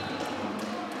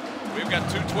 We've got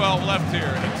 2:12 left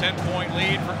here and a 10-point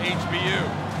lead for HBU.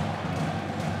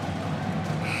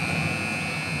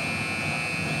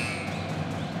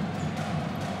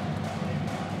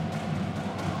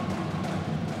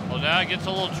 Well, now it gets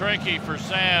a little tricky for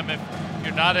Sam if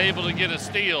you're not able to get a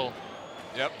steal.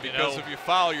 Yep, because if you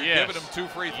foul, you're giving them 2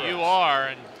 free throws. You are,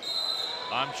 and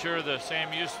I'm sure the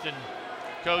Sam Houston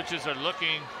coaches are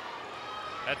looking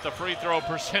at the free throw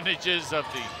percentages of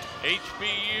the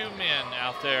HBU men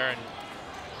out there, and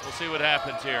we'll see what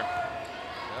happens here.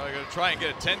 Well, they're going to try and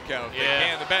get a 10 count if they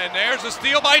can. And there's a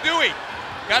steal by Dewey.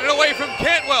 Got it away from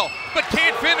Cantwell, but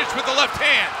can't finish with the left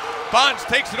hand. Bonds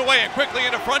takes it away and quickly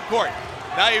into front court.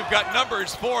 Now you've got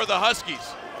numbers for the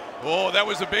Huskies. Oh, that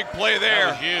was a big play there.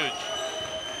 That was huge.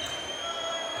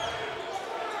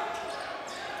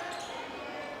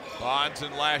 Bonds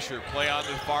and Lasher play on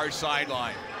the far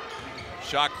sideline.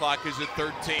 Shot clock is at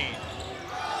 13.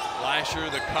 Lasher,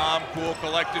 the calm, cool,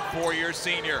 collected 4-year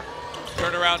senior.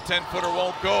 Turnaround 10-footer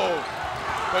won't go.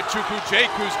 But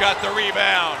Chukwujeku's got the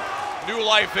rebound. New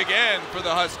life again for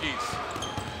the Huskies.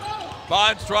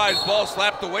 Bonds tries, ball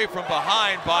slapped away from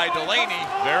behind by Delaney.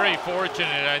 Very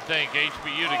fortunate, I think,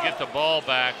 HBU to get the ball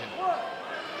back. And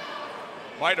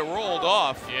might have rolled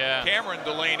off Yeah. Cameron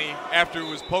Delaney after it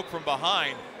was poked from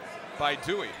behind by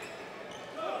Dewey.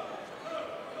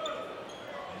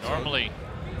 Normally,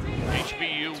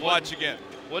 HBU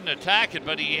wouldn't attack it,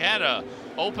 but he had a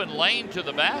open lane to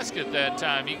the basket that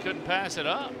time. He couldn't pass it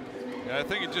up. Yeah, I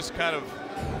think it just kind of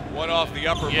went off the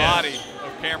upper body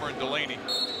of Cameron Delaney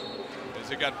as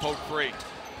it got poked free.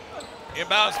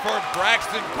 Inbounds for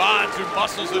Braxton Bonds, who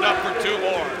muscles it up for 2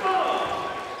 more.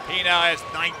 He now has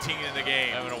 19 in the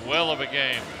game. Having a well of a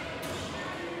game.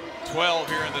 12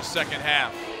 here in the second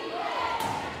half.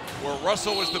 Where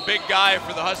Russell was the big guy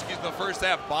for the Huskies in the first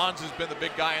half, Bonds has been the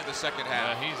big guy in the second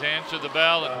half. He's answered the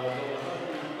bell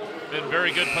and been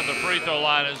very good from the free throw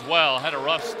line as well. Had a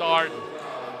rough start,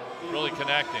 really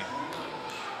connecting.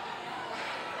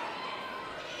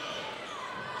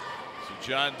 So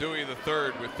John Dewey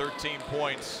III with 13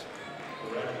 points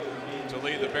to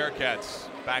lead the Bearcats.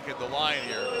 Back at the line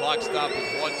here. Clock stop with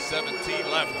 1:17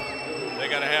 left. They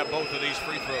got to have both of these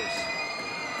free throws.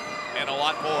 And a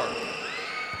lot more.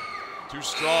 Too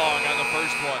strong on the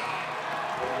first one.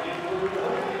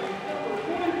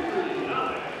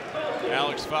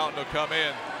 Alex Fountain will come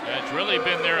in. Yeah, it's really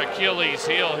been their Achilles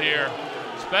heel here,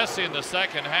 especially in the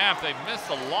second half. They've missed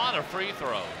a lot of free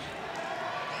throws.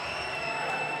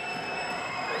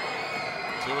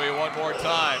 Tui one more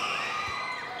time.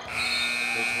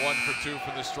 There's 1 for 2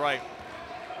 from the stripe.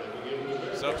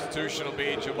 Substitution will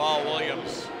be Jamal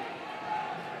Williams.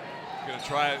 Going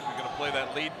to play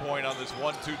that lead point on this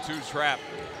 1-2-2 trap.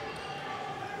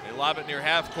 They lob it near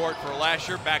half court for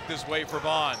Lasher. Back this way for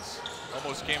Bonds.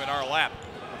 Almost came in our lap.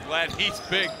 I'm glad he's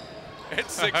big at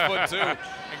 6'2" and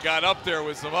got up there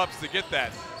with some ups to get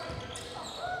that.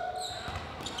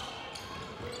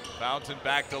 Fountain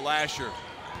back to Lasher.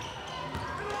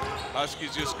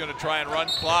 Huskies just going to try and run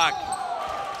clock.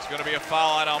 It's going to be a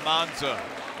foul on Almanza.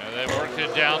 And they worked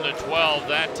it down to 12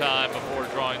 that time before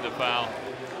drawing the foul.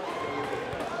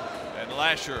 And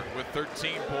Lasher with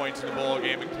 13 points in the ball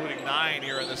game, including 9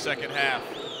 here in the second half.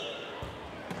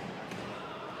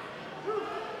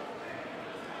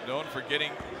 Known for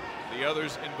getting the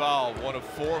others involved. One of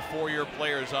 4 four-year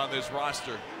players on this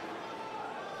roster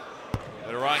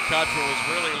that Ron Cottrell has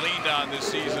really leaned on this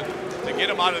season to get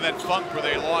them out of that funk where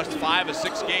they lost 5 of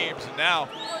 6 games and now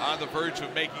on the verge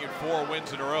of making it 4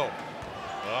 wins in a row.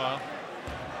 Well,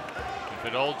 if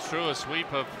it holds true, a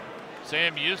sweep of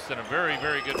Sam Houston, a very,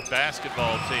 very good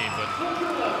basketball team. But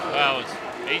wow,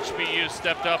 HBU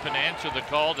stepped up and answered the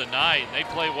call tonight. They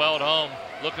play well at home,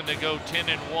 looking to go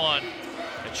 10-1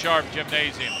 at Sharp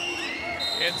Gymnasium.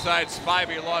 Inside,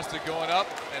 Spivey lost it going up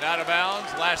and out of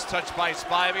bounds. Last touch by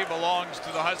Spivey belongs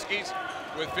to the Huskies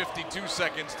with 52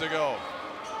 seconds to go.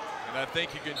 And I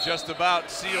think you can just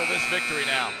about seal this victory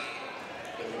now.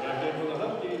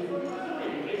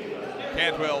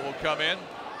 Cantwell will come in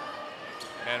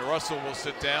and Russell will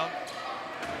sit down.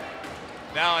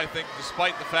 Now I think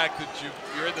despite the fact that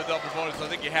you're in the double bonus, I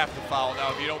think you have to foul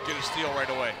now if you don't get a steal right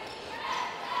away.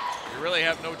 You really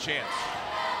have no chance.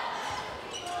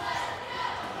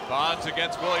 Bonds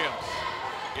against Williams.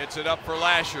 Gets it up for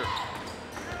Lasher.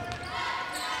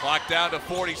 Clock down to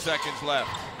 40 seconds left.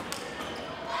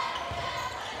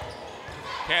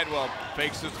 Cantwell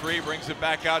fakes the 3, brings it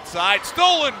back outside.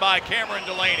 Stolen by Cameron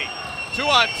Delaney.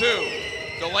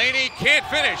 2-on-2. Delaney can't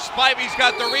finish. Spivey's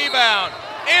got the rebound.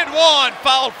 And one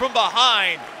fouled from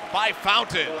behind by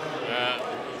Fountain.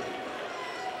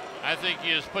 I think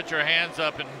you just put your hands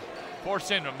up and force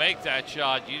him to make that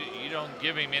shot. You don't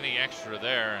give him any extra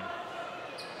there.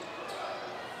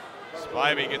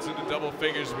 Spivey gets into double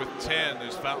figures with 10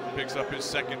 as Fountain picks up his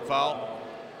second foul.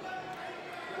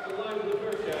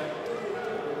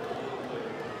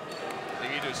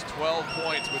 Lead is 12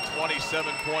 points with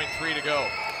 27.3 to go.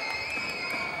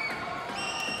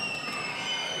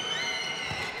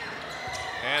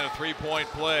 And a 3-point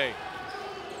play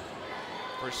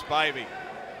for Spivey.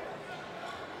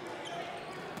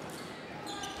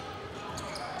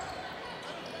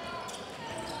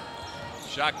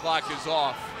 Shot clock is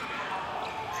off.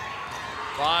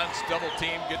 Bonds double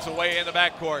team, gets away in the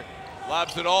backcourt.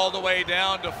 Lobs it all the way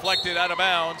down, deflected out of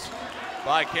bounds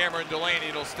by Cameron Delaney.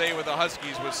 It'll stay with the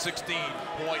Huskies with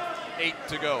 16.8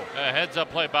 to go. A heads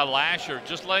up play by Lasher,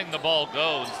 just letting the ball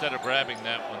go instead of grabbing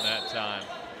that one that time.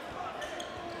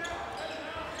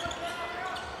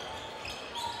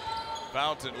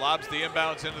 Fountain lobs the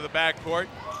inbounds into the backcourt.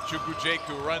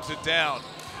 Chukwujeku runs it down.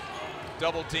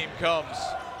 Double team comes.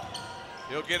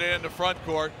 He'll get it into front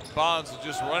court. Bonds is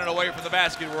just running away from the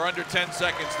basket. We're under 10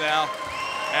 seconds now.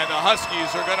 And the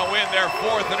Huskies are going to win their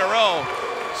 4th in a row.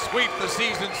 Sweep the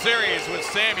season series with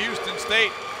Sam Houston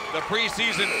State, the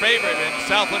preseason favorite in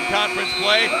Southland Conference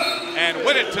play, and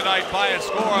win it tonight by a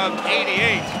score of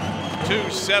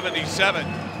 88-77.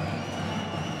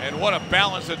 And what a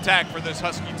balanced attack for this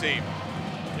Husky team.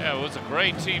 Yeah, it was a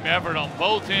great team effort on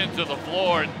both ends of the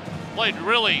floor and played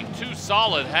really 2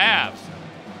 solid halves.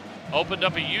 Opened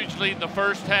up a huge lead in the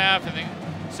first half, and then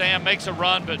Sam makes a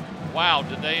run, but wow,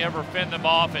 did they ever fend them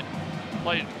off and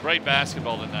played great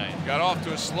basketball tonight. Got off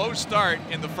to a slow start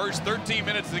in the first 13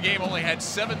 minutes of the game, only had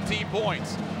 17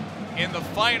 points. In the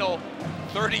final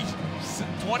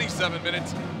 27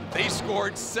 minutes, they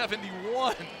scored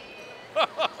 71. How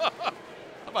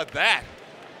about that?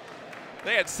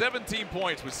 They had 17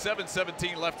 points with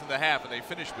 7:17 left in the half, and they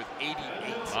finished with 88.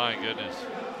 My goodness.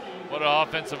 What an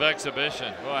offensive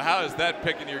exhibition. Well, how is that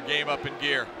picking your game up in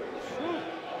gear?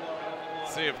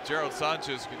 See if Gerald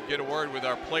Sanchez can get a word with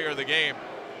our player of the game.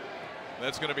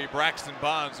 That's going to be Braxton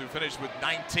Bonds, who finished with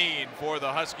 19 for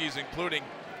the Huskies, including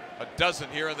a dozen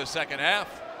here in the second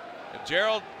half. And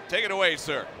Gerald, take it away,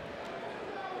 sir.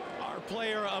 Our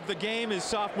player of the game is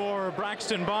sophomore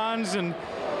Braxton Bonds, and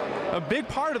a big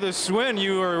part of this win,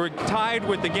 you were tied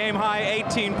with the game high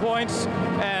 18 points,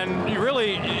 and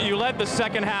you led the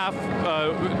second half,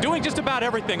 doing just about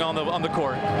everything on the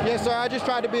court. Yes, sir. I just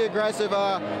tried to be aggressive.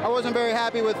 I wasn't very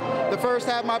happy with the first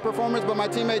half of my performance, but my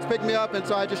teammates picked me up, and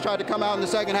so I just tried to come out in the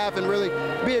second half and really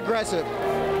be aggressive.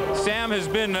 Sam has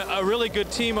been a really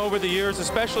good team over the years,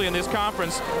 especially in this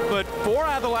conference, but 4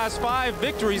 out of the last 5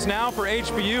 victories now for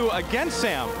HBU against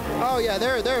Sam. Oh yeah,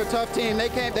 they're a tough team. They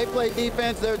play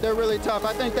defense. They're really tough.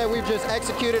 I think that we've just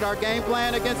executed our game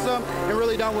plan against them and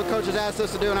really done what coaches asked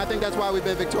us to do, and I think that's why we've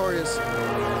been victorious.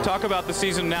 Talk about the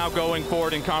season now going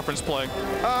forward in conference play.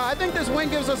 I think this win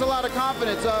gives us a lot of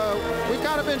confidence. We've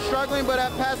kind of been struggling, but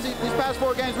these past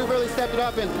 4 games we've really stepped it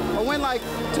up, and a win like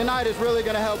tonight is really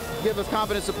going to help give us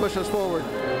confidence to push us forward.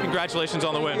 Congratulations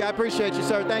on the win. Yeah, I appreciate you,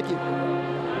 sir. Thank you.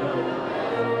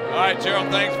 All right, Gerald,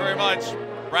 thanks very much.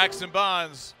 Braxton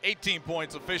Bonds, 18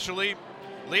 points officially.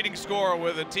 Leading scorer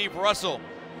with Ateef Russell,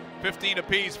 15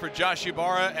 apiece for Josh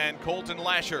Ibarra and Colton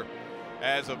Lasher.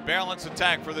 As a balanced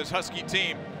attack for this Husky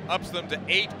team, ups them to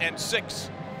 8-6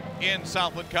 in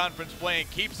Southland Conference play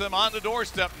and keeps them on the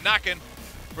doorstep knocking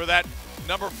for that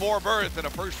number 4 berth and a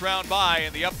first-round bye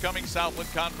in the upcoming Southland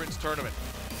Conference tournament.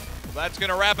 Well, that's going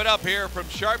to wrap it up here from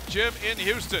Sharp Gym in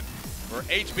Houston, where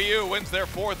HBU wins their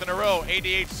 4th in a row,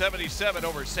 88-77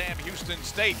 over Sam Houston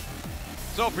State.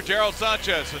 So for Gerald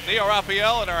Sanchez and Neil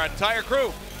Raphael and our entire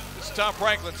crew, this is Tom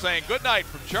Franklin saying good night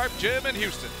from Sharp Gym in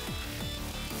Houston.